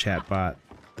Twitch chatbot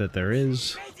that there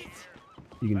is.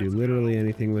 You can do literally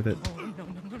anything with it.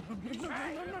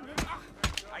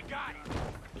 I got it.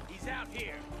 He's out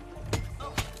here.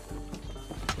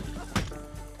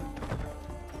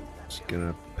 Just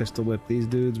gonna pistol whip these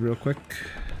dudes real quick.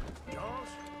 Jones,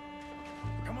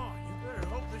 come on. You better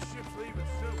hope this ship's leaving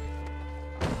soon.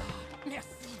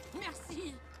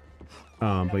 Merci.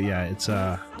 But yeah, it's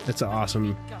an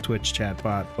awesome Twitch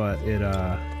chatbot, but it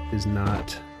is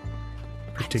not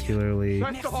particularly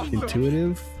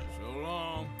intuitive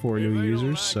for new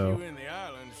users, so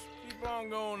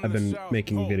I've been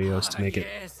making videos to make it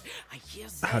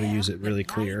how to use it really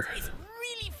clear.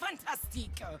 Really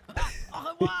fantastic.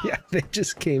 Yeah, they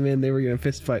just came in, they were gonna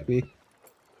fist fight me.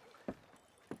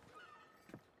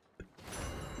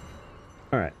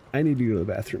 Alright, I need to go to the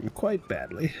bathroom quite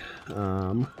badly.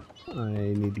 I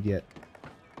need to get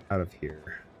out of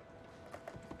here.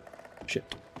 Shit.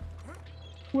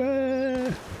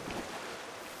 Wah!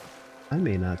 I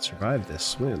may not survive this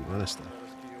swim, honestly.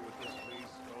 You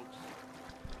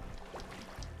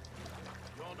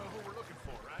all know who we're looking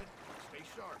for, right? Stay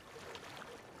sharp.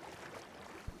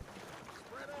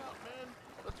 Spread out, man.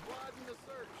 Let's fly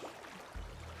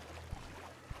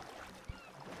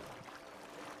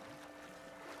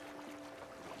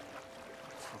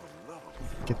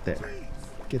Get there.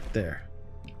 Get there.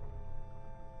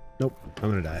 Nope,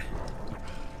 I'm gonna die.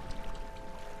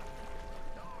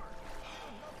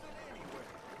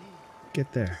 Get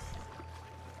there.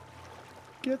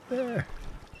 Get there.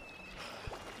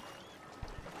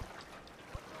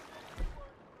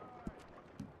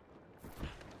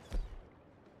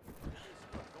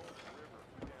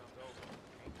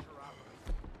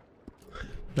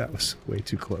 That was way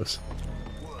too close.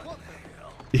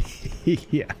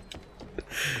 Yeah.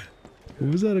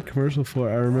 What was that a commercial for?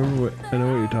 I remember what I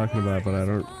know what you're talking about, but I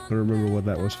don't remember what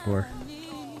that was for.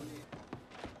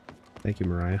 Thank you,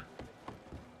 Mariah.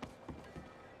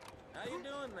 How you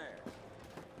doing there?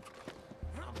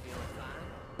 I'm feeling fine.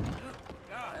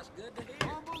 God, that's good to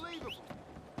hear. Unbelievable.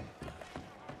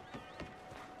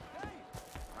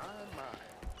 My.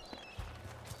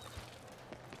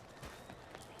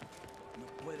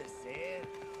 What it said?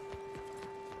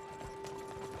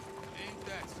 Ain't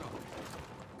that something?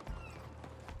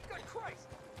 Good Christ!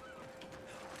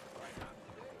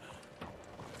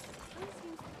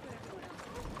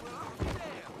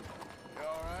 You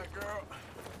alright, girl?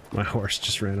 My horse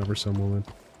just ran over some woman.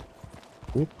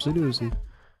 Whoopsie doozy.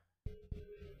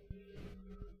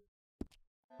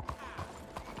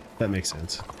 That makes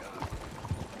sense.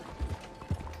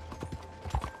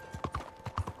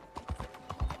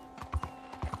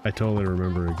 I totally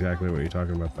remember exactly what you're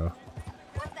talking about, though.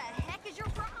 What the heck is your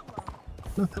problem?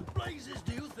 Nothing. What blazes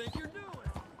do you think you're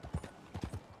doing?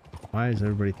 Why does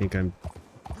everybody think I'm...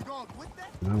 You gonna quit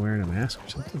that? Am I wearing a mask or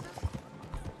something?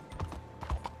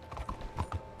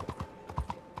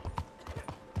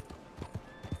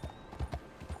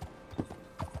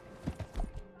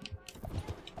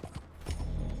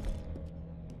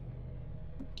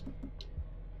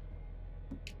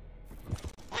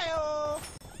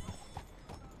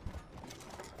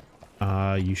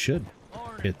 You should.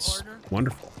 It's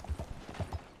wonderful.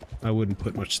 I wouldn't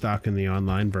put much stock in the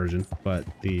online version, but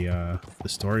the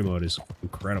story mode is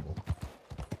incredible.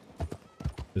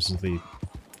 This is the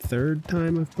third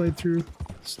time I've played through the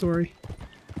story.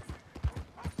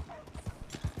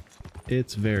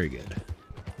 It's very good.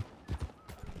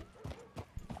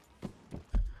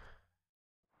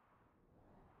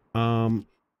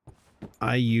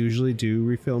 I usually do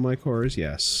refill my cores,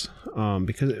 yes.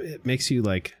 Because it makes you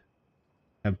like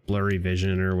have blurry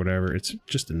vision or whatever. It's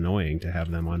just annoying to have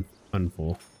them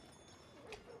unfull.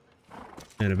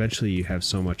 And eventually you have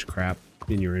so much crap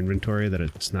in your inventory that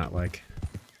it's not like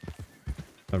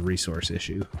a resource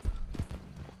issue.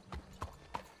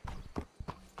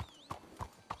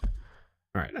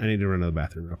 Alright, I need to run to the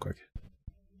bathroom real quick.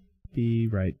 Be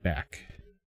right back.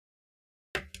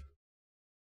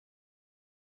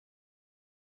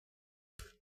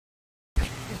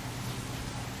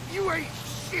 You ain't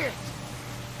shit!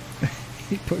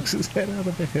 He pokes his head out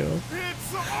of the hill.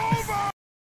 It's over!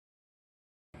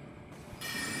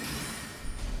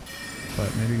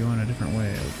 But maybe going a different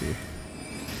way would be.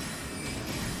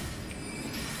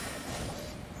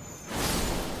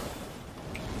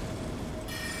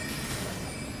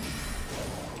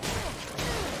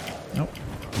 Nope.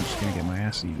 I'm just gonna get my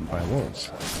ass eaten by wolves.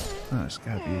 Oh, it's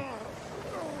gotta be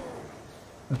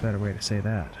a better way to say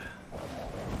that.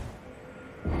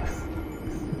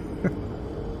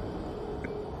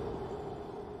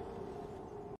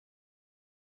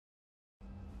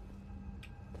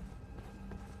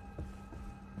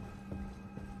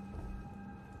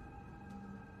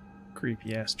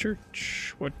 Creepy ass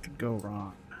church. What could go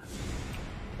wrong?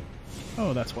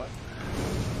 Oh, that's what.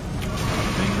 The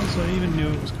thing is, I even knew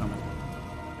it was coming.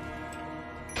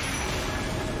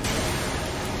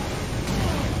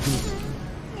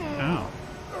 Ow.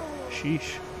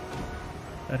 Sheesh.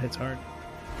 That hits hard.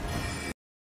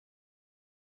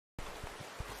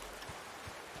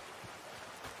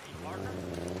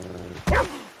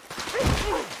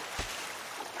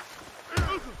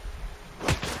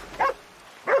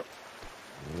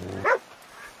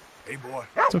 Hey, boy.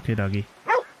 It's okay, doggy.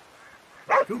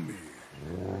 Come here.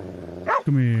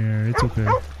 Come here. It's okay.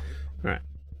 Alright.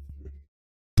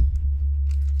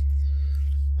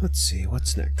 Let's see,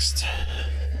 what's next?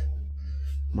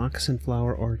 Moccasin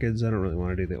flower orchids. I don't really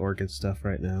want to do the orchid stuff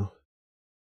right now.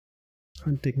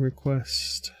 Hunting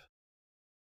request.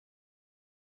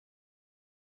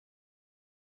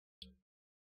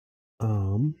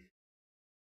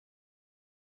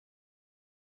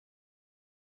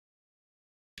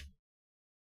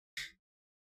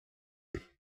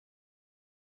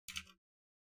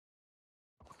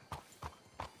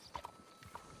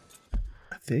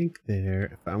 I think there,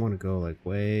 if I want to go like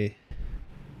way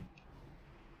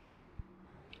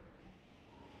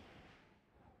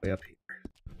up here.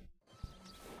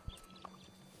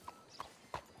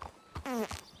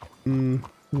 Let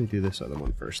me do this other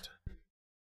one first.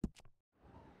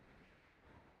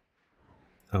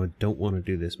 I don't want to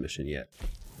do this mission yet.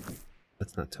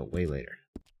 That's not till way later.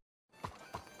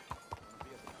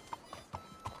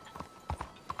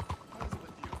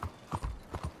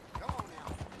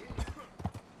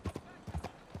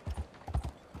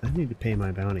 I need to pay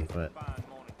my bounty, but...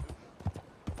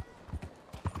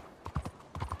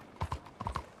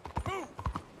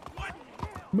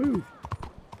 Move!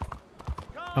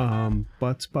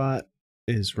 Butt spot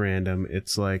is random.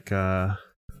 It's like, this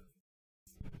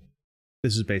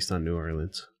is based on New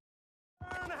Orleans.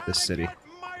 This city.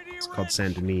 It's called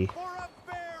Saint Denis.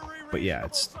 But yeah,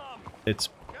 it's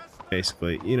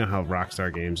basically, you know how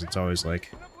Rockstar games, it's always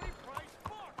like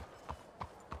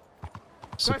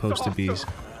supposed to be,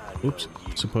 oops,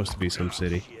 supposed to be some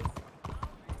city.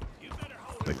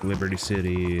 Like Liberty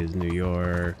City is New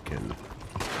York, and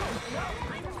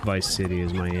Vice City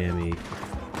is Miami.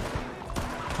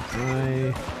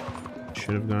 I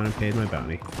should have gone and paid my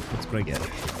bounty. That's what I get.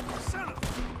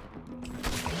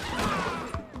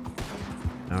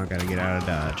 Now I gotta get out of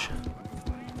Dodge.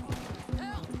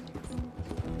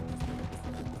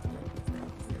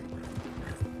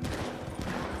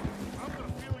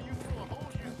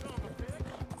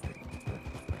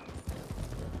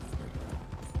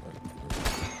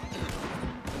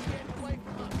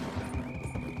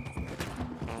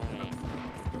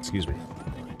 Excuse me.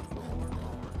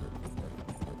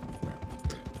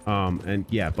 And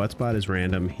yeah, Buttspot is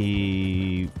random.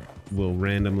 He will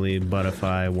randomly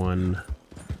buttify one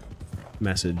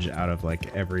message out of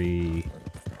like every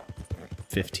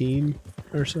 15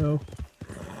 or so.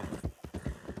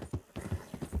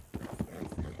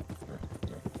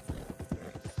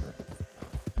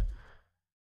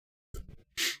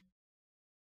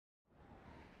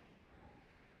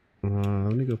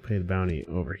 Let me go pay the bounty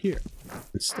over here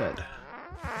instead.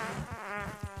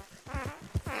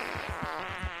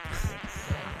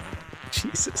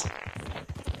 Jesus.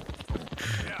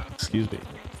 Excuse me.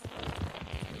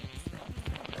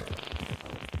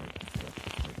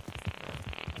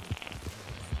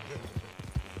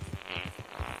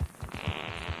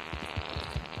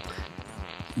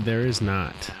 There is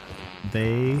not.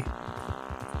 They,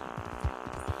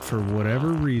 for whatever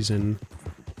reason,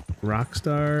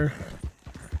 Rockstar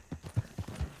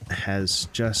has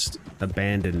just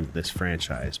abandoned this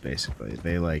franchise, basically.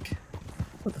 They like,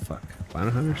 what the fuck?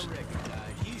 Bounty hunters?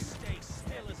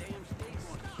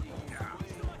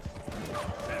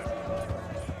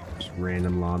 Just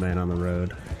random lawman on the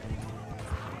road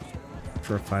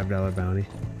for a $5 bounty.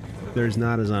 There's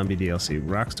not a zombie DLC.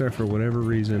 Rockstar, for whatever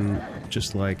reason,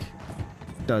 just like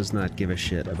does not give a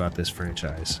shit about this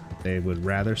franchise. They would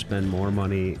rather spend more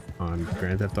money on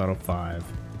Grand Theft Auto 5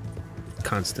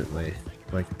 constantly.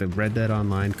 Like, the Red Dead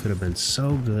Online could have been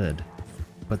so good,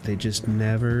 but they just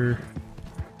never...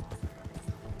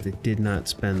 They did not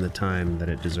spend the time that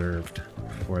it deserved,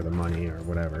 or the money, or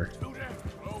whatever.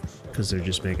 Because they're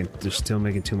just making... They're still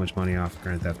making too much money off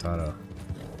Grand Theft Auto.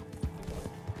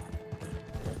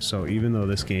 So even though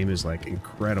this game is, like,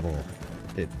 incredible,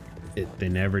 they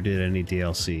never did any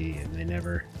DLC, and they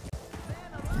never...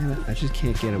 Damn it, I just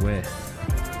can't get away.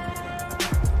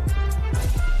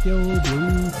 Yo,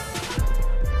 blue.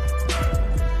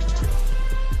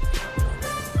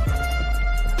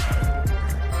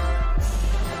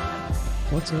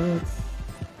 What's up?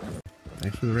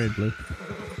 Thanks for the raid, Blue.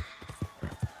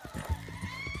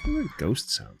 Where are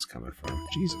ghost sounds coming from?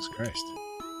 Jesus Christ.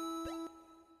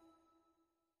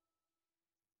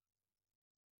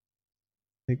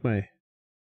 I think my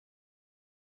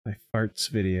farts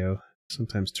video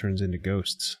sometimes turns into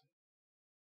ghosts.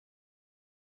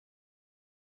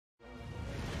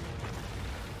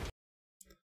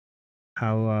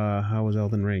 How was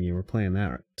Elden Ring? You were playing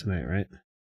that tonight, right?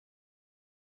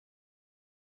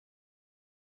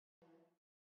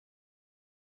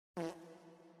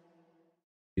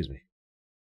 Excuse me.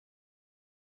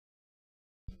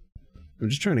 I'm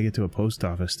just trying to get to a post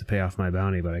office to pay off my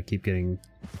bounty, but I keep getting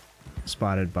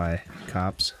spotted by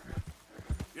cops.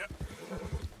 Yep.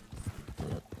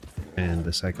 And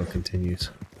the cycle continues.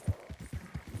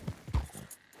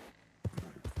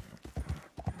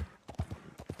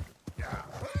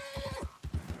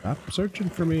 Stop searching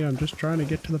for me, I'm just trying to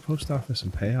get to the post office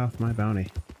and pay off my bounty.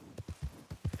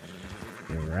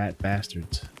 You rat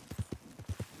bastards.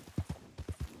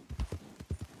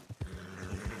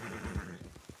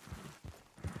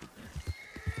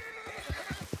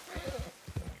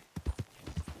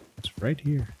 Right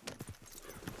here.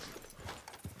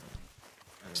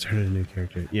 Started a new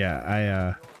character. Yeah,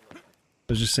 I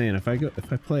was just saying if I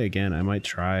play again, I might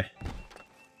try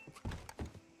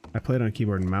I played on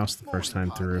keyboard and mouse the first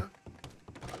time through.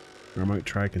 Or I might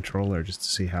try controller just to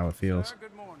see how it feels.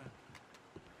 Good morning.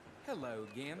 Hello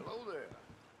again. Hello there.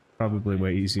 Probably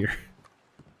way easier.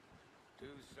 Too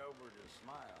sober to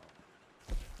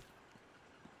smile.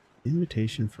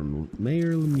 Invitation from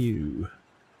Mayor Lemieux.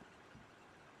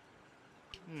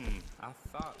 I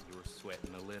thought you were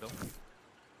sweating a little.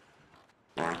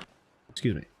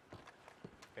 Excuse me.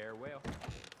 Farewell.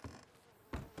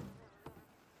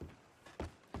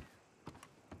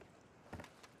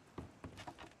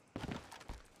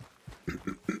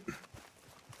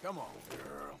 Come on,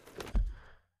 girl.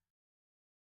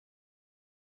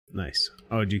 Nice.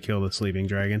 Oh, did you kill the sleeping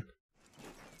dragon?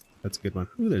 That's a good one.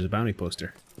 Ooh, there's a bounty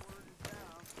poster.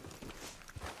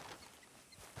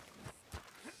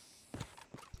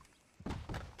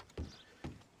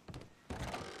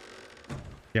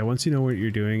 Yeah, once you know what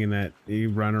you're doing and that you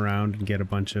run around and get a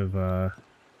bunch of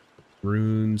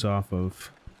runes off of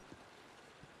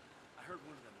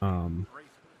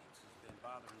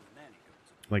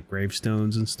like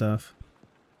gravestones and stuff,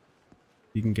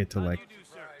 you can get to like,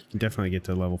 you can definitely get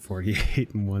to level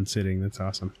 48 in one sitting. That's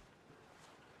awesome.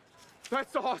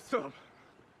 That's awesome!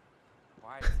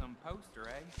 Quite some poster,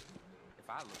 eh? If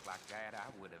I looked like that,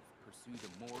 I would have pursued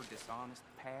a more dishonest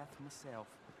path myself.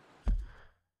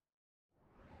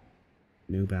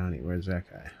 New bounty. Where's that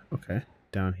guy? Okay,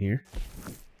 down here.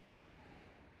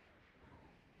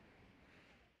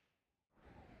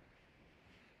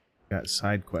 Got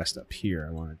side quest up here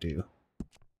I want to do.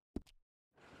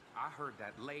 I heard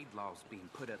that Laidlaw's being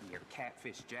put up near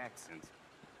Catfish Jackson's.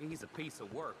 He's a piece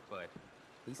of work, but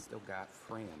he's still got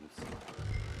friends.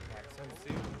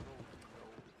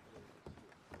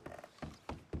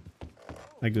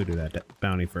 I go do that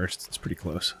bounty first. It's pretty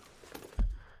close.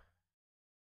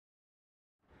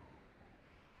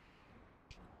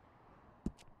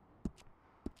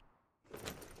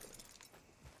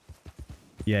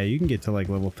 Yeah, you can get to like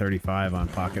level 35 on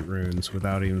pocket runes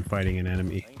without even fighting an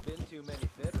enemy. Ain't been too many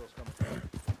Federals coming through.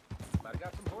 Might have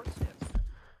got some horse sense.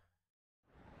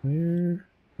 Where?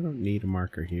 I don't need a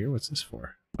marker here. What's this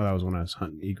for? Oh, that was when I was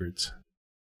hunting egrets.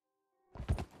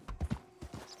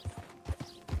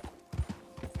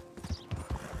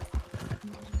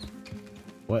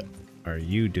 What are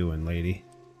you doing, lady?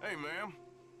 Hey, ma'am.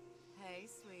 Hey,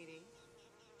 sweetie.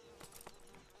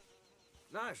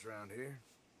 Nice round here.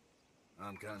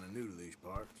 I'm kind of new to these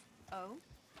parts. Oh?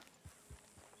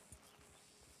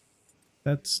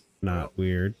 That's not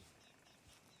weird.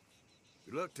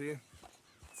 Good luck to you.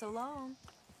 So long.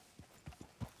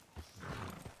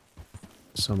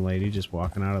 Some lady just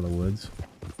walking out of the woods.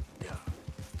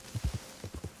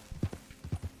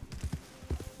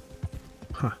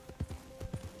 Huh.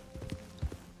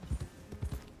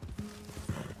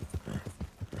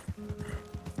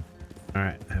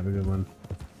 Alright, have a good one.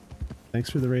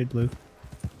 Thanks for the raid, Blue.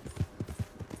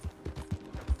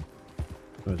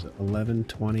 What was it,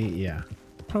 11:20? Yeah.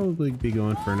 Probably be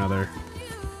going for another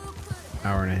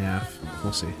hour and a half.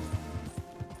 We'll see.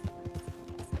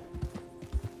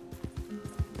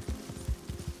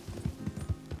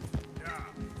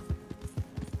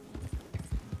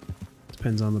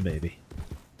 Depends on the baby.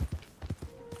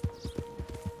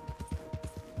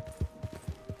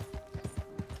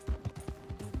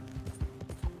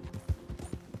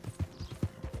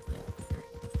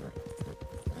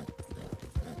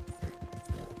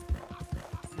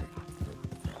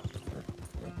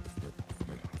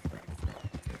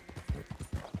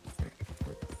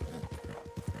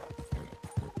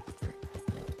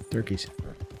 Turkeys.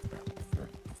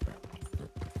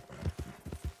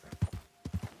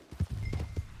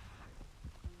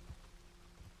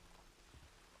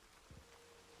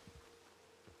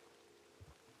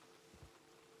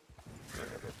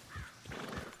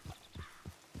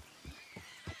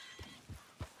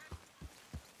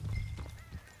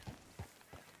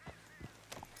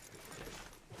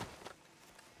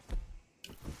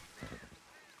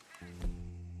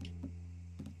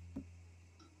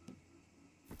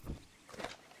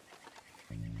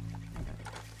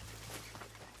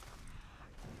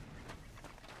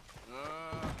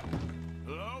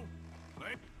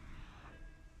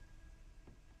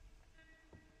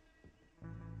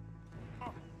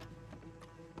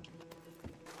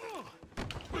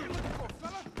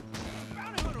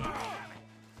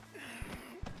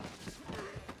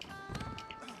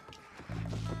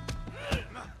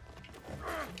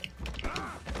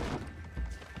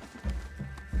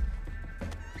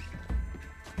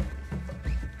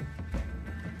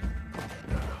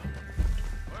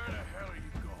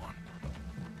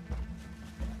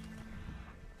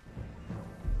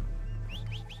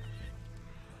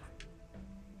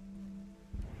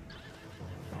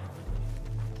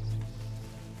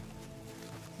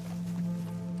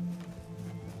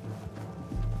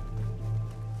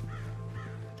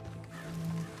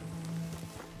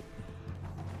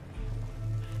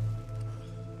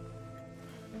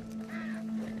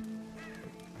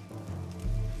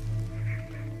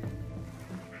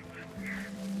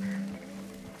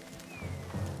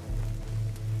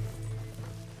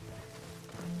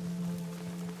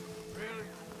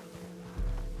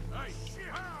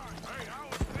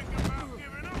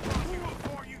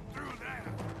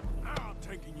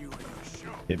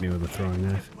 Hit me with a throwing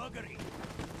knife.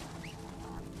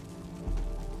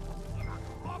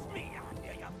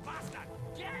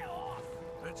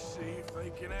 Let's see if they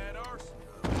can add arson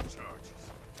to those charges.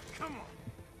 Come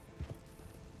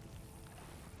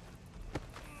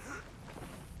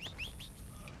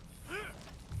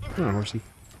on. Come on, horsey.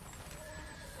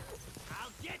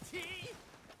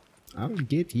 I'll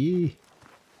get ye.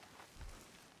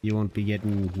 You won't be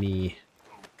getting me.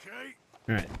 Okay.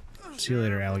 Alright. See you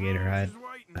later, alligator hide.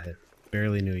 I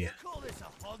barely knew you.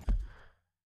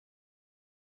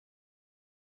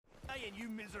 You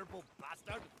miserable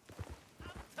bastard.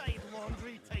 I've tied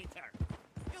laundry tighter.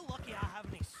 You're lucky I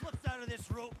haven't slipped out of this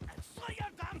rope and slit your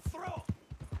damn throat.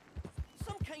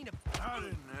 Some kind of... I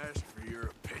didn't ask for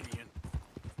your opinion.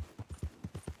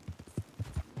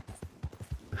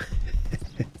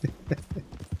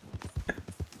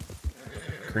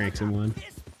 Cranks him one.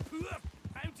 Poor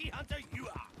bounty hunter you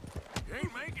are. You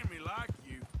ain't making me like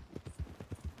you.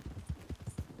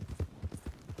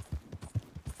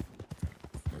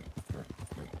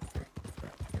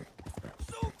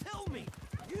 So tell me,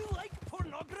 you like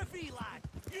pornography, lad?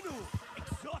 You know,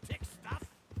 exotic stuff?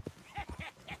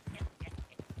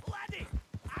 Laddie,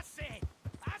 I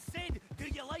said, do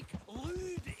you like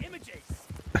lewd images?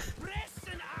 Breasts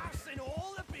and arse and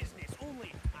all the business,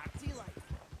 only arty like.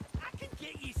 I can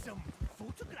get you some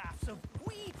photographs of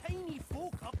wee tiny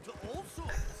folk up to all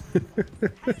sorts.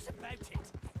 How's about it?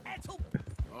 It'll...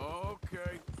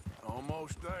 Okay,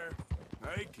 almost there.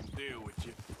 They can deal with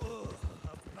you. Ugh,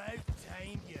 about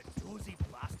time, you dozy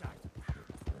bastard.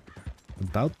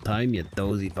 About time, you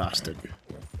dozy bastard.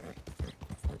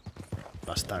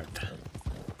 Bastard.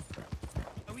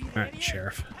 Alright,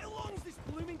 Sheriff. How long's this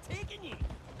blooming taking you?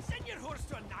 Send your horse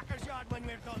to a knacker's yard when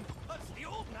we're done. That's the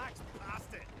old knack's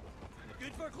past it.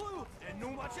 Good for glue and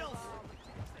no much else.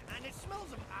 And it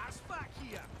smells of arse back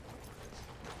here.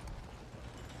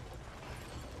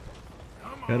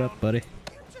 Shut up, buddy.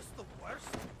 You're just the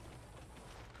worst.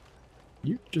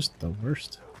 You're just the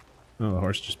worst. Oh, the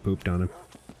horse just pooped on him.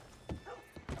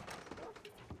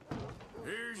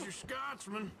 Here's your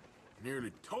Scotsman.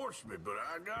 Nearly torched me, but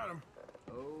I got him.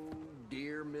 Oh,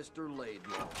 dear Mr.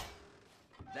 Laidlaw.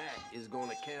 That is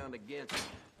gonna count against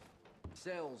him.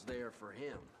 Cell's there for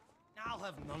him. I'll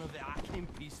have none of it. I came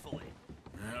peacefully.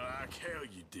 Well, like hell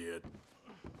you did.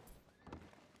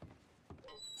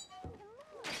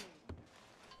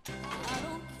 I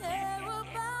don't care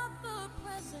about the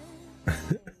present.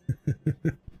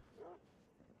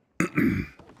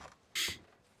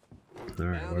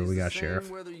 Alright, what do we got, Sheriff?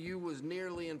 Whether you was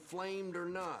nearly inflamed or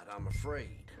not, I'm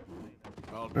afraid.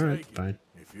 Alright, fine.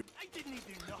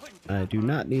 I do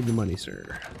not need the money, sir.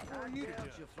 I doubt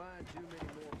you'll find too many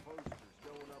more posters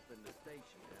going up in the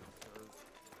station now, sir.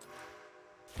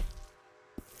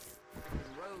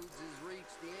 The roads has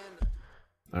reached the end.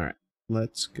 Alright,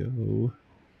 let's go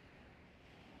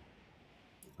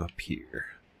up here.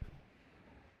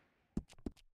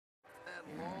 That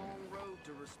long road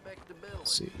to respectability.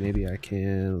 Let's see, maybe I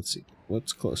can, let's see,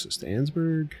 what's closest, to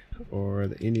Ansburg or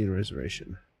the Indian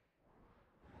Reservation?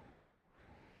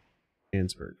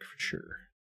 Ansburg, for sure.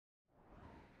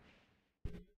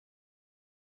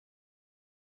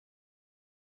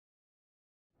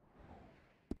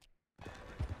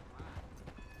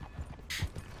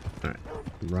 Alright,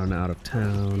 run out of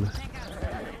town.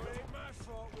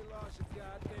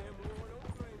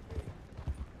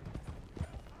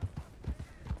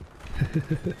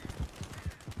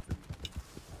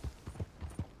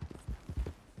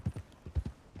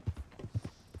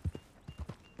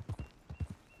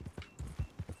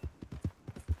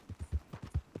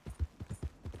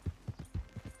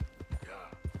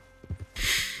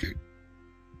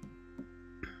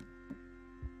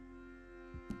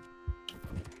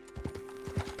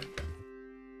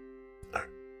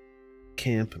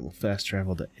 Camp and we'll fast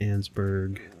travel to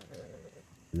Ansburg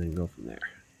and then go from there.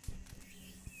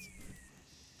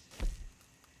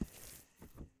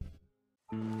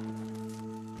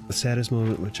 The saddest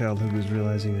moment in my childhood was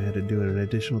realizing I had to do an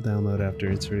additional download after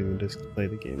inserting the disc to play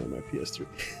the game on my PS3.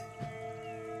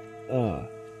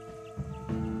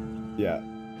 Yeah,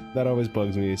 that always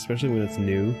bugs me, especially when it's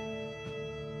new.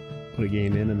 Put a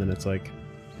game in and then it's like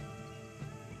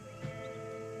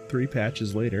 3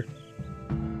 patches later.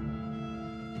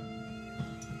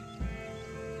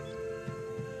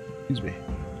 Excuse me.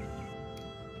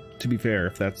 To be fair,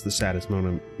 if that's the saddest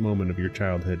moment of your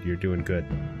childhood, you're doing good.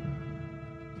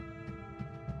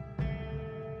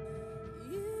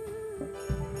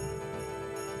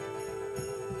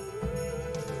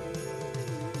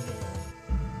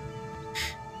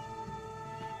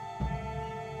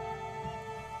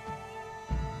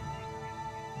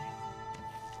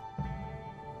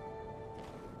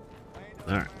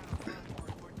 Alright.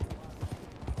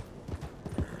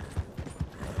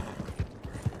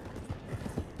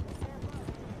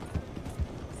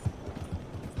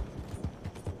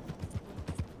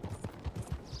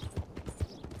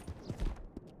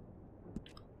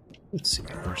 Let's see,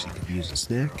 Horsey could use a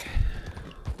snack.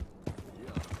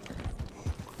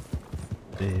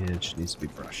 And she needs to be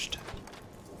brushed.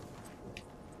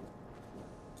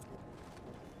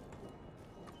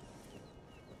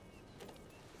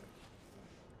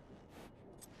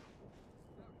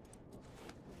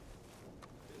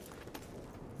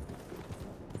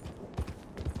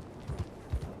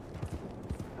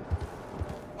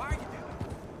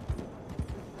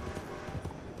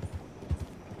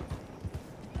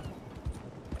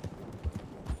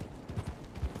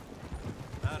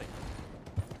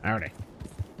 Howdy.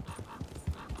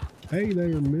 Hey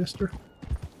there, mister.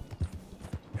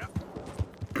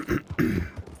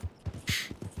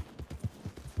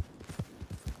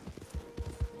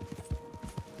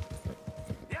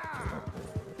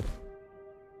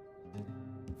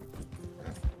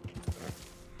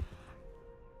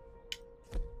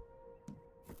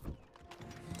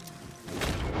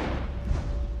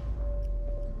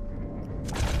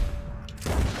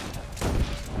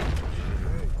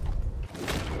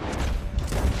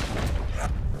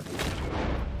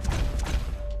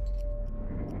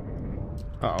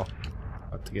 Uh-oh.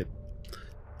 About to get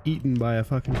eaten by a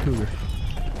fucking cougar.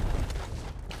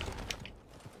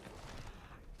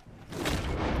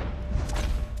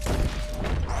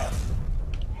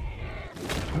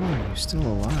 How are you still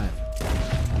alive?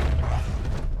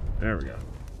 There we go.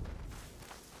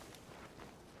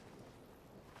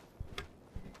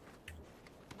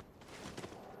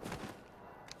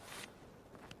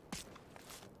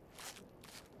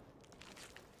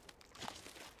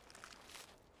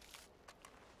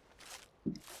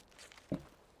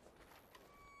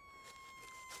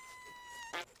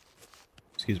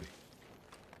 Excuse me.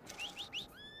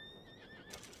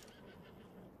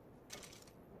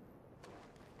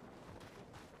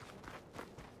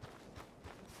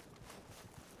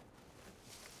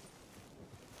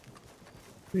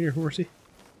 Here, horsey.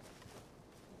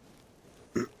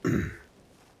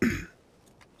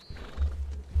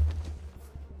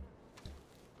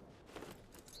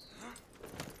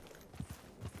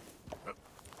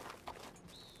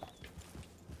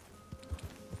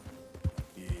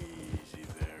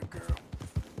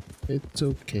 It's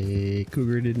okay.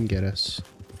 Cougar didn't get us.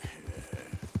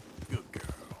 Good girl.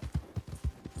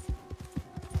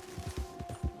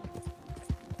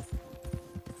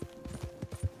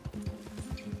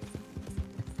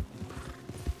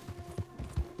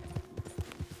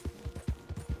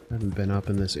 I haven't been up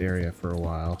in this area for a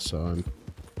while, so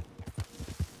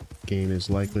game is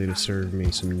likely to serve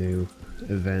me some new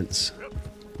events.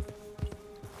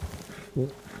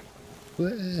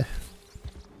 Bleh.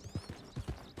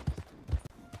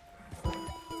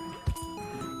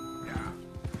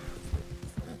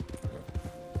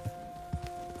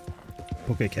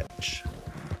 Okay, catch.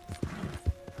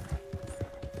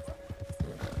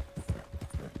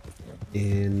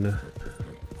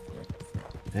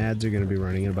 Ads are going to be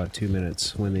running in about 2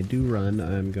 minutes. When they do run,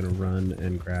 I'm going to run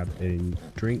and grab a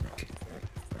drink.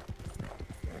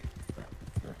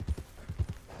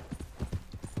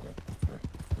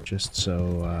 Just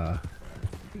so,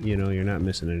 you know, you're not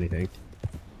missing anything.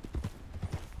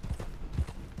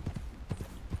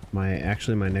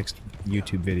 Actually, my next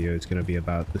YouTube video is going to be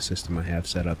about the system I have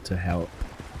set up to help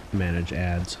manage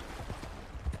ads.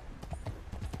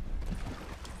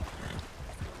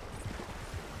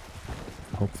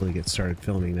 Hopefully get started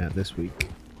filming that this week.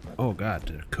 Oh god,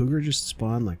 did a cougar just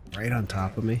spawn like right on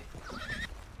top of me?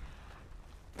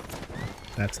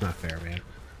 That's not fair, man.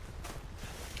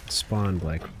 It spawned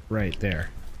like right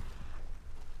there.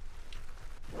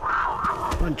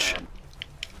 Punch!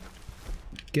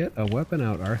 Get a weapon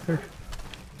out, Arthur.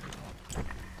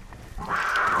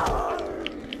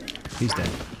 He's dead.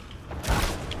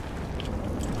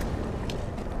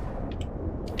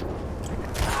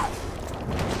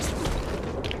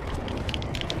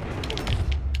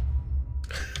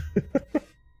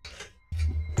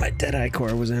 My Deadeye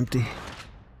core was empty.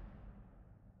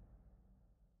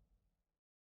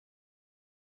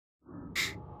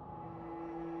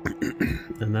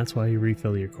 And that's why you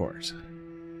refill your cores.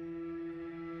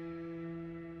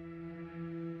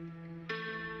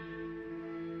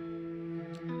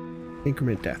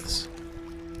 Increment deaths.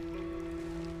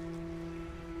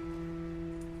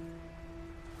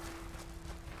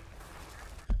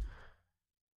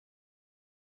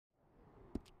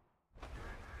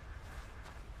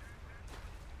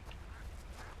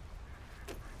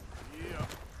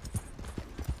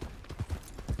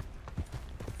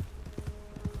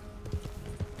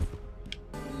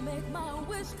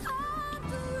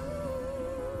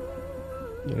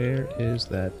 Where is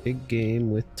that big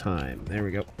game with time? There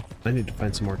we go. I need to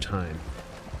find some more time.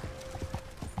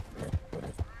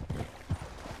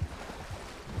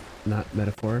 Not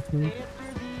metaphorically.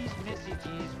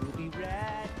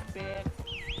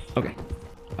 Okay.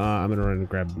 I'm gonna run and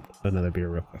grab another beer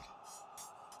real quick.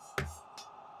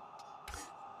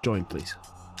 Join, please.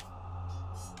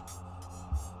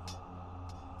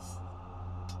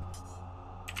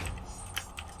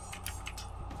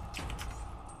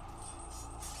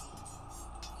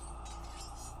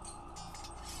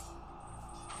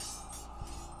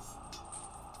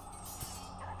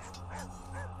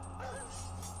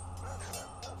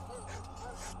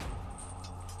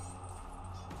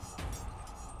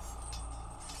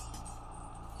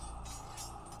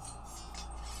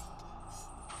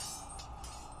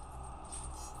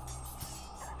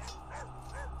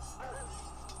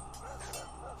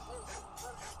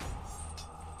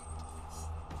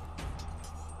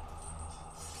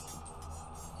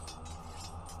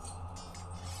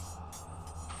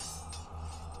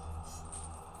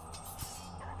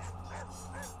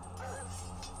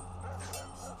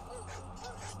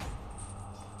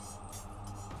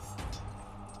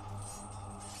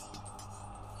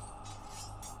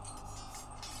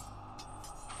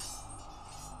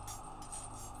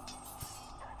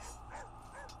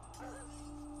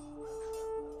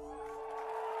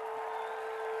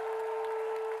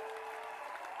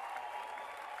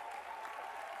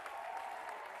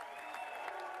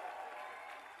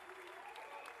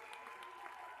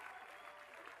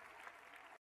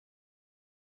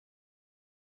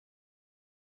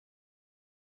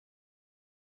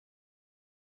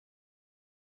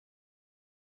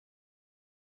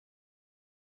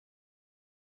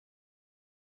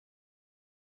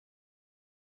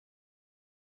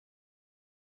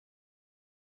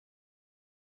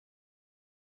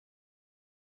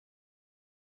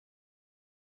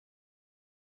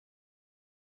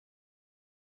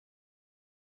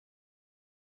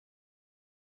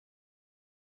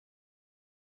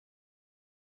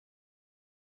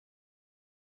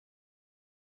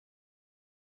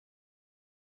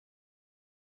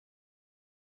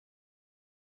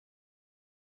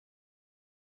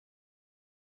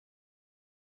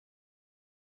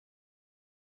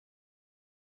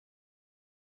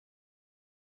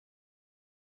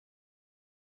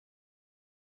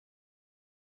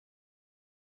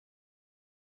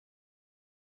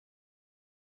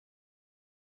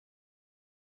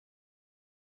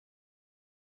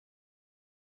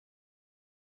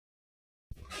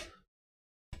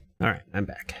 Alright, I'm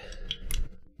back.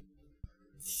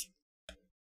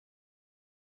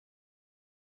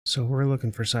 So we're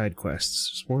looking for side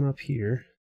quests. There's one up here.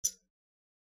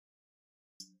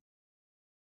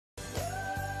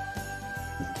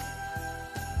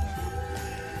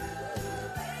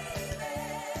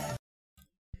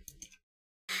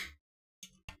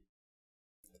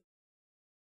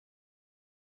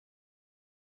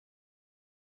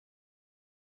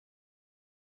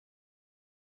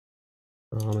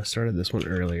 I started this one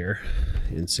earlier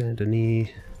in Saint Denis.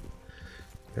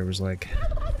 There was like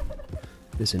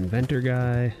this inventor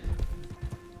guy.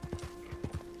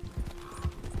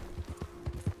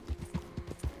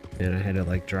 And I had to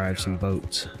like drive some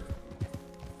boats.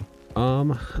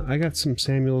 I got some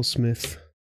Samuel Smith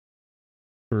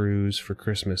brews for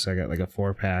Christmas. I got like a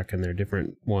 4-pack and they're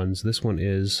different ones. This one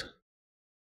is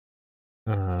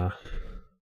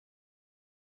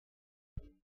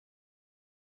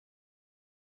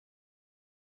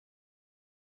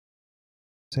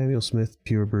Samuel Smith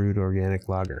Pure Brewed Organic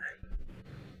Lager.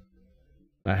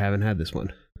 I haven't had this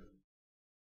one.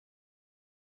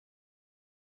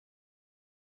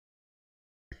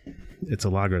 It's a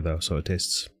lager though, so it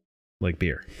tastes like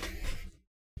beer.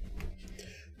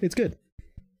 It's good.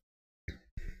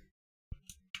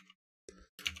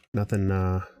 Nothing,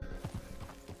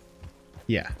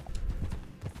 yeah.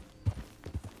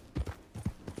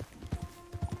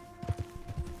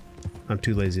 I'm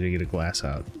too lazy to get a glass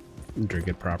out and drink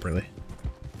it properly.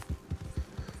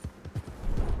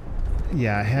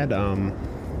 Yeah, I had,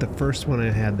 the first one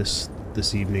I had this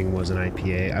evening was an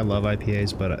IPA. I love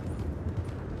IPAs, but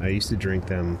I used to drink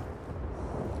them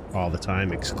all the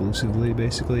time, exclusively,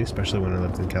 basically, especially when I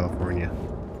lived in California.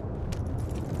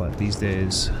 But these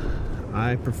days,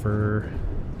 I prefer...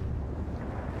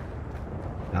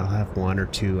 I'll have 1 or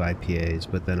 2 IPAs,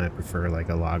 but then I prefer like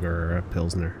a lager or a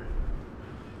pilsner.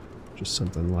 Just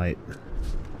something light.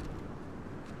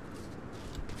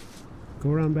 Go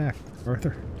around back,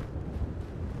 Arthur.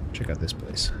 Check out this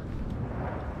place.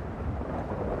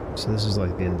 So this is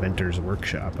like the inventor's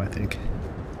workshop, I think.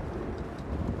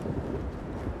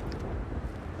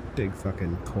 Big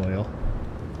fucking coil.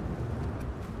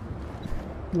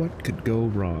 What could go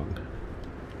wrong?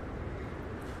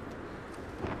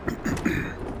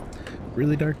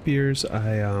 Really dark beers,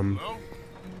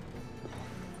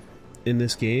 in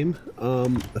this game,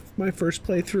 my first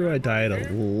playthrough I died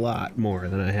a lot more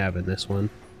than I have in this one.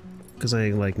 Because I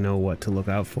like know what to look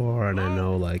out for, and I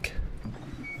know like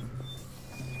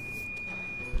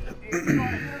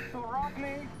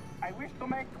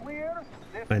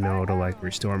I know to like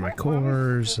restore my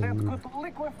cores and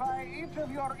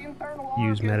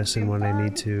use medicine when I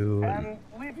need to.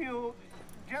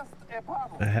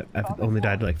 And I've only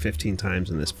died like 15 times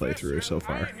in this playthrough so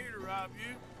far.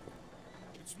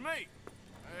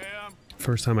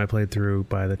 First time I played through,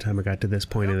 by the time I got to this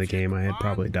point in the game, I had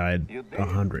probably died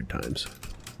 100 times.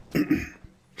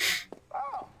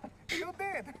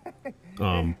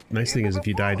 Nice thing is if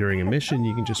you die during a mission,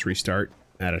 you can just restart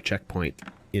at a checkpoint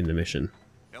in the mission.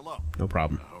 No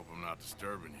problem. I hope I'm not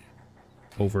disturbing you.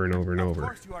 Over and over and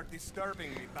over.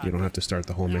 You don't have to start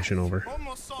the whole mission over.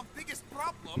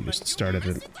 You just start at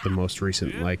the most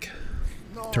recent, like,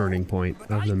 turning point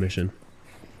of the mission.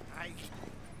 I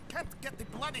can't get the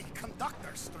bloody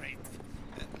conductor straight.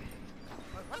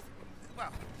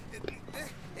 Well,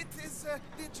 it is the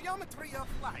geometry of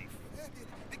life.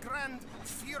 The grand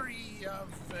theory of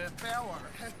power.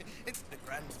 It's the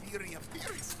grand theory of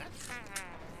theories.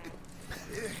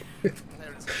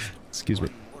 Excuse me.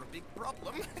 One more big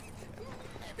problem.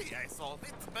 Maybe I solve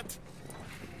it, but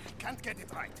can't get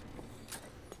it right.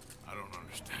 I don't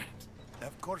understand.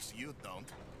 Of course you don't.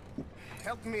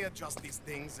 Help me adjust these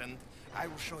things, and I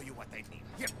will show you what I mean.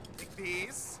 Here, take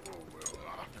these.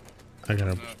 I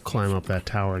gotta climb up that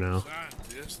tower now.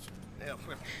 Scientist.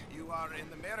 Well, you are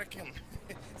an American.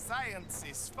 Science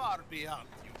is far beyond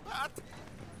you, but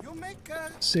you make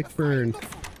a Sick burn.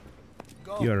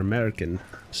 You're American.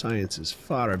 Science is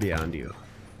far beyond you.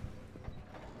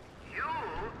 You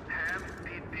have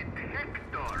the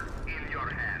detector in your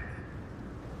hand.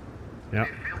 Yep.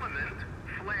 The filament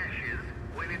flashes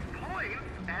when it points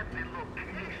at the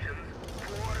locations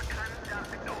for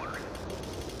conductors.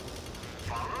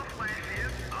 Follow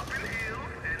flashes up in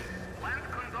hills and plant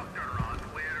conductor rods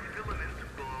where filament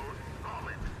goes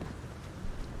solid.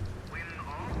 When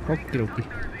all Okie dokie.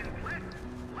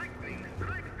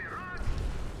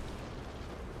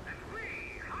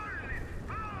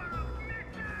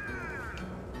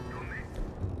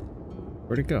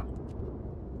 Where'd it go?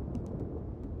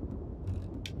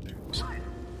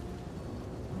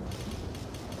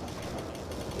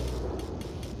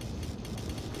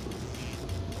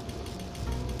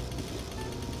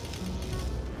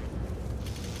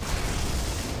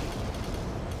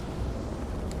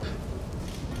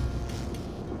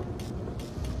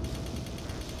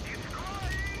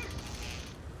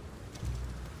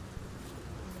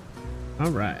 All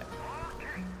right.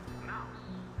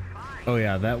 Oh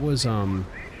yeah, that was one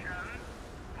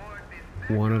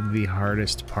of the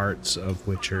hardest parts of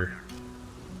Witcher.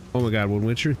 Oh my god, when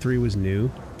Witcher 3 was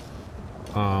new,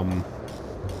 all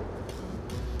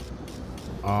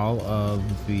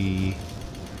of the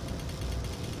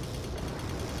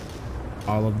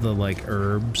like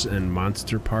herbs and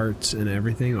monster parts and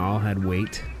everything all had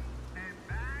weight.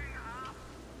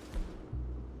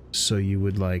 So you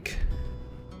would like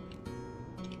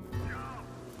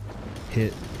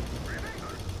hit,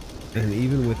 and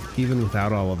even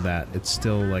without all of that, it's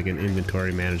still like an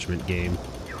inventory management game.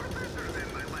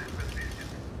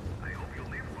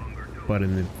 But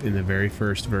in the very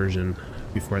first version,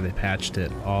 before they patched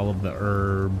it, all of the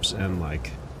herbs and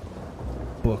like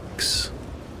books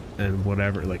and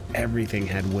whatever, like everything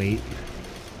had weight,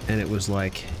 and it was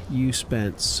like you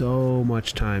spent so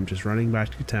much time just running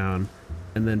back to town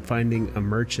and then finding a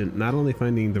merchant, not only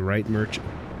finding the right merchant,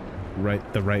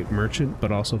 but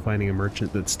also finding a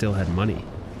merchant that still had money.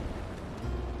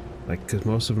 Like, because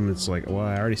most of them, it's like, well,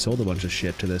 I already sold a bunch of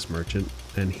shit to this merchant,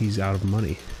 and he's out of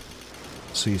money.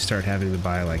 So you start having to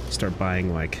buy, like,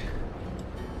 buying, like,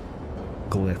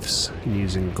 glyphs, and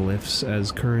using glyphs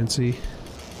as currency,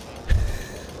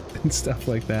 and stuff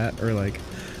like that. Or, like,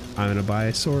 I'm gonna buy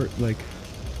a like,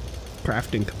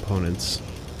 crafting components,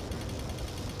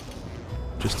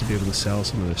 just to be able to sell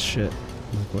some of this shit.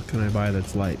 Like, what can I buy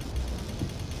that's light?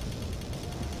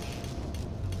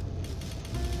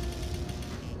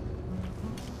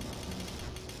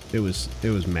 It was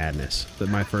madness. That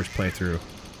my first playthrough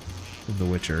of The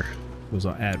Witcher was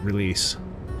at release,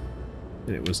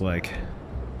 and it was like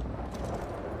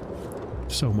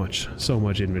so much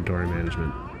inventory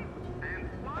management.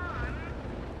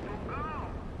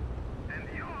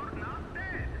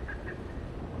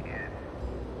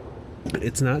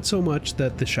 It's not so much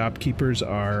that the shopkeepers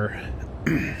are...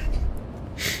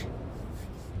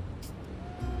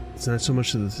 It's not so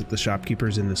much that the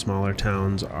shopkeepers in the smaller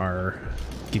towns are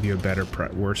give you a better,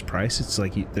 worse price. It's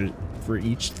like for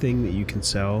each thing that you can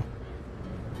sell.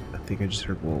 I think I just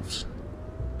heard wolves.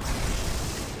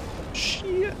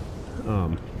 Shit.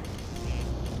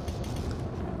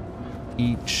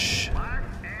 Each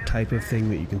type of thing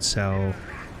that you can sell,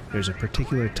 there's a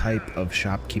particular type of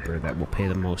shopkeeper that will pay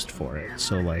the most for it.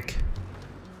 So like,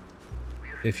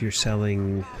 if you're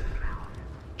selling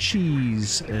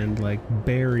cheese and like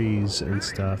berries and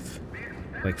stuff,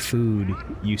 like food,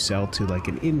 you sell to like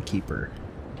an innkeeper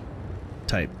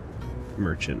type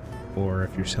merchant. Or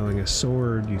if you're selling a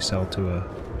sword, you sell to a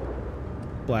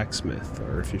blacksmith.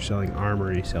 Or if you're selling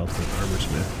armor, you sell to an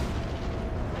armorsmith,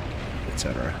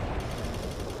 etc.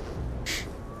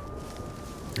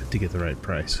 to get the right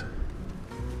price.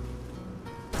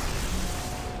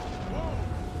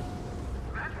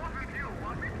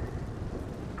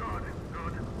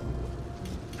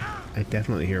 I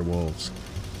definitely hear wolves.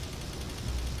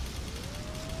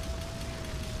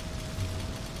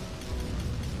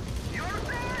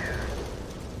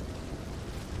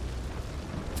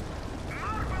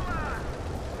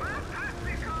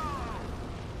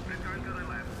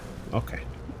 Okay,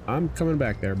 I'm coming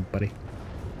back there, buddy.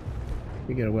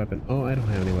 You get a weapon. Oh, I don't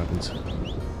have any weapons.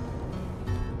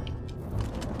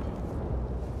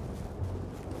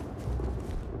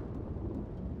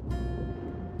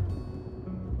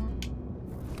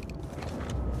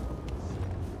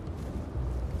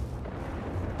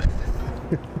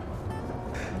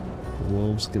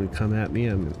 Wolves gonna come at me,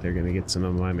 they're gonna get some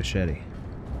of my machete.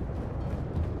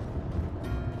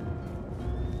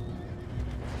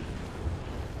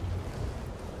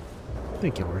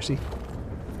 Thank you, horsey.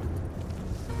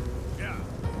 Yeah.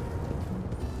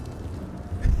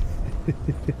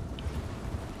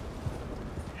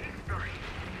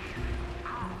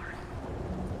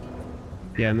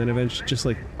 Yeah, and then eventually, just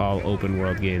like all open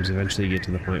world games, eventually you get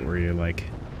to the point where you're like,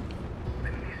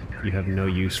 you have no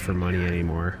use for money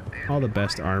anymore. All the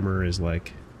best armor is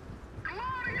like...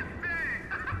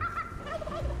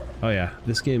 Oh yeah,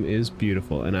 this game is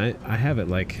beautiful, and I have it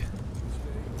like...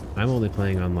 I'm only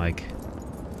playing on like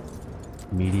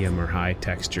medium or high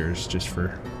textures just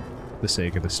for the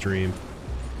sake of the stream.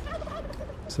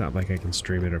 It's not like I can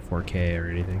stream it at 4K or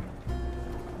anything.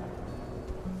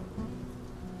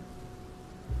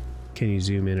 Can you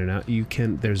zoom in and out? You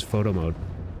can, there's photo mode.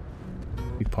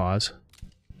 You pause.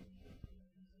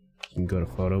 You can go to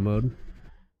photo mode.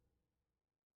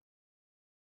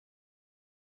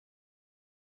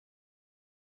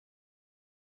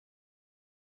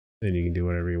 Then you can do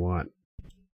whatever you want.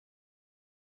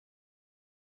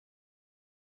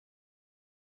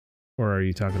 Or are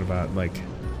you talking about like,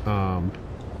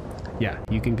 yeah,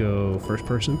 you can go first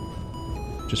person,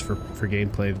 just for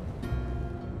gameplay.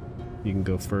 You can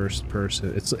go first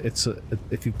person.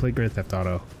 If you play Grand Theft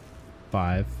Auto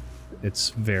 5, it's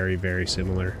very, very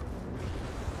similar.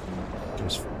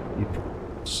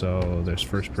 So there's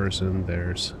first person,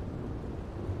 there's...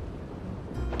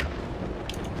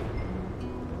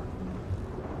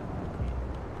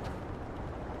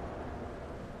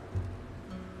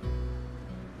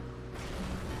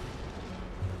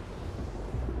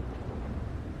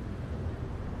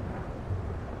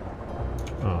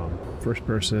 first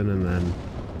person, and then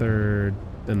third,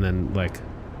 and then like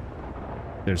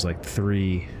there's like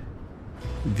 3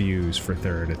 views for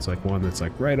third. It's like one that's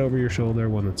like right over your shoulder,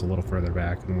 one that's a little further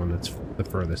back, and one that's the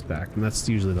furthest back, and that's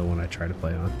usually the one I try to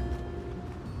play on.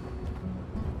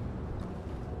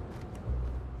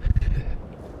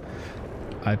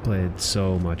 I played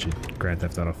so much at Grand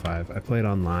Theft Auto 5. I played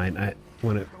online.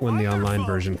 When the online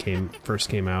version first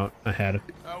came out, I had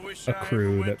a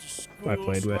crew that I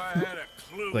played with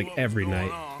like every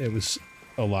night. It was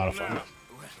a lot of fun.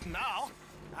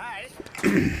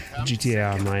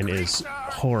 GTA Online is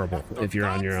horrible if you're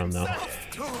on your own though.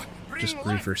 Just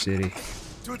Reefer City.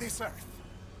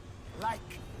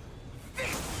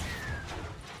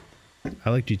 I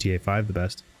like GTA 5 the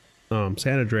best.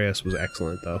 San Andreas was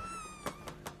excellent though.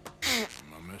 Am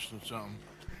I missing something?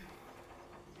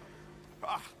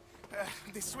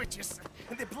 The switches.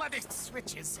 The bloody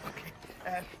switches.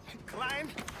 Okay. Climb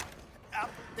up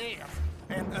there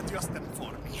and adjust them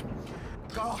for me.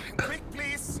 Go quick,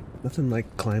 please. Nothing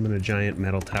like climbing a giant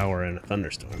metal tower in a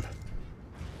thunderstorm.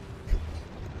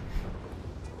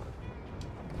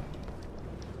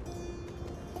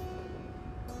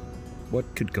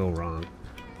 What could go wrong?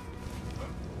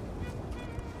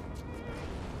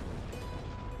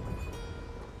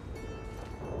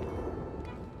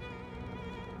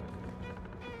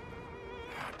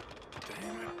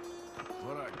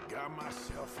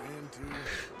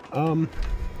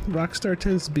 Rockstar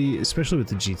tends to be, especially with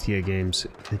the GTA games,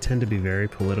 they tend to be very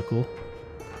political.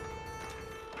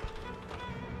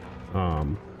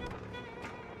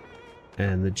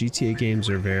 And the GTA games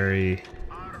are very...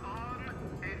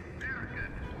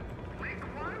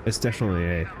 It's definitely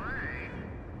a...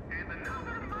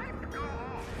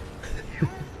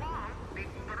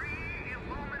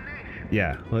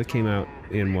 Yeah, well, it came out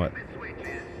in what?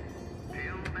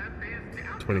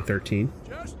 2013?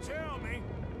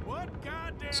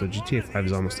 So GTA 5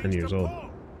 is almost 10 years old.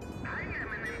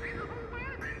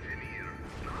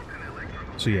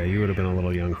 So yeah, you would have been a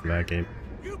little young for that game.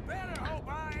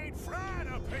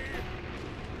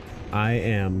 I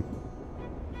am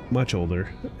much older,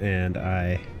 and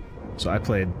I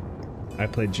played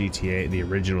GTA, the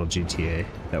original GTA,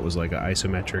 that was like an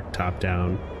isometric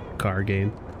top-down car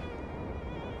game.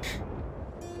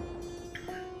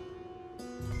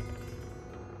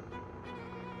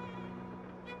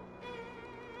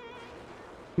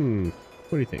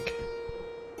 What do you think?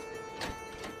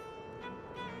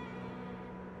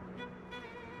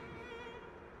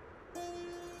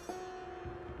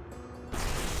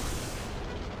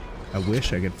 I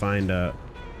wish I could find a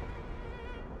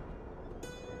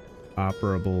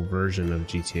operable version of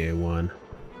GTA 1.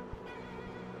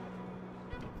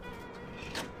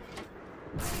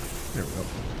 There we go.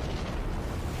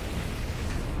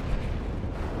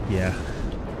 Yeah.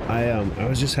 I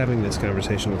was just having this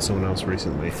conversation with someone else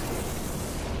recently.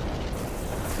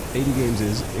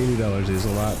 $80 is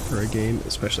a lot for a game,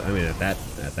 especially, I mean, at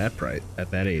that price,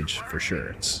 at that age, for sure.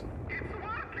 It's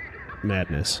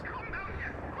madness.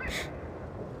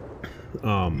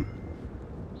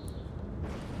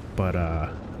 But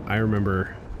I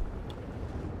remember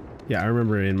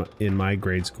in my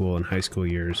grade school and high school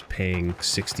years paying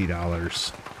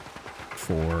 $60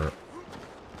 for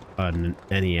an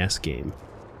NES game.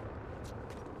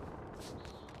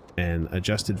 And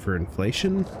adjusted for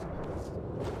inflation,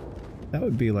 that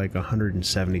would be like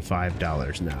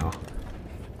 $175 now.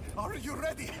 Are you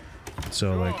ready?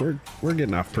 So like we're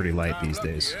getting off pretty light these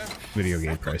days, video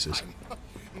game prices.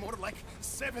 More like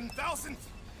 7,000.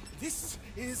 This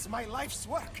is my life's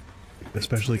work.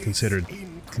 Especially considering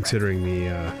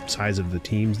the size of the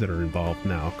teams that are involved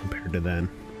now compared to then.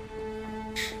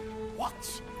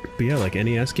 What? But yeah, like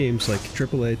NES games, like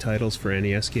AAA titles for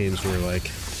NES games were like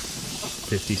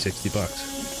 50, 60 bucks.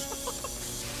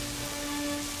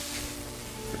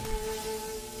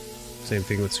 Same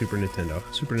thing with Super Nintendo.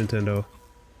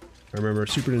 I remember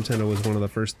Super Nintendo was one of the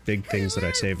first big things that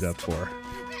I saved up for.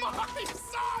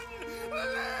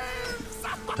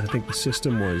 I think the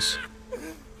systems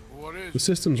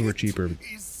were cheaper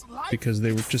because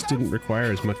they just didn't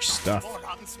require as much stuff,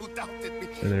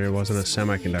 and there wasn't a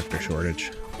semiconductor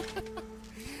shortage.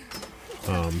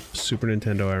 Super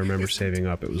Nintendo, I remember saving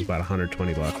up, it was about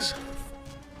 120 bucks.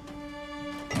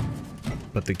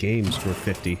 But the games were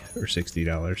 $50 or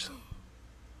 $60.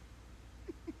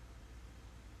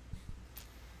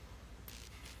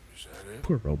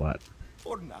 Poor robot.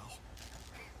 For now.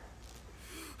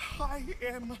 I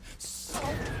am so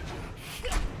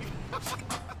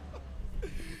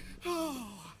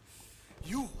oh,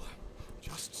 you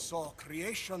just saw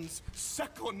creation's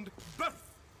second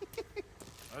birth.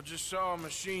 I just saw a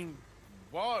machine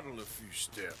waddle a few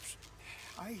steps.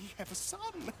 I have a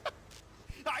son.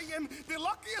 I am the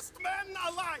luckiest man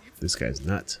alive. This guy's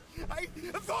nuts.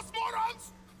 Those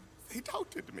morons! They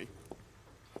doubted me.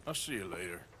 I'll see you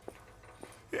later.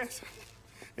 Yes.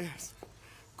 Yes.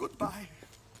 Goodbye.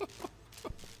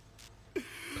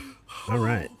 All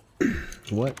right.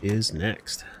 What is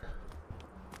next?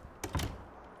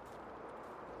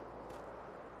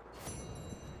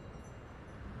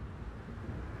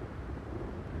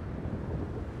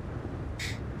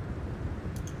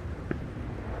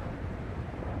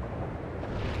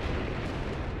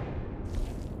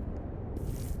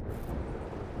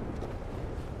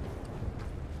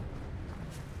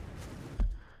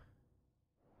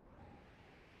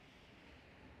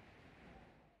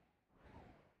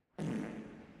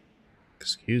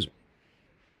 Excuse me.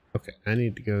 Okay, I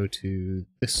need to go to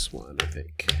this one, I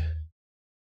think.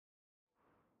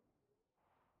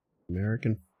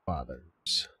 American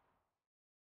Fathers.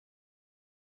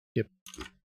 Yep.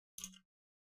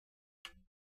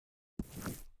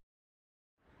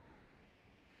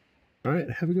 Alright,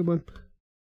 have a good one.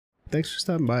 Thanks for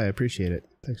stopping by, I appreciate it.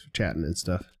 Thanks for chatting and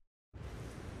stuff.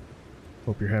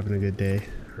 Hope you're having a good day,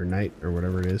 or night, or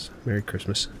whatever it is. Merry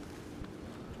Christmas.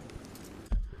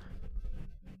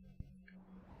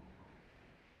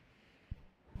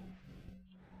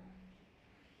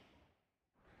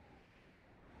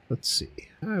 Let's see.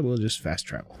 I will just fast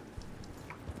travel.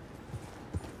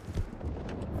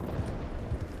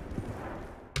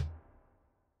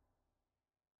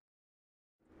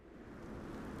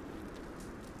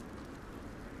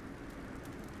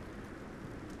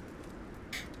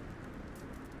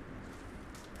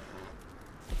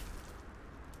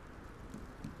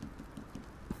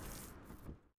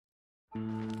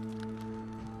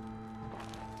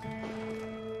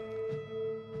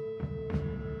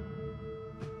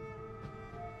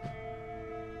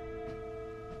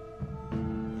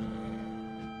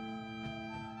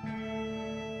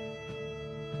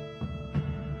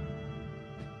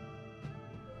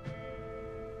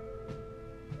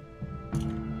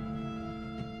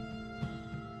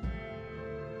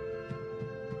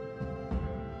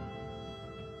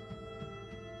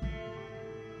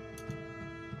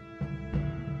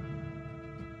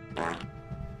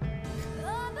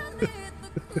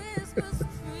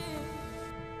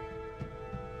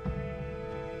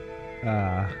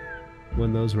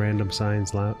 When those random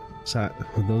sounds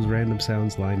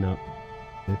line up,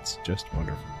 it's just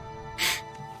wonderful.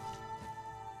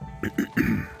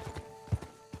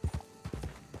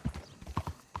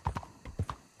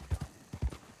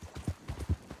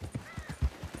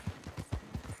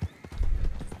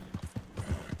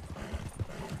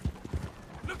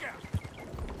 Look out!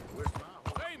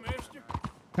 Hey, mister.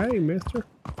 Hey, mister.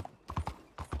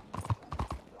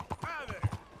 Hi there.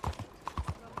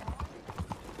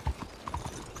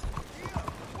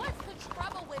 What's the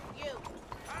trouble with you?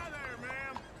 Hi there,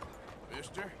 ma'am.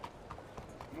 Mister.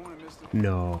 Morning, mister.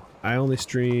 No, I only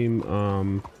stream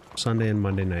Sunday and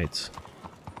Monday nights.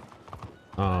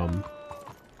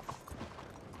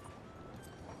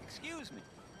 Excuse me.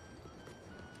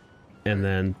 And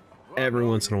then every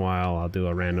once in a while I'll do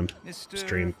a random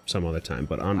stream some other time,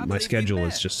 but on my schedule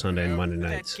is just Sunday and Monday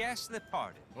nights.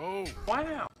 Oh,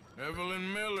 wow.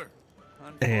 Evelyn Miller.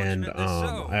 And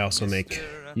I also make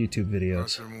YouTube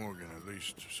videos,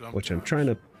 which I'm trying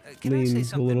to lean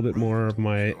a little bit more of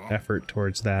my effort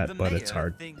towards that, but it's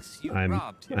hard. I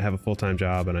have a full-time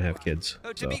job and I have kids,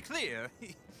 so I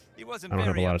don't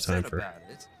have a lot of time for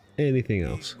anything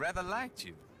else. Rather liked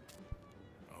you.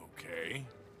 Okay.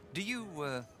 Do you,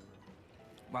 well,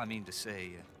 I mean to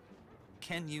say,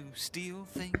 can you steal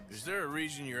things? Is there a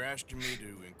reason you're asking me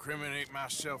to incriminate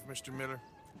myself, Mr. Miller?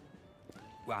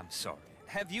 Well, I'm sorry.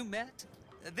 Have you met?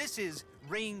 This is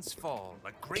Rains Fall,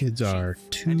 a great Kids are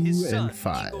chief 2 his son, and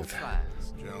 5.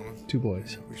 Gentlemen, 2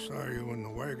 boys. We saw you in the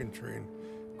wagon train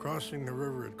crossing the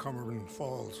river at Cumberland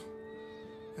Falls.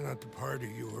 And at the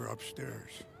party, you were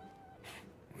upstairs.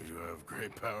 we do have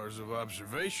great powers of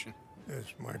observation. Yes,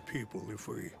 my people, if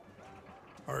we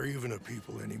are even a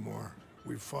people anymore.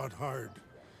 We've fought hard.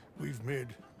 We've made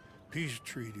peace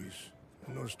treaties.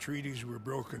 And those treaties were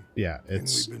broken. Yeah,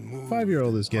 it's and we've been moved,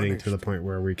 5-year-old is getting punished, to the point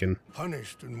where we can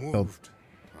punished and he'll moved.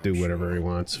 do whatever he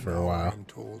wants for a while. I'm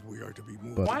told we are to be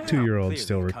moved. But 2-year-old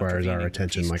still requires our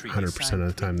attention like 100% of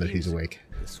the time that he's awake.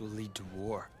 This will lead to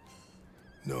war.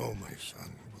 No, my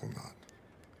son, will not.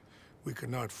 We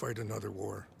cannot fight another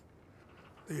war.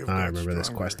 They have I got remember this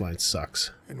stronger, quest line sucks.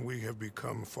 and we have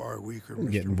become far weaker.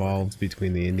 Get involved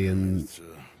between the Indian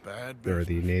or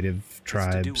the native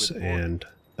tribes with war. and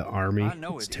the army. I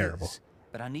know It's it terrible. is,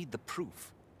 but I need the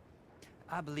proof.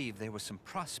 I believe there were some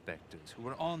prospectors who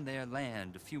were on their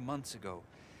land a few months ago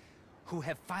who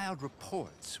have filed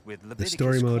reports with Leviticus The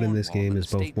story mode in this Cornwall game and is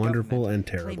the both state wonderful government and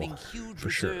terrible, claiming huge for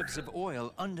sure. reserves of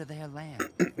oil under their land.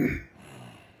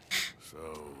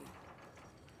 So,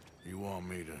 you want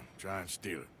me to try and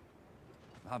steal it?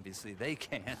 Obviously they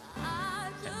can.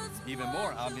 And even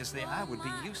more obviously, I would be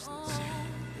useless.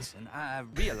 Listen, I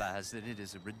realize that it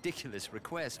is a ridiculous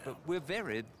request, but we're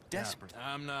very desperate.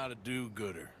 Now, I'm not a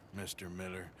do-gooder, Mr.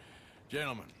 Miller.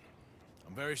 Gentlemen,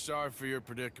 I'm very sorry for your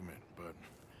predicament, but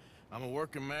I'm a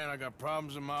working man. I got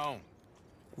problems of my own.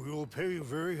 We will pay you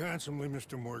very handsomely,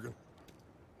 Mr. Morgan.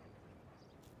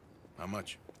 How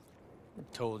much? I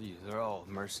told you, they're all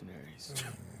mercenaries.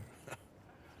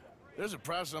 There's a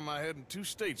price on my head in 2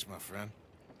 states, my friend.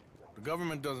 The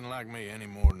government doesn't like me any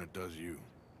more than it does you.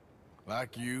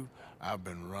 Like you, I've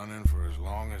been running for as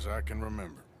long as I can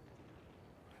remember.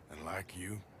 And like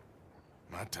you,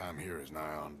 my time here is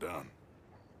nigh on done.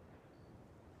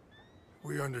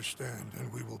 We understand,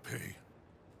 and we will pay.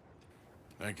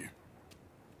 Thank you.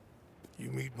 You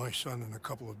meet my son in a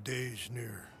couple of days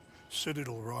near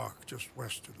Citadel Rock, just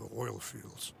west of the oil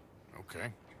fields.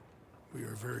 Okay. We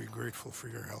are very grateful for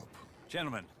your help.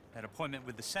 Gentlemen, that appointment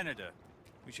with the senator.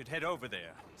 We should head over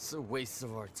there. It's a waste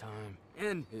of our time.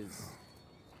 And his.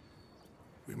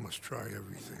 We must try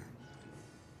everything.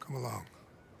 Come along.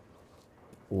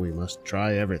 We must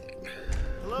try everything.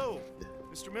 Hello,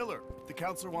 Mr. Miller. The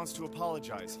counselor wants to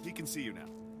apologize. He can see you now.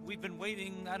 We've been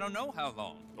waiting I don't know how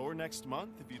long. Or next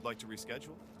month, if you'd like to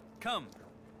reschedule. Come.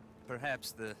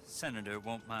 Perhaps the senator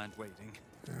won't mind waiting.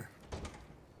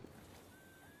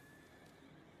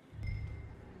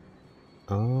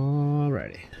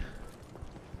 Alrighty.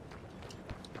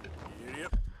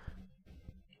 Yep.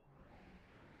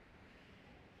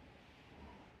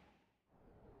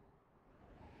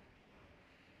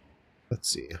 Let's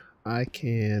see. I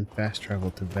can fast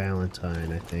travel to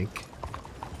Valentine, I think.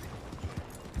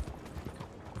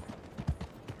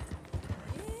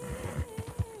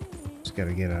 Just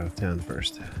gotta get out of town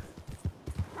first.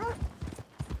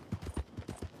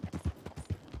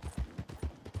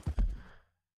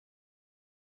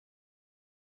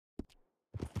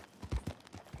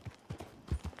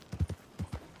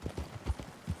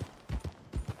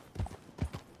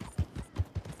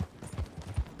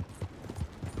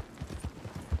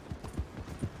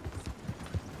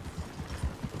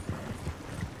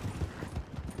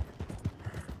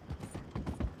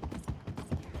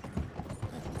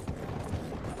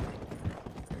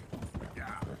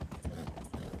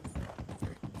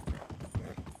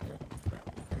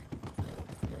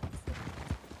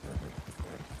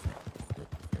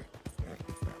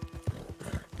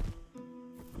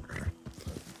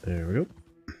 There we go.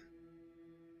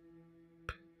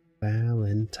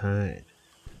 Valentine.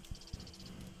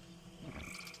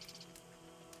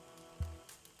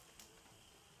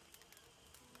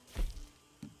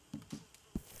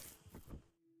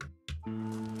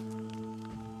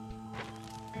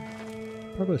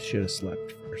 Probably should have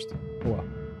slept first. Oh well.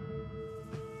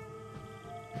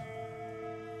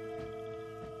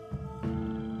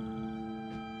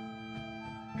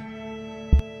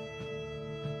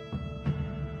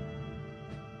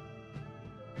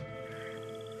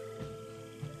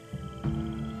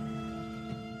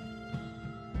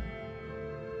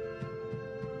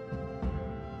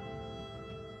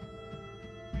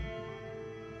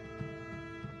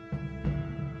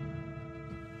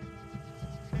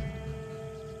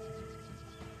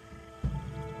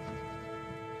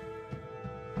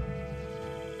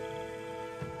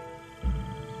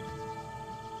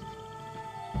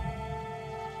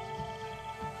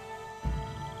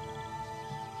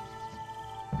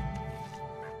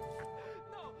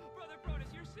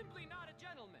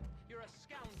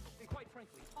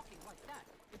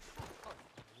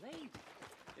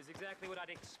 Exactly what I'd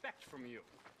expect from you.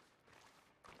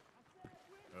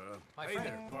 My hey friend.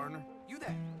 there, Partner. You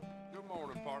there? Good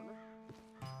morning, partner.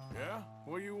 Yeah?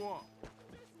 What do you want?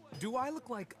 Do I look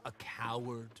like a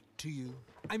coward to you?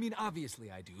 I mean,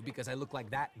 obviously I do, because I look like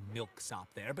that milksop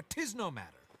there, but 'tis no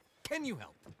matter. Can you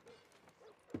help?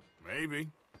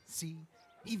 Maybe. See?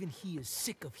 Even he is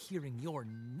sick of hearing your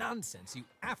nonsense, you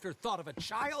afterthought of a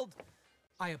child.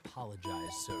 I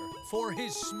apologize, sir, for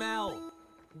his smell.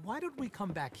 Why don't we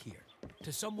come back here,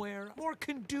 to somewhere more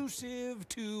conducive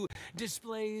to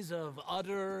displays of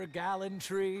utter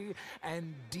gallantry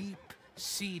and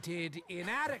deep-seated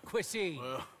inadequacy?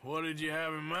 Well, what did you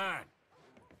have in mind?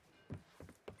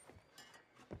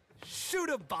 Shoot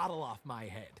a bottle off my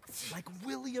head, like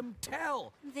William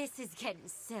Tell. This is getting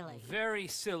silly. Very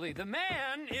silly. The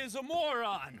man is a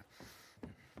moron.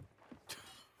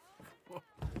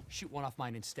 Shoot one off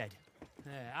mine instead.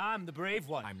 I'm the brave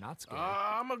one. I'm not scared.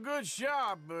 I'm a good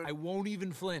shot, but I won't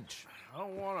even flinch. I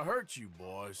don't want to hurt you,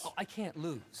 boys. Oh, I can't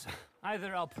lose.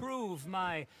 Either I'll prove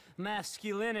my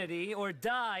masculinity or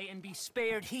die and be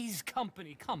spared his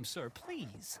company. Come, sir,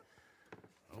 please.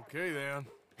 Okay, then.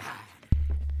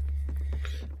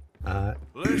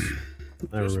 Listen,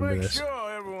 I just remember make this.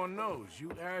 sure everyone knows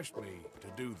you asked me to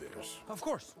do this. Of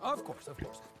course, of course, of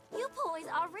course. You boys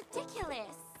are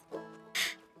ridiculous.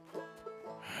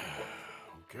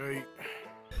 Okay.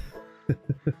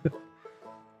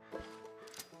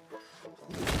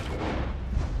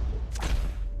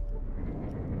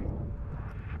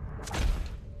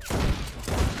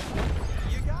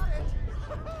 You got it.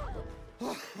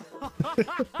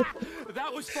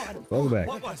 That was fun. Welcome back.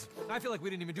 What was? I feel like we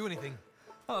didn't even do anything.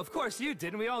 Oh, of course you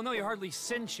didn't. We all know you're hardly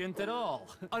sentient at all.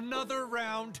 Another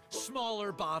round,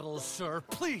 smaller bottles, sir,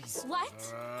 please.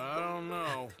 What? I don't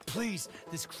know. Please,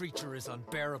 this creature is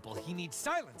unbearable. He needs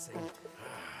silencing.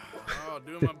 I'll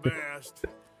do my best.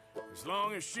 As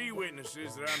long as she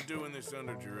witnesses that I'm doing this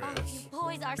under duress. Oh,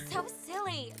 you boys are so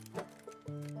silly.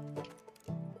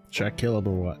 Should I kill him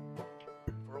or what?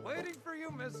 We're waiting for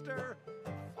you, mister.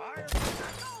 Fire.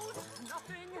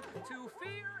 Nothing to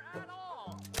fear at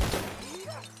all.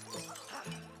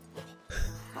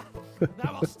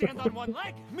 Now I'll stand on one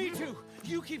leg. Me too.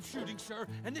 You keep shooting, sir,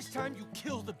 and this time you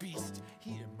kill the beast.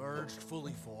 He emerged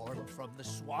fully formed from the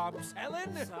swamps,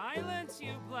 Helen. Silence,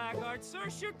 you blackguard. Sir,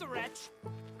 shoot the wretch.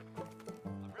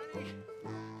 I'm ready.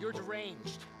 You're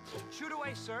deranged. Shoot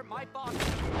away, sir. My body.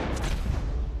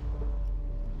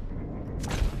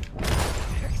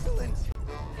 Excellent.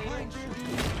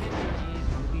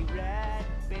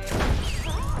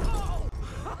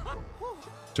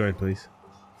 Join, please.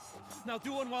 Now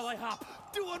do one while I hop.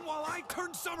 Do one while I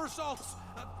turn somersaults.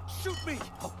 Shoot me.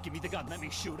 Oh, give me the gun. Let me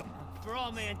shoot him. For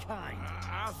all mankind.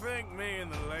 I think me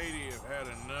and the lady have had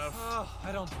enough. Oh,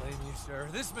 I don't blame you, sir.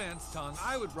 This man's tongue,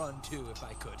 I would run too if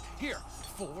I could. Here,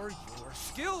 for your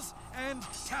skills and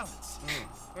talents.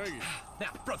 Thank you.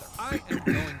 Now, brother, I am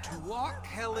going to walk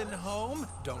Helen home.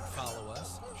 Don't follow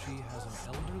us. She has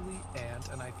an elderly aunt,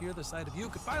 and I fear the sight of you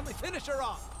could finally finish her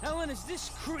off. Helen, is this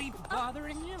creep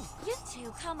bothering you? You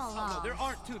two, come along. Oh, no, there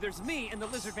aren't two. There's me and the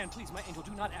lizard man. Please, my angel,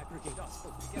 do not aggregate us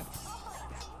both together.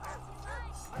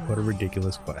 What a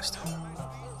ridiculous quest.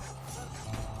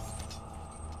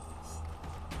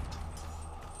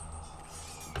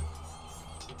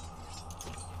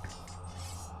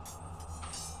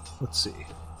 Let's see.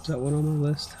 Is that one on my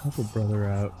list? Help a brother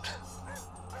out.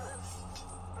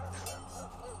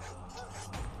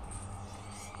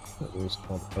 That was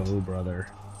called Oh Brother.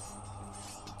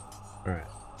 Alright.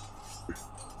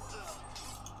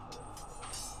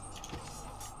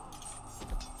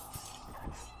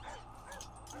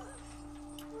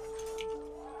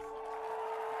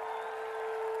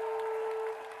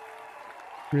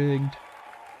 Rigged.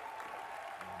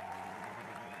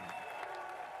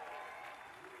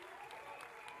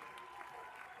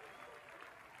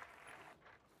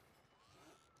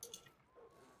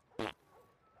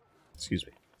 Excuse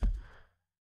me.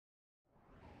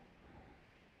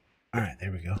 All right,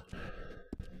 there we go.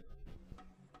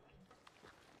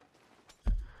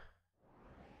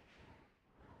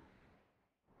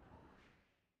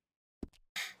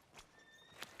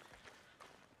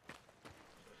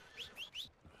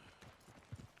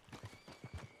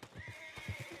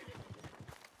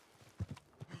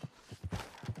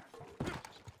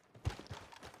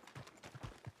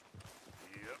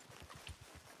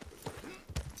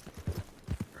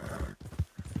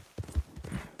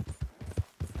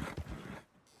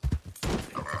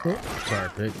 Oh, sorry,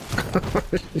 pig.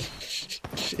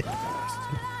 Shit.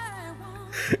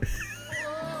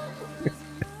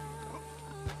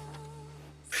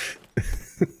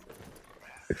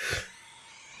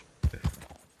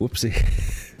 Whoopsie.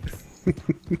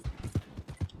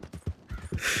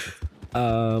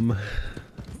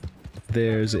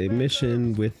 There's a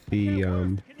mission with the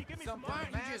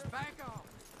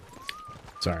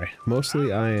sorry,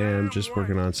 mostly I am just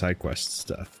working on side quest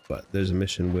stuff, but there's a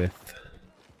mission with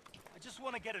I just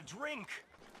want to get a drink.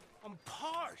 I'm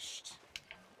parched.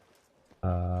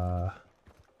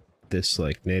 this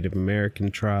like Native American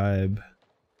tribe.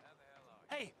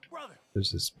 Hey, brother.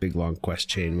 There's this big long quest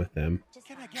chain with them.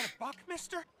 Can I get a buck,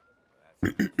 mister?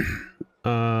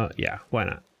 Yeah, why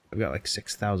not? I've got like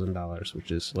 $6,000,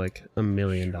 which is like $1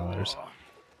 million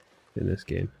in this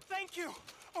game. Thank you.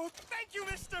 Oh, thank you,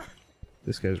 mister.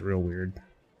 This guy's real weird.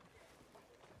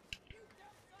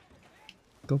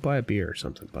 Go buy a beer or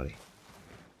something, buddy.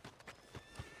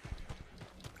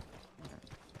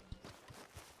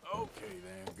 Okay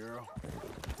then, girl.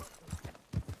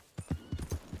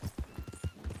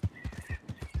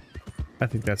 I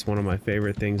think that's one of my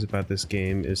favorite things about this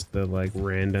game is the like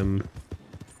random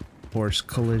horse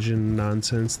collision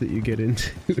nonsense that you get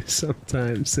into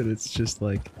sometimes, and it's just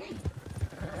like,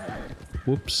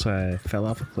 whoops, I fell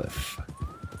off a cliff.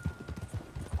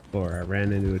 Or I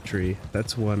ran into a tree.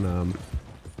 That's one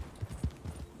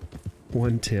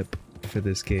tip for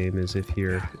this game is if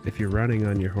you're running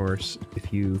on your horse,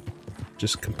 if you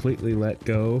just completely let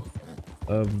go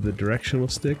of the directional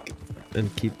stick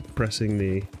and keep pressing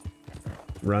the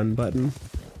run button,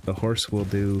 the horse will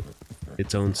do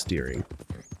its own steering.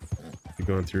 You're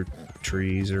going through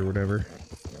trees or whatever.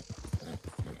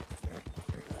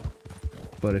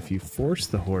 But if you force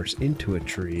the horse into a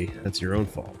tree, that's your own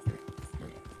fault.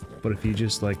 But if you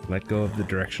just like let go of the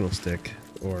directional stick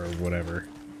or whatever,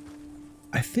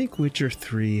 I think Witcher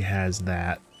 3 has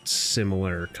that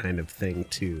similar kind of thing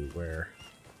too, where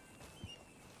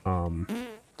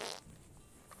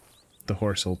the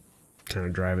horse will kind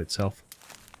of drive itself.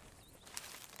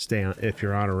 Stay on, if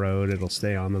you're on a road, it'll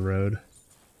stay on the road.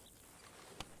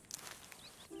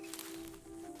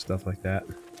 Stuff like that.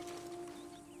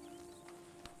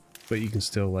 But you can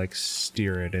still like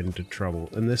steer it into trouble.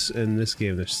 In this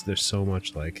game, there's so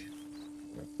much like,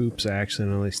 oops, I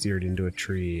accidentally steered into a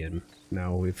tree, and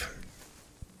now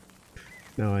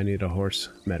I need a horse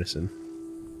medicine.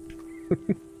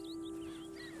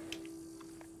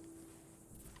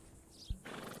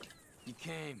 You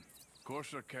came. Of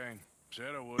course I came.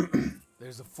 Said I would.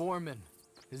 There's a foreman.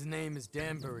 His name is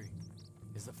Danbury.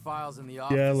 Is the files in the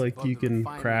office? Yeah, like you can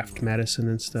craft medicine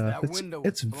and stuff.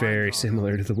 It's very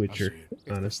similar to The Witcher,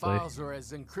 honestly.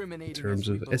 In terms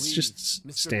of it's just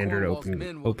standard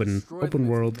open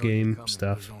world game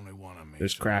stuff.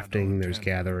 There's crafting, there's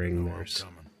gathering, there's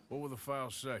What will the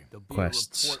files say?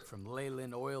 quests,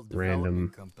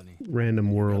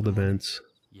 random world events.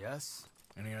 Yes.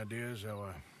 Any ideas how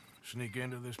I sneak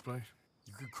into this place?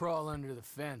 You could crawl under the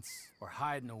fence or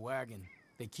hide in a wagon.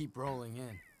 They keep rolling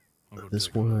in.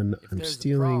 This one, I'm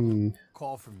stealing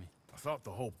call for me. I thought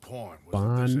the whole point was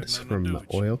bonds from the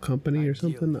oil company or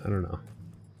something. I don't know.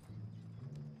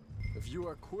 If you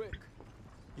are quick,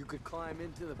 you could climb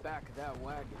into the back of that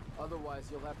wagon. Otherwise,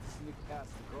 you'll have to sneak past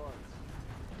the guards.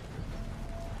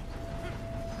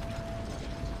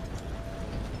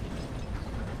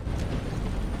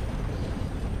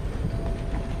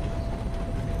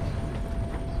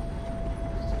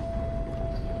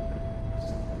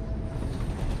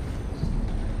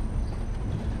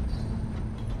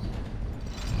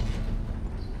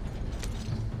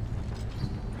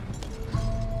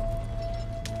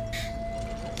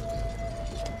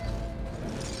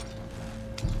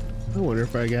 I wonder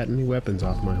if I got any weapons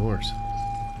off my horse.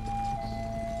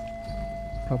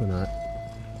 Probably not.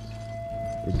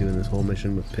 We're doing this whole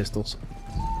mission with pistols.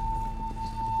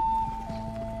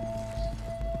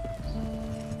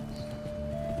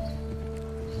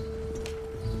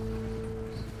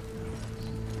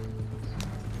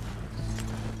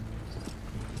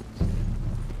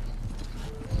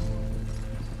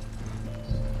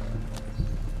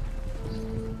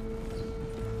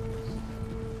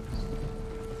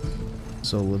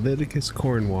 So Leviticus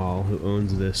Cornwall, who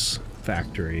owns this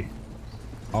factory,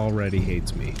 already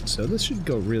hates me. So this should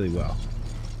go really well.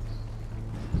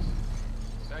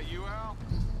 Is that you, Al?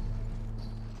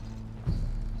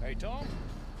 Hey, Tom?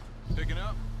 Picking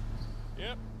up?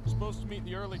 Yep. Supposed to meet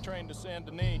the early train to Saint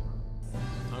Denis.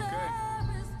 Okay.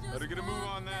 Better get a move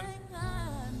on then.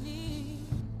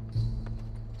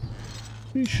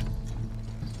 Sheesh.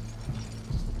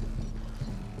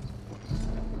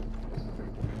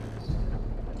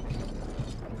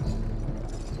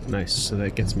 Nice, so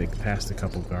that gets me past a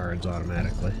couple guards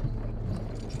automatically.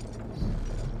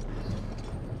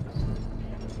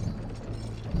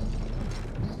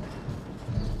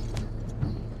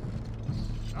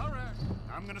 All right,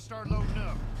 I'm gonna start loading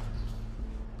up.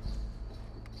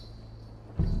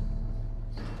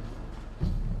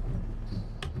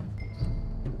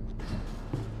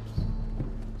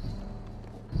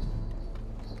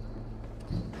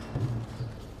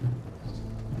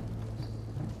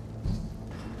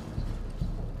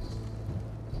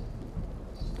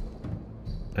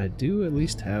 I do at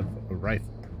least have a rifle.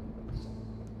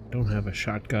 Don't have a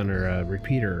shotgun or a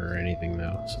repeater or anything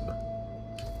though, so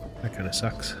that kind of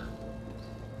sucks.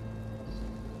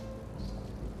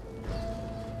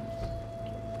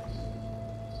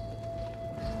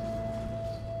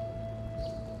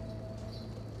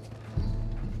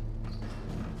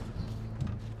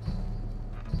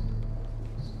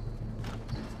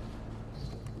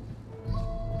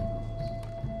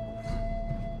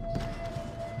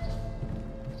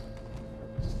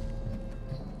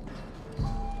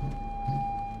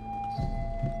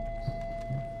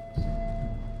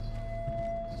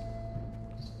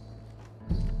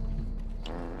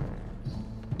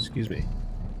 Excuse me.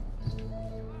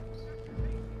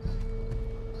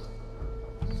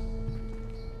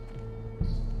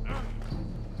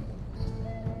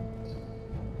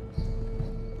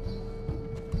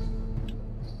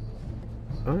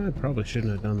 Oh, I probably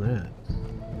shouldn't have done that.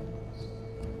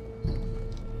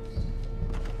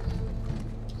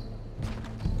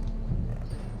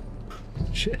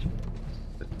 Shit.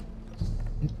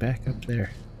 Get back up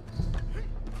there.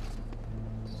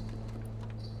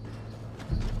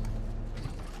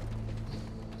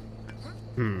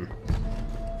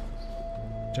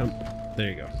 Jump. There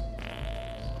you go.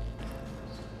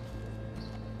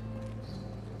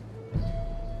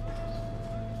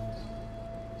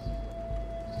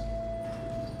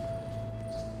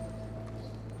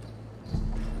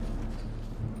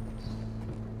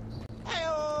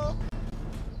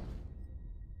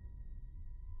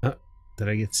 Did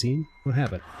I get seen? What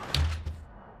happened?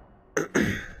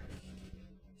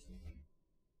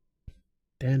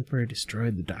 Danbury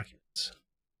destroyed the documents.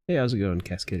 Hey, how's it going,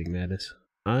 Cascading Madness?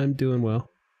 I'm doing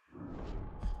well.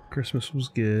 Christmas was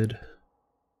good.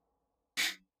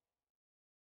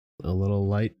 A little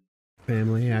light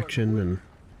family action and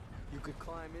you could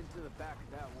climb into the back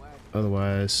of that wagon.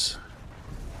 Otherwise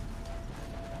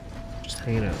just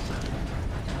hanging out.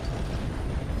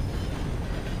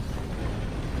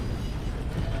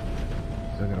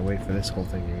 I gotta wait for this whole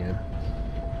thing again.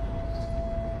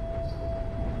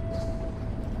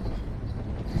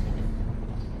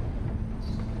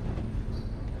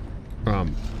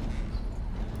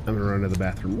 I'm gonna run to the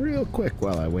bathroom real quick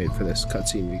while I wait for this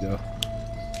cutscene to go.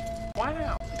 Why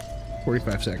now?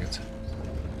 45 seconds.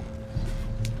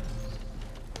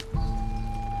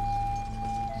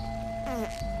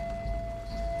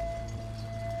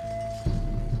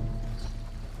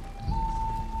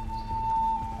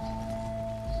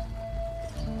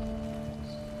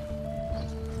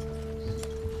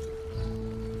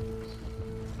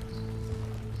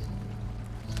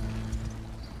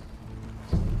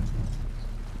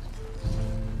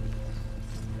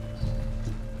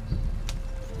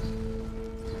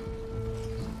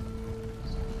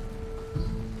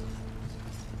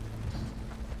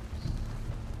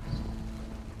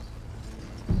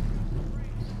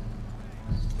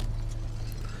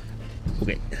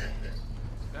 Okay.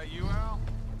 That you, Al?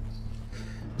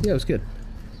 Yeah, it was good.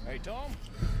 Hey, Tom?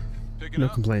 No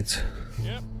complaints.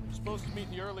 Yep. Supposed to meet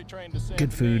the early train to Saint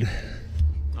Good food.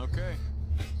 Okay.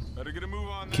 Better get a move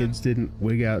on then. Kids didn't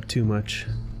wig out too much.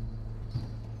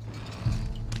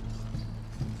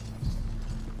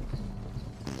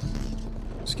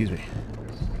 Excuse me.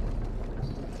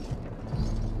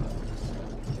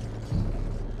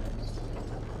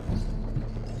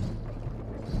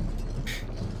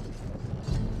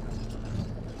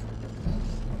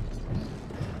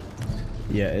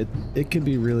 Yeah, it can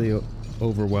be really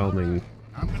overwhelming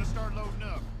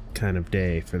kind of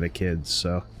day for the kids,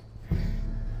 so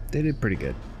they did pretty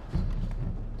good.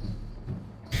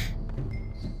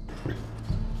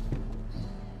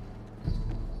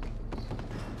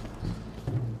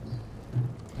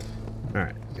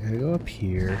 Alright, I gotta go up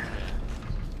here.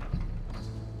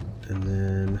 And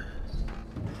then...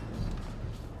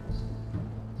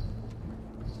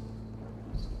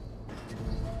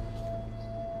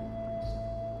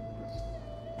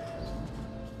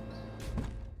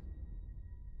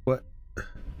 What?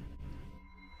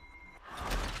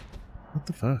 What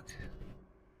the fuck?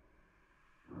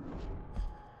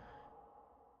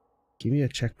 Give me a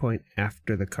checkpoint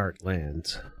after the cart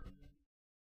lands.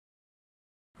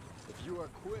 If you are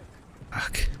quick,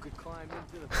 fuck. You could climb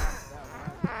into the back of that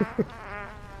wagon.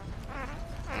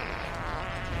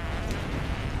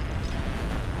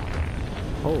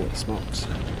 Holy smokes.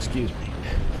 Excuse me.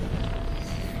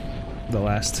 The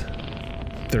last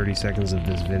 30 seconds of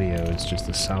this video is just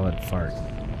a solid fart.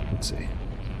 Let's see.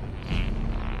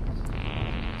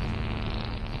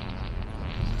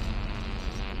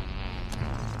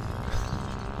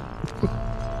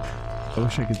 I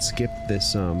wish I could skip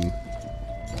this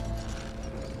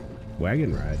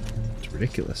wagon ride. It's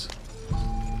ridiculous.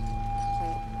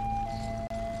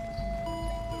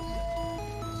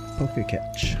 Poke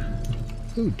catch.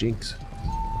 Ooh, jinx.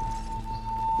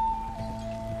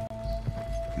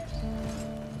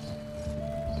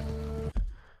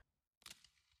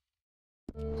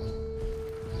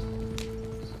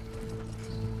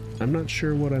 I'm not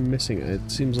sure what I'm missing. It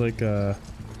seems like as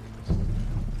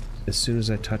soon as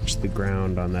I touch the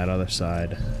ground on that other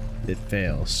side, it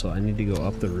fails. So I need to go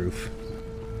up the roof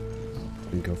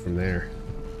and go from there.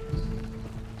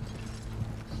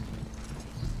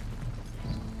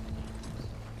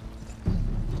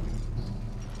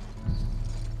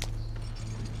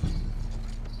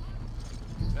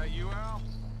 That you, Al?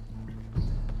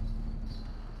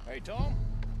 Hey, Tom?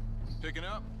 Picking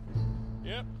up?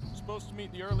 Yep, supposed to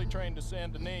meet the early train to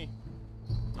Saint Denis.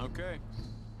 Okay.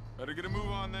 Better get a move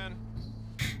on then.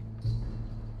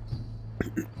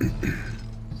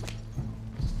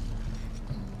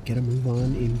 Get a move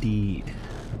on, indeed.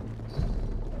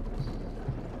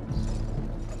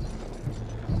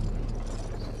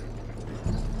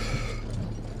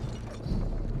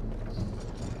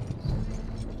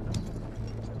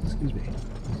 Excuse me.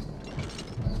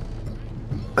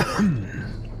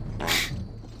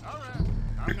 Alright,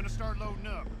 I'm gonna start loading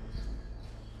up.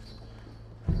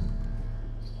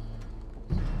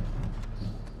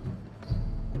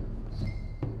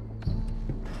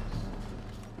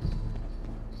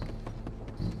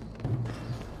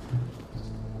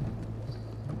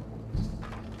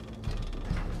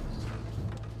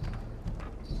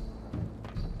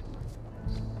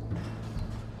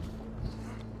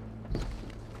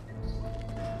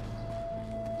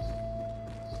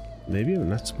 Maybe I'm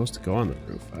not supposed to go on the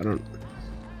roof. I don't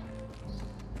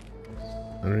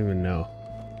even know.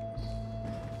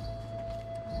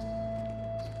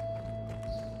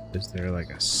 Is there like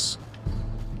a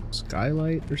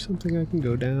skylight or something I can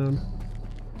go down?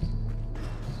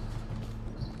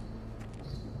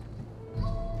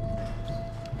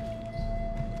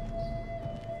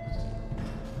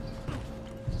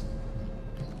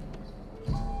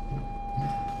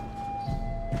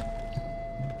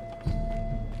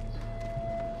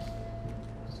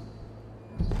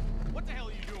 What the hell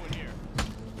are you doing here?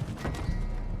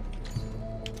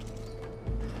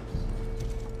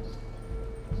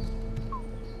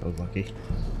 I was lucky.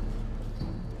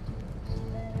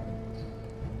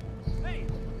 Hey,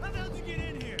 how the hell did you get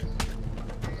in here?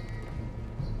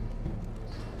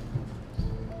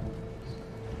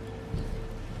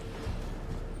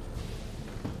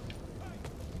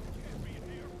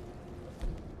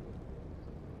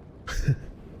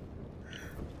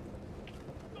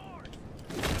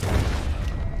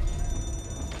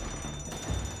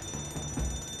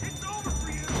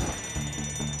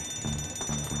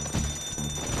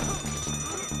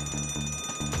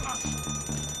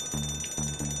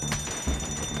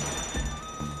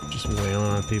 Just wailing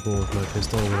on people with my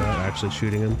pistol without actually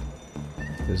shooting them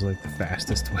is like the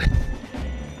fastest way.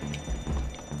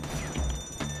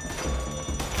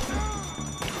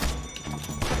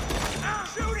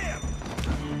 Shoot him!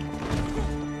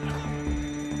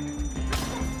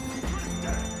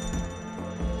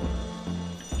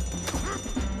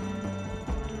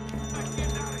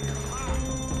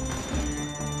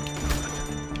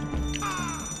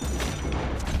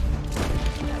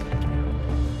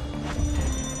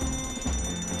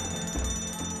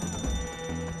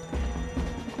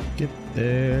 Get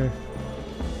there.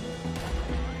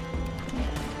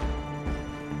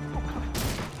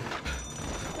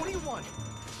 What do you want?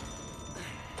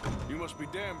 You must be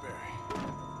Danbury.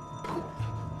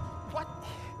 What?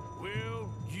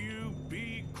 Will you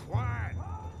be quiet?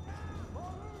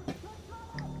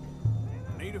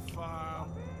 Need a file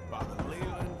by the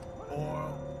Leland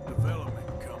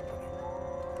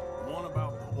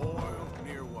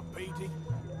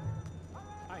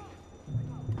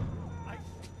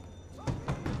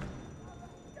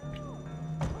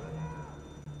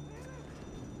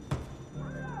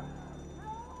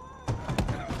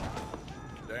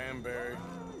Danbury.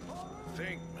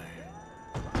 Think, man.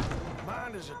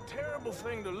 Mind is a terrible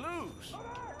thing to lose,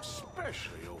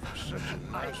 especially over such a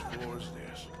nice floor as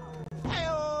this.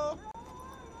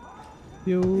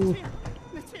 Yo.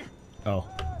 Oh.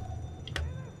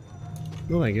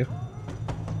 No, thank you.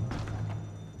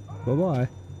 Bye-bye.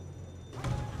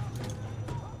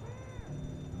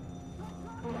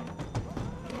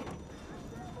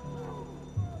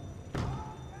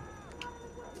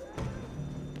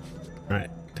 Alright,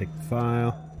 take the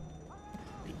file.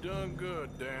 You're done good,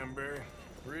 Danbury.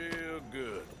 Real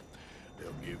good.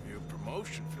 They'll give you a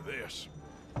promotion for this.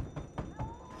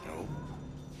 No,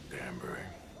 Danbury.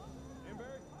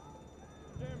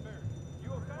 Danbury,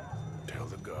 you okay? Tell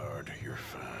the guard you're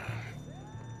fine.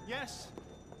 Yes.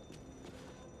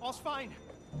 All's fine.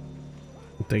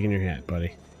 I'm taking your hat,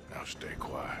 buddy. Now stay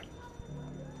quiet.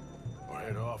 Or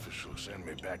head office will send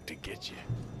me back to get you.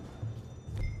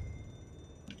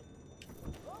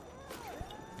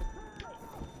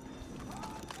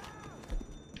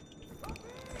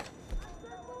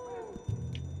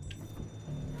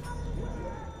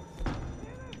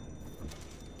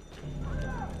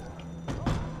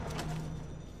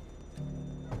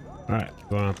 Alright,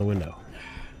 going out the window.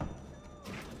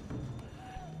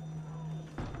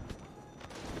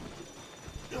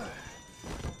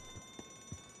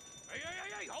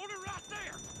 Hey, hold it right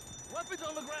there! Weapons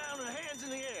on the ground and hands in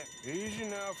the air. Easy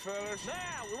now, fellas.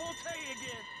 Now, we won't tell you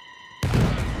again.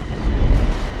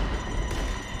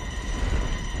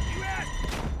 You asked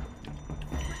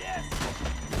for this!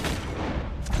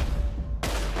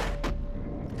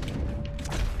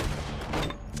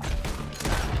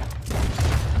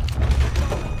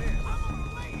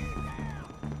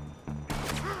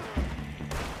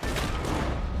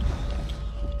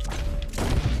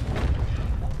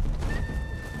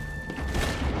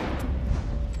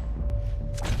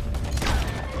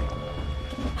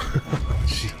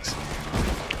 Jeez.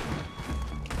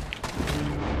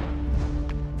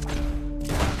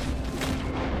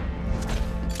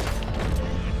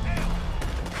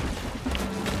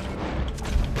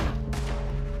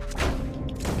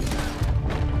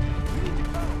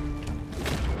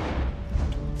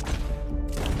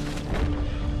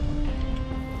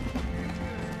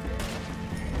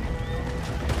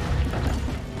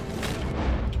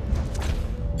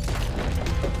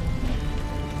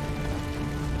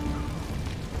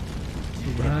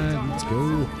 Alright, let's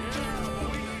go.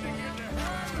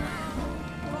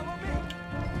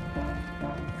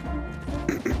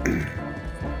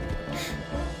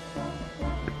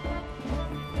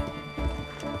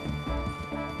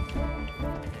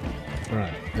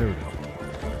 Alright, there we go.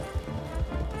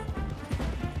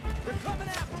 They're coming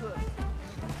after us!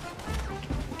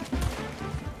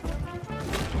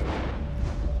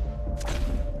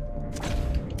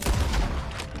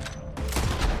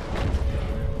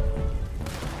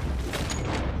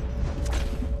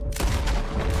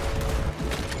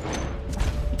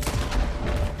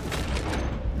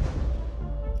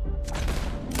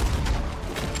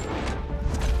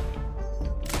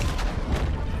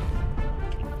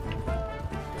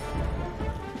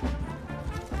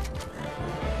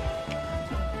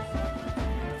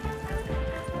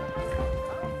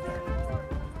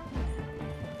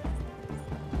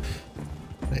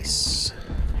 Nice.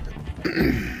 Keep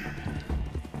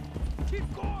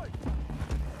going!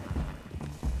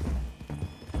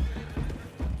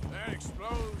 That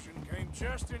explosion came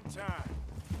just in time.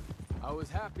 I was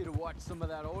happy to watch some of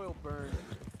that oil burn.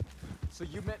 So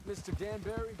you met Mr.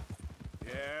 Danbury?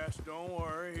 Yes, don't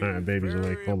worry. He Alright, was baby's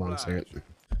very awake. Hold on a obliged. second.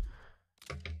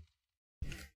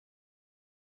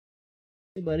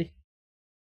 Hey, buddy.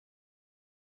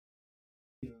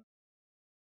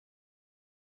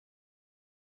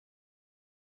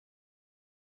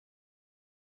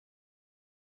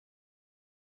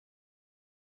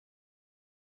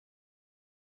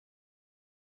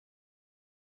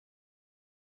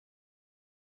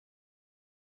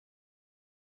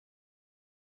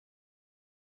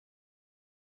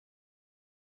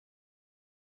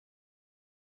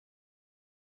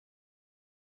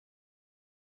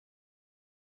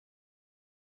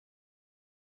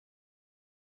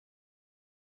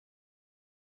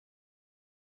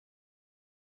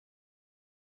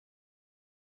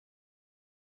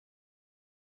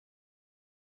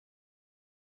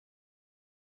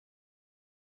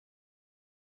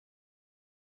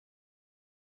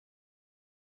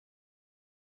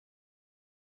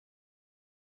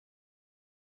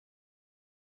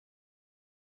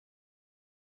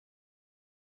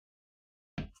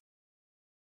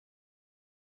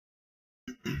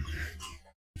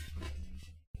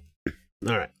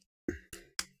 All right.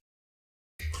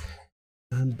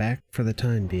 I'm back for the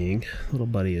time being. Little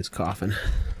buddy is coughing.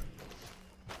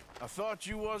 I thought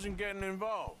you wasn't getting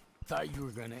involved. Thought you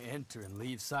were gonna enter and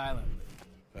leave silently.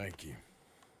 Thank you.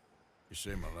 You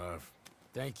saved my life.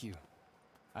 Thank you.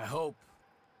 I hope.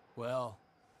 Well,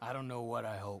 I don't know what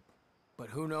I hope. But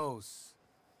who knows?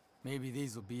 Maybe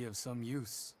these will be of some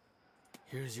use.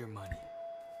 Here's your money.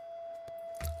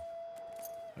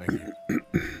 Thank you.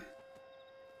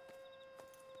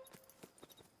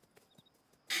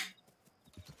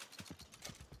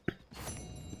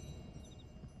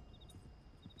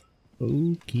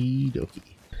 Okie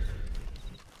dokie.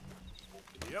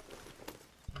 Yep.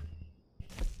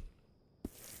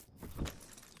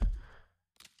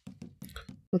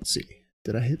 Let's see.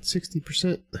 Did I hit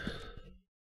 60%?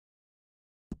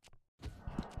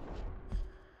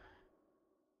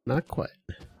 Not quite.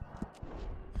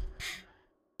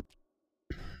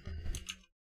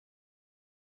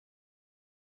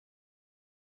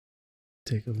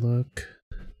 Take a look.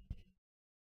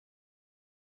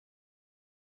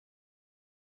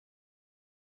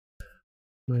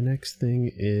 My next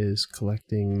thing is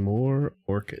collecting more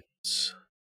orchids.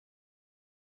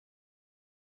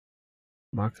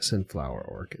 Moccasin flower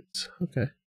orchids. Okay.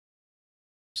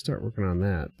 Start working on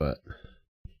that, but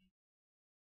I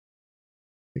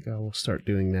think I will start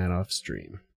doing that off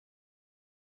stream.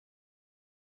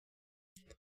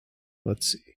 Let's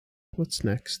see. What's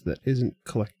next that isn't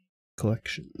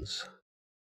collections?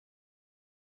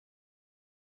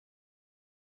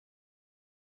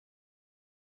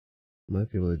 Might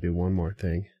be able to do one more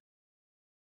thing.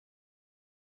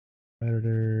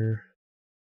 Editor.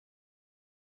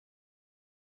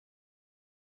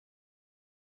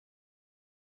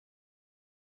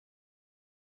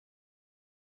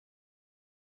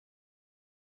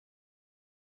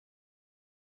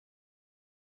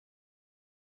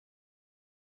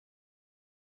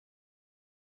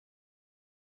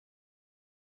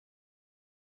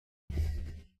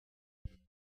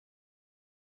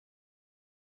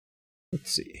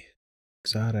 Let's see.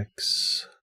 Exotics.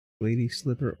 Lady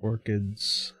slipper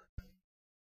orchids.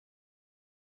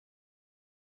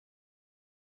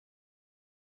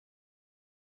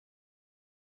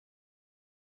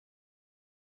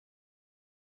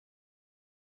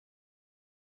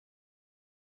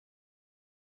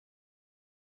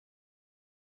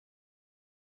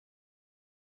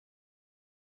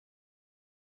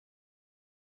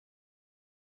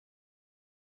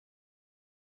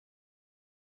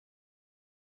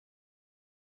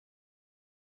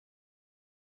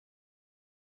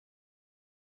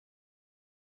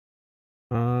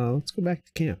 Let's go back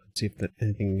to camp and see if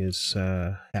anything is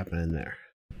happening there.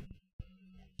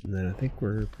 And then I think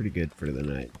we're pretty good for the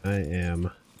night. I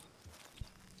am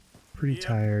pretty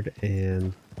tired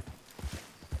and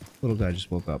little guy just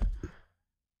woke up.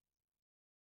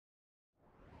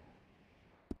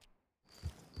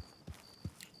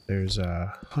 There's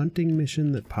a hunting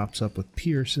mission that pops up with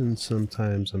Pearson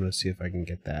sometimes. I'm going to see if I can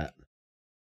get that.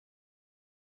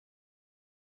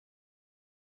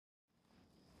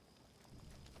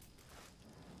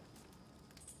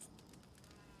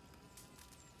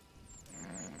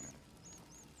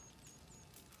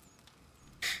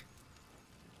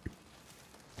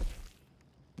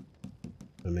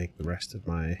 I make the rest of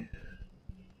my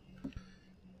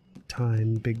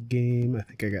time big game. I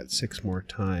think I got 6 more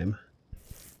time.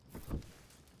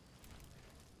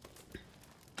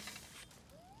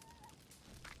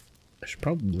 I should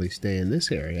probably stay in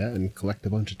this area and collect a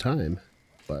bunch of time,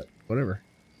 but whatever.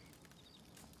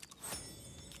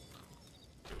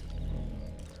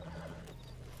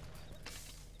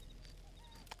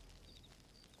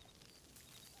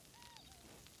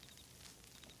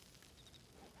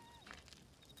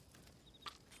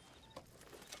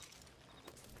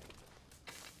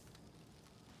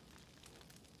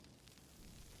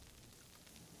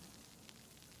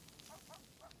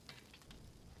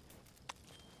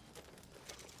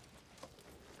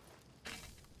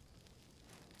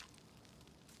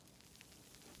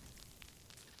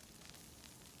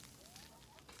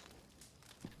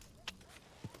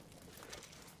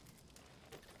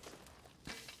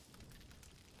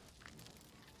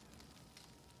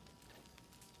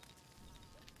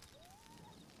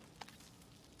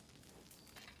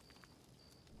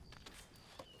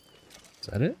 Is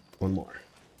that it? One more.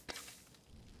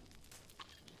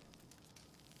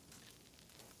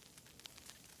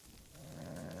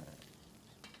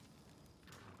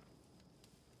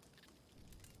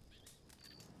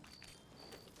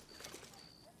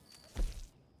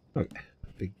 Okay.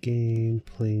 Big game,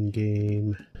 plain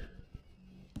game.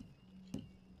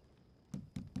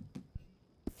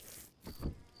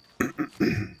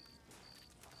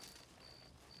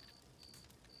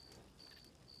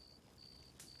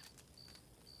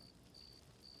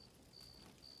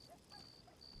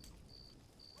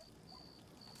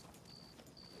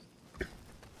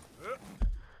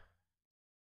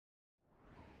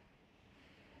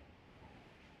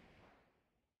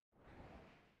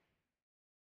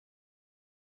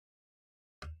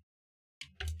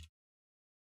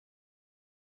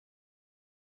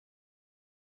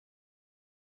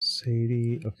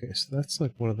 Sadie. Okay, so that's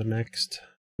like one of the next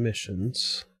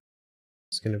missions.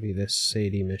 It's gonna be this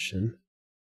Sadie mission.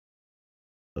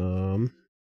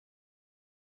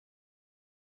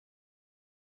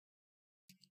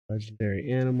 Legendary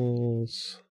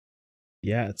animals.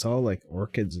 Yeah, it's all like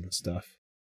orchids and stuff.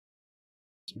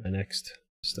 It's my next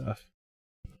stuff.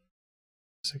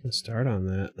 Guess I can start on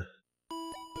that.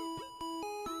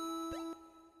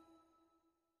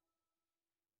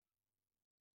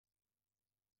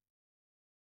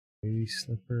 Baby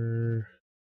slipper.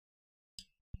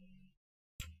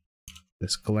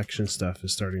 This collection stuff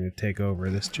is starting to take over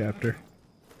this chapter.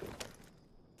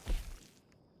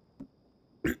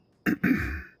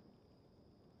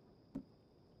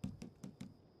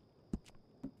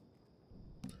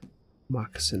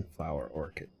 Moccasin flower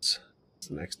orchids. That's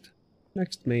the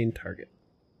next main target.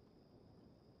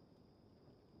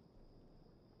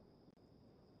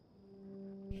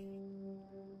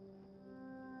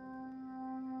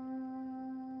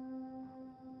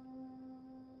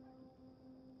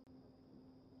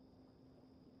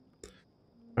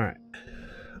 Alright.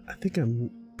 I think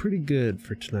I'm pretty good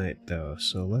for tonight though,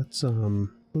 so let's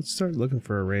start looking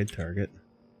for a raid target.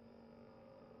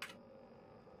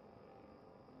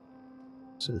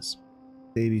 Since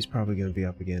baby's probably gonna be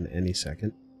up again any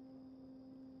second.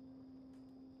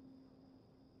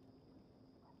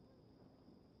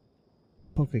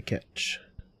 Poke catch.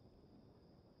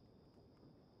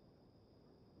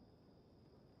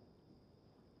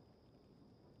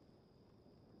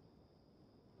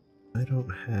 I don't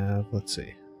have, let's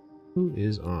see, who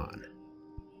is on?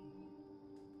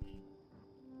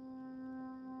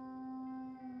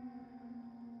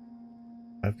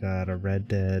 I've got a Red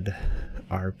Dead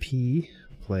RP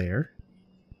player.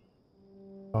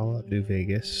 Fallout New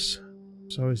Vegas.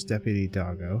 There's always Deputy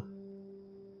Doggo.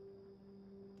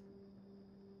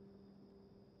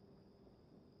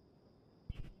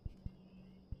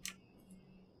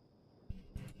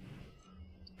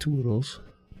 Toodles.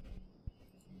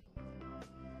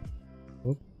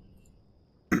 Oh.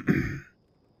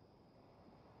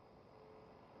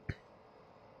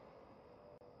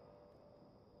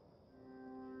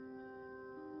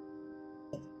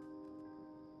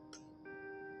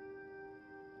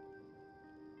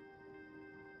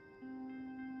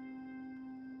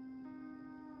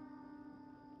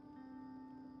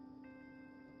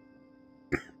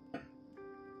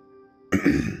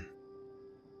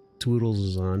 Toodles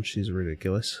is on. She's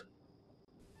ridiculous.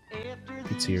 You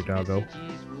can see your doggo.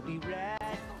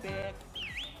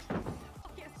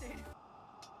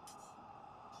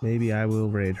 Maybe I will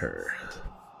raid her.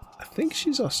 I think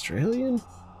she's Australian.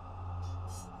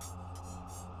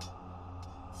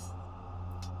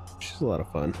 She's a lot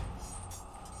of fun.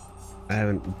 I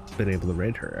haven't been able to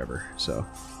raid her ever, so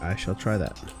I shall try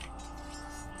that.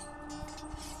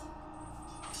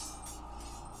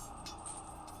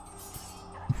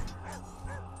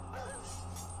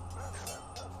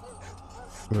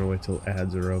 I'm gonna wait till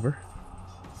ads are over.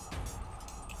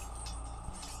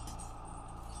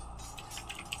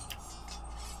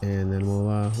 And then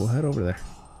we'll head over there.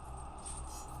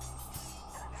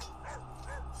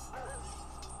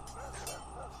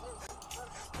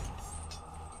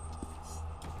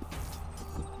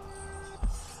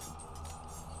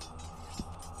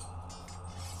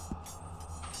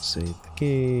 Save the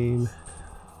game.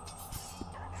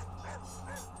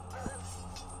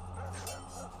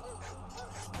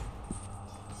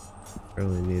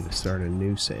 Really need to start a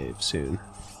new save soon.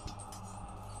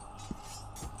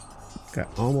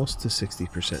 Got almost to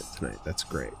 60% tonight. That's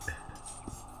great.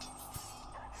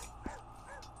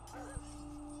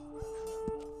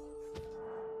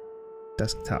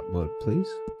 Desktop mode, please.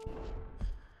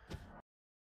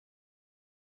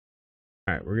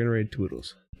 Alright, we're gonna raid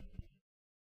Toodles.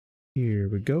 Here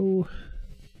we go.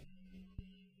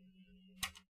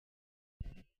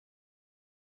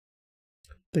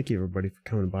 Thank you everybody for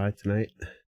coming by tonight.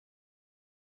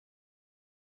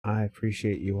 I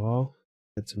appreciate you all.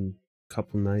 Had some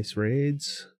couple nice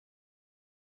raids,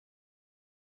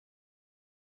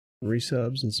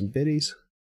 resubs, and some biddies.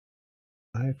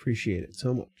 I appreciate it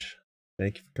so much.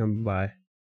 Thank you for coming by,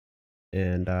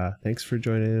 and thanks for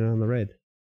joining in on the raid.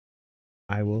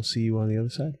 I will see you on the other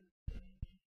side.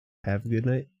 Have a good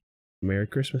night. Merry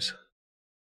Christmas.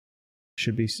 I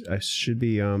should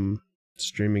be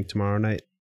streaming tomorrow night.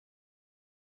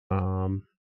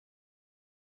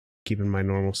 Keeping my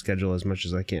normal schedule as much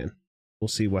as I can. We'll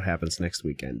see what happens next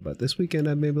weekend, but this weekend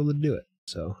I'm able to do it,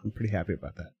 so I'm pretty happy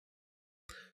about that.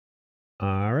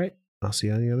 Alright, I'll see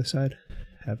you on the other side.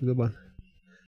 Have a good one.